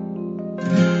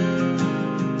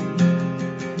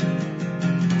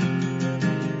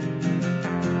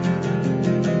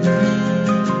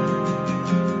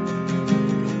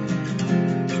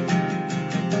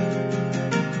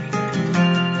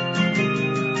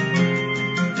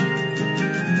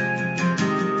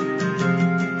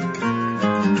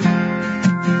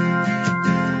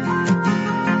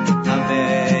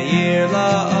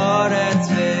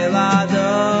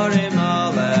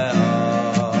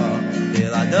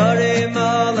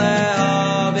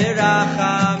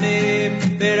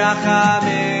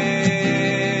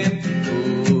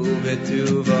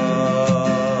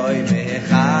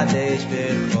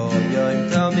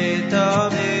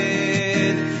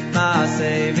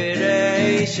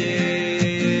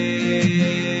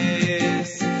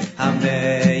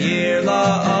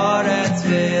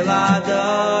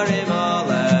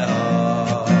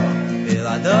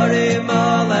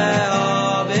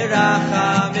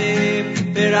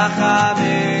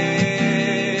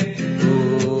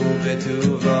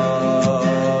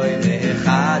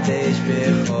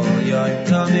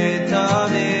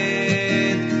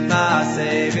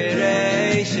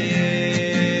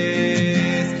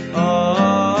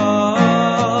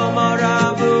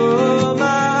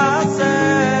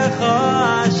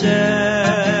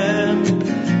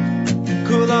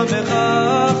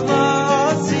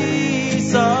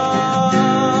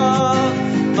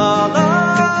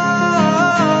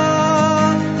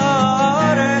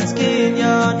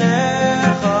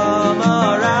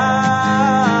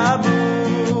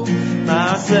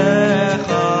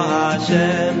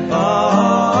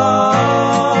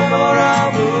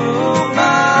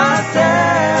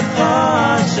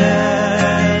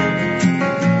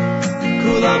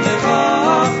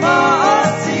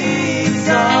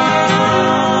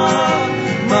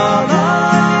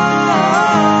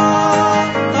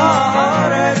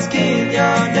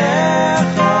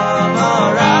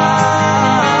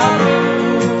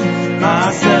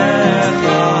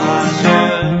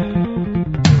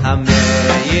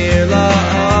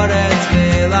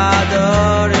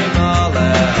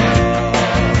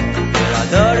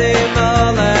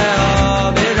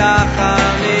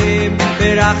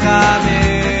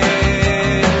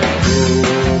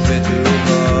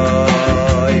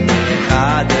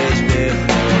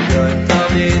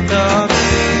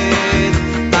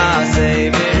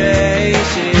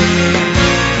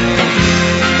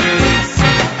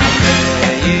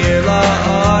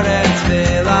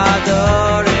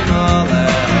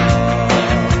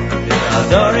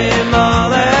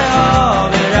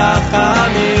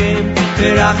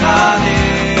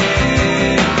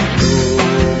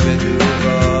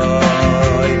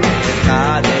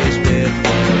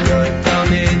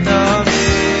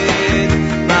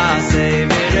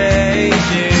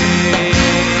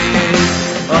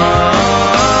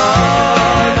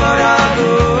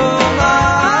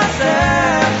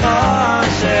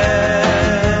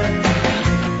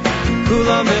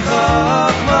 Kulam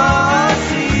bechachma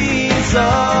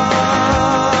sisa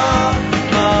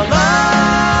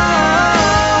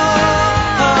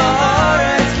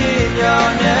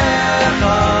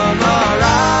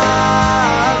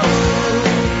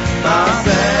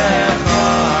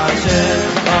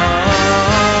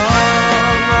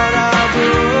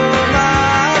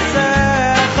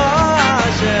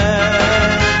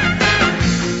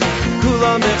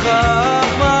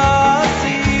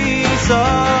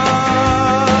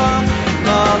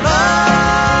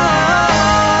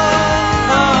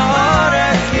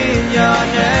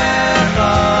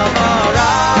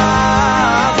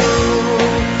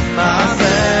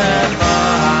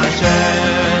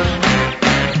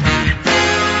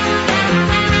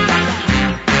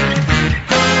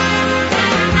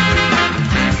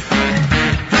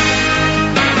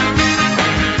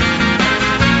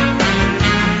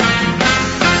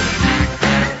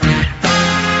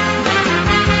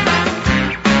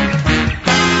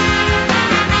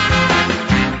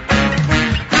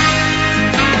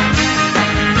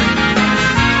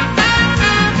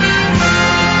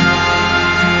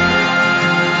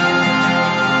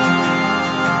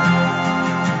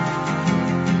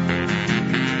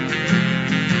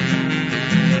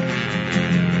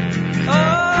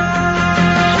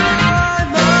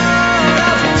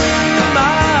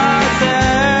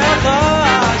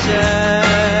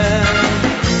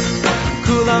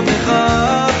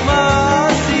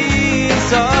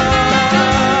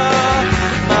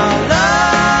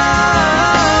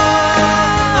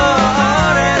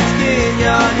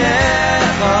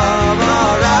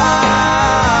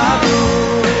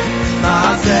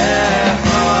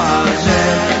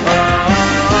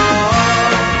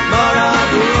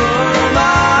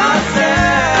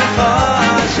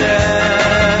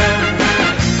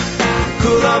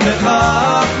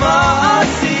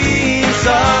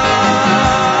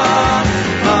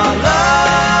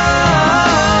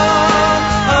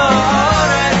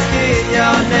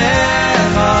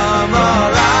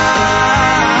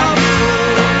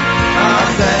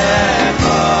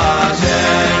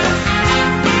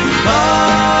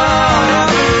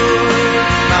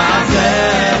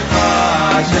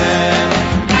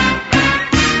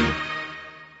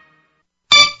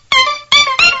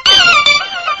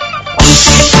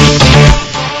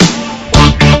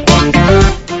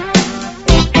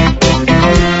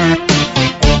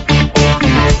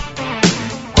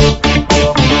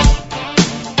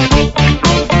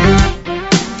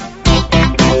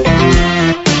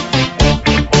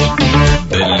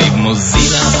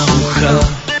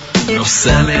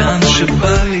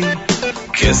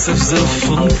כסף זו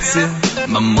פונקציה,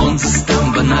 ממון זה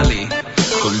סתם בנאלי,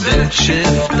 כל דלת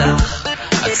שאפתח,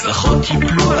 הצלחות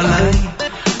ייפלו עליי,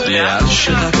 לאן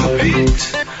שרק הביט,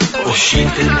 הושיט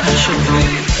את השווה.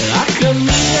 רק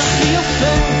אני הכי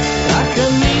יפה, רק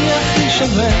אני הכי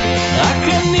שווה,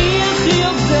 רק אני הכי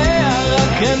יודע,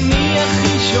 רק אני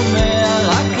הכי שומע,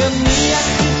 רק אני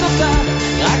הכי תותח,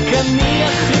 רק אני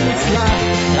הכי מוצלח,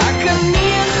 רק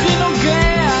אני הכי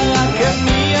נוגע, רק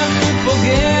אני הכי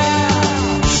פוגע.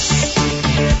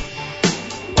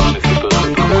 בוא נספר לך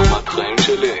תחומת חיים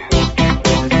שלי.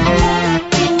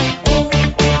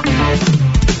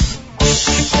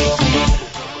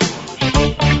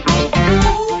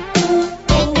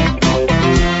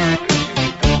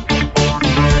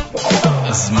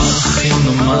 אז מה הכי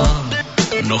נאמר?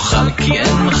 נאכל כי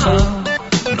אין מחר,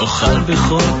 נאכל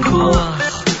בכל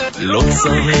כוח, לא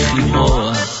צריך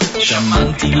לברוח.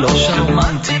 שמנתי לא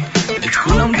שרמנתי, את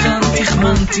כולם כאן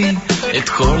תכמנתי, את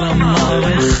כל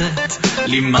המערכת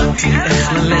לימדתי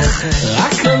איך ללכת.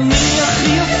 רק אני הכי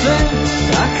יפה,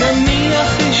 רק אני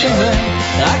הכי שווה,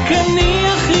 רק אני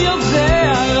הכי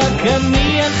יודע, רק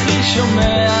אני הכי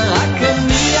שומע, רק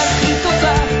אני הכי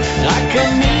תותח, רק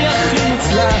אני הכי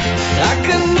מוצלח, רק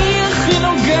אני הכי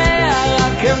נוגע,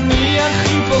 רק אני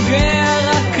הכי פוגע,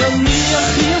 רק אני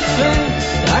הכי יפה,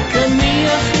 רק אני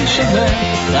הכי שווה,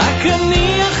 רק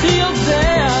אני הכי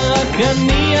יודע, רק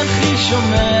אני הכי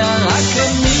שומע, רק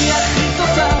אני הכי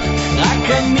תותח,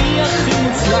 רק אני הכי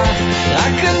מוצלח,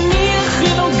 רק אני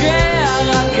הכי נוגע,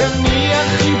 רק אני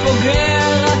הכי פוגע,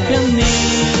 רק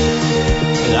אני,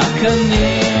 רק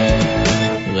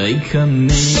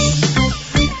אני.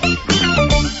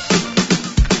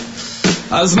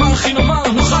 אז מה הכי נאמר?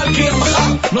 נאכל כי אין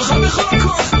מחר, נאכל בכל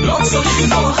הכוח, לא צריך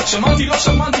לנוח. שמעתי לא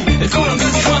שמעתי, את כולם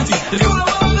כאן תכמנתי, את כל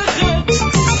המערכת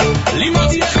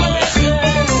לימדתי איך ללכת.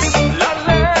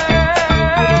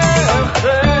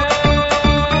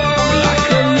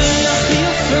 רק אני הכי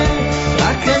יפה,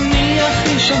 רק אני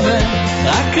הכי שווה,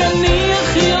 רק אני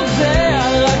הכי יודע,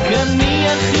 רק אני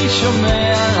הכי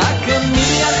שומע, רק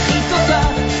אני הכי תותח,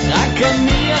 רק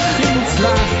אני הכי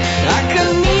מוצלח, רק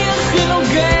אני הכי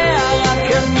נוגע,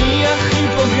 רק אני הכי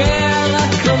פוגע,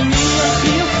 רק אני הכי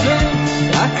יפה,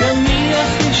 רק אני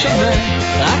הכי שווה,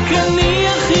 רק אני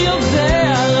הכי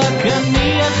יודע, רק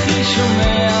אני הכי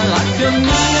שומע, רק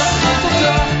אני הכי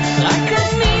תותח, רק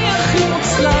אני הכי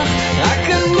מוצלח, רק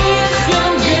אני הכי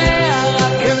נוגע,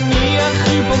 רק אני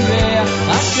הכי פוגע,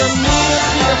 רק אני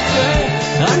הכי יפה,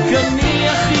 רק אני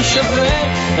הכי שווה,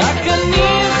 רק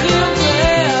אני הכי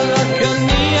יודע, רק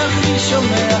אני הכי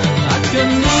שומע, רק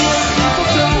אני הכי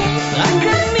תותח, רק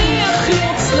אני הכי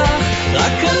מוצלח,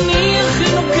 רק אני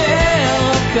הכי נוגע,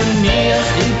 רק אני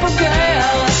הכי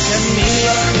פוגע, רק אני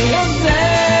הכי יודע,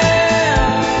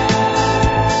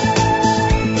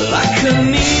 רק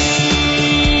אני.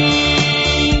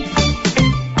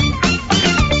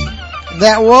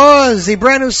 That was a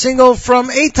brand new single from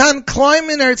Eitan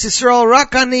Kleinman, Eretz Yisrael,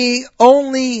 Rakani,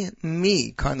 Only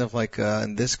Me. Kind of like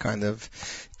in this kind of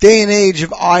day and age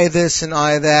of I this and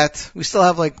I that. We still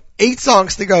have like 8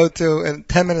 songs to go to and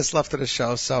 10 minutes left of the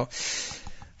show. So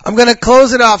I'm going to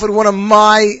close it off with one of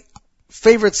my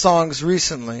favorite songs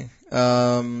recently.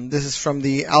 This is from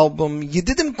the album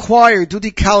Yedidim Choir,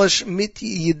 Dudi Kalish Mit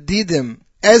Yedidim,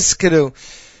 Eskeru.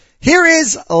 Here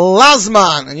is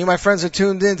Lazman, and you, my friends, are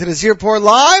tuned in to the Zierport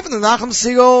Live on the Nachum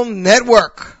Segal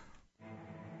Network.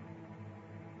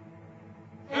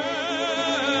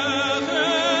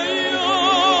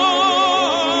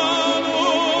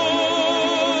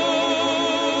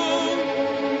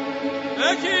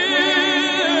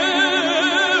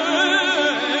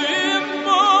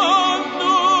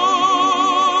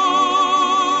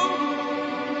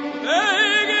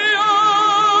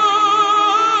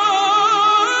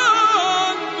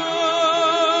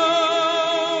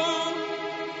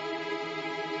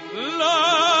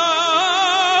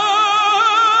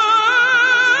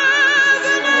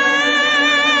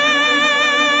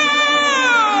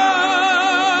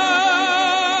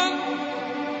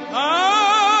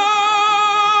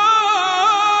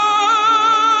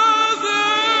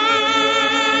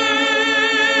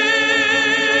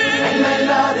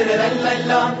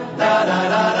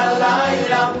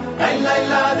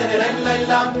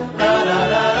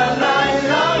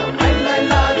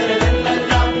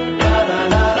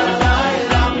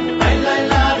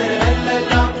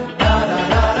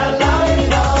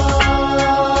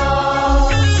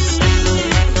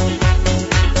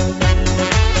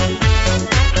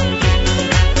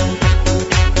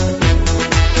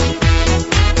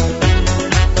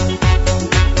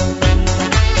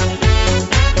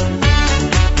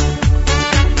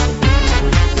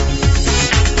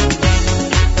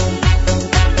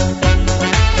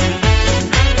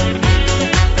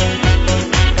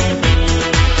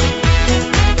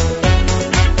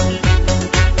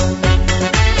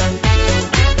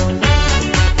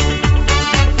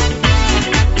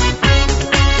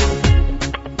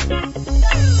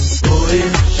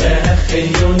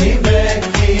 שהחיוני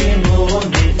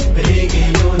וקימוני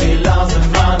והגיוני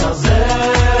לזמן הזה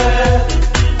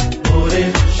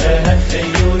בורך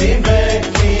שהחיוני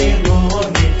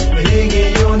וקימוני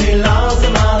והגיוני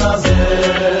לזמן הזה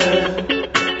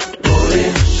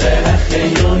בורך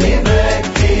שהחיוני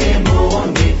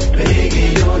וקימוני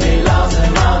והגיוני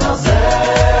לזמן הזה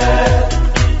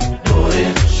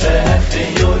בורך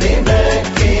שהחיוני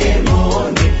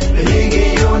וקימוני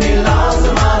והגיוני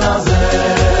לזמן הזה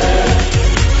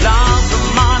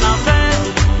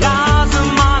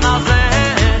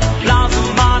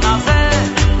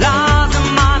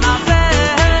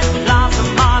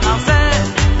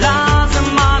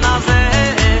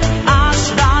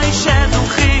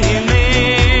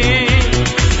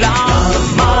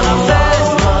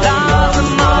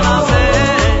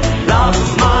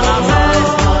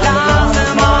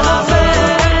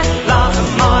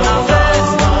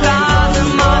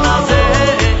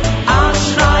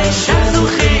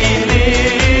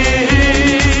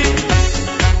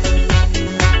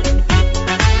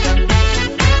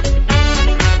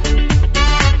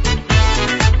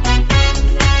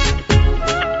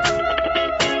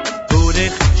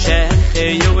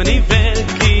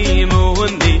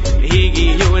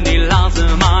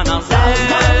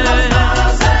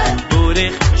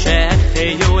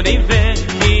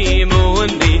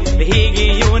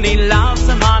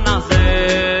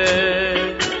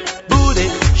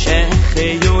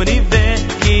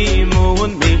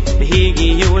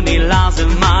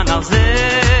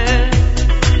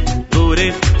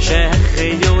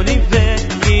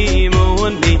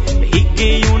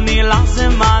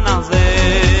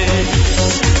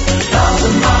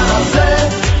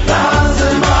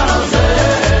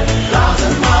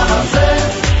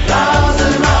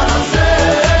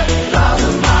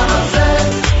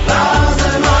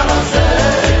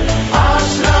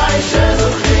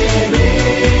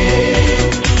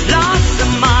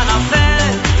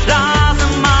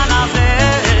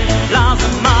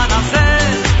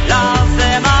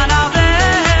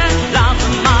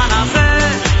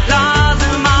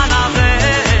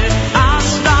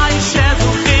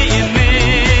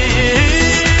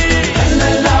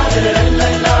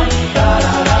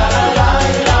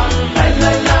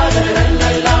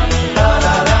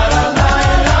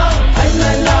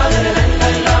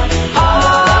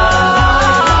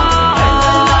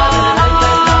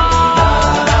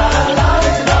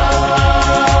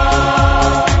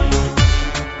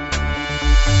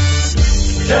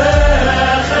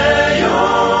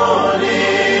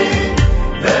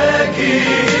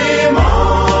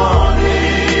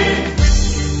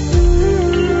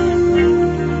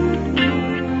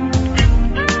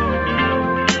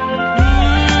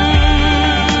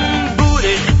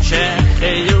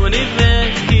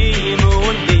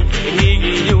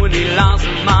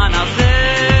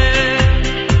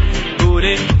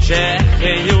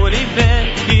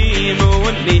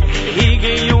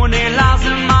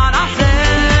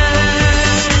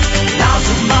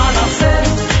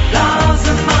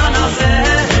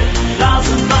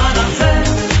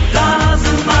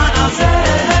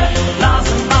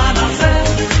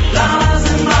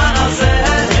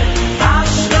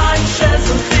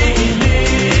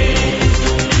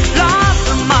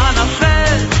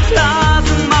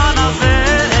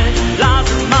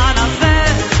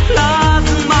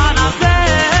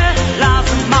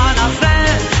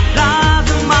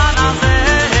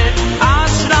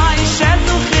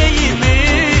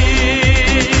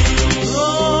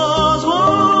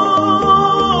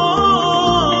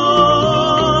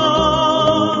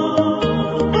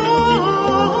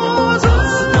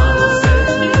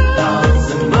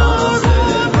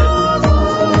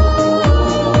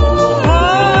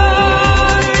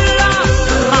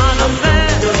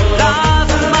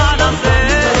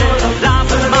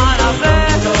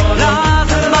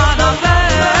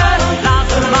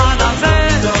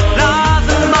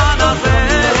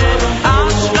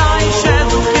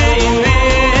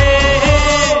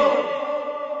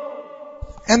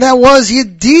And that was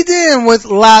Yedidim with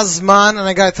Lazman, and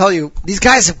I gotta tell you, these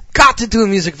guys have got to do a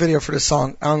music video for this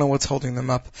song. I don't know what's holding them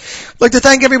up. I'd like to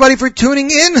thank everybody for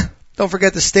tuning in. Don't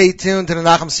forget to stay tuned to the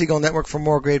Nachum Segal Network for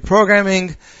more great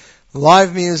programming,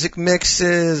 live music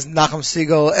mixes, Nachum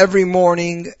Segal every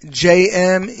morning,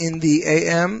 JM in the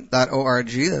AM.org.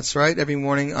 That's right, every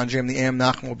morning on JM in the AM,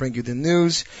 Nachum will bring you the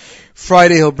news.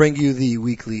 Friday he'll bring you the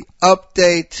weekly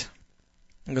update.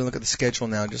 I'm going to look at the schedule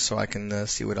now just so I can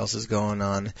see what else is going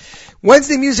on.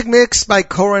 Wednesday Music Mix by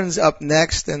Koren's up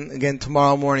next, and again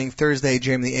tomorrow morning, Thursday,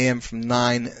 JM the AM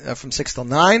from 6 till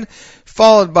 9,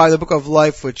 followed by the Book of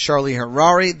Life with Charlie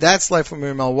Harari. That's Life with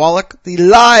Miriam Wallach. The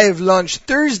live lunch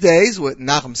Thursdays with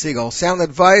Nachum Segal. Sound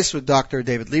Advice with Dr.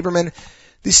 David Lieberman.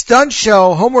 The Stunt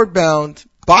Show, Homeward Bound,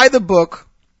 by the book,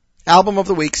 Album of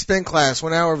the Week, Spin Class,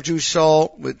 1 hour of Jewish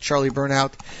Soul with Charlie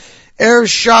Burnout. Erev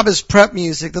Shabbos prep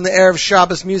music, then the Erev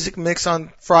Shabbos music mix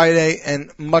on Friday,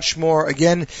 and much more.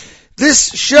 Again,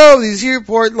 this show, the Z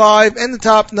Report Live, and the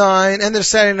Top 9, and the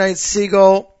Saturday Night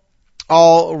Seagull,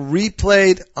 all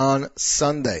replayed on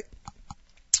Sunday.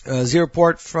 Z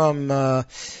Report from,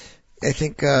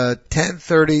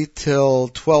 10:30 till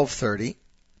 12:30,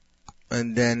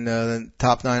 and then the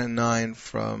Top 9 and 9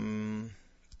 from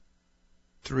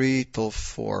 3 till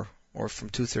 4, or from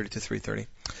 2:30 to 3:30.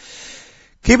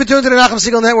 Keep it tuned to the Nachum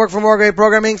Segal Network for more great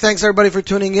programming. Thanks everybody for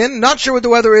tuning in. Not sure what the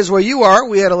weather is where you are.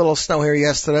 We had a little snow here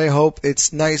yesterday. Hope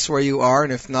it's nice where you are,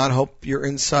 and if not, hope you're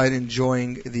inside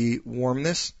enjoying the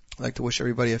warmness. I'd like to wish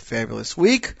everybody a fabulous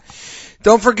week.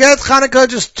 Don't forget, Hanukkah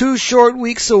just 2 short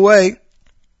weeks away.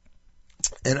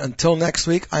 And until next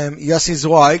week, I am Yossi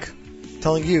Zweig,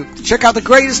 telling you to check out the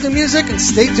greatest new music and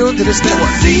stay tuned to this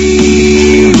network.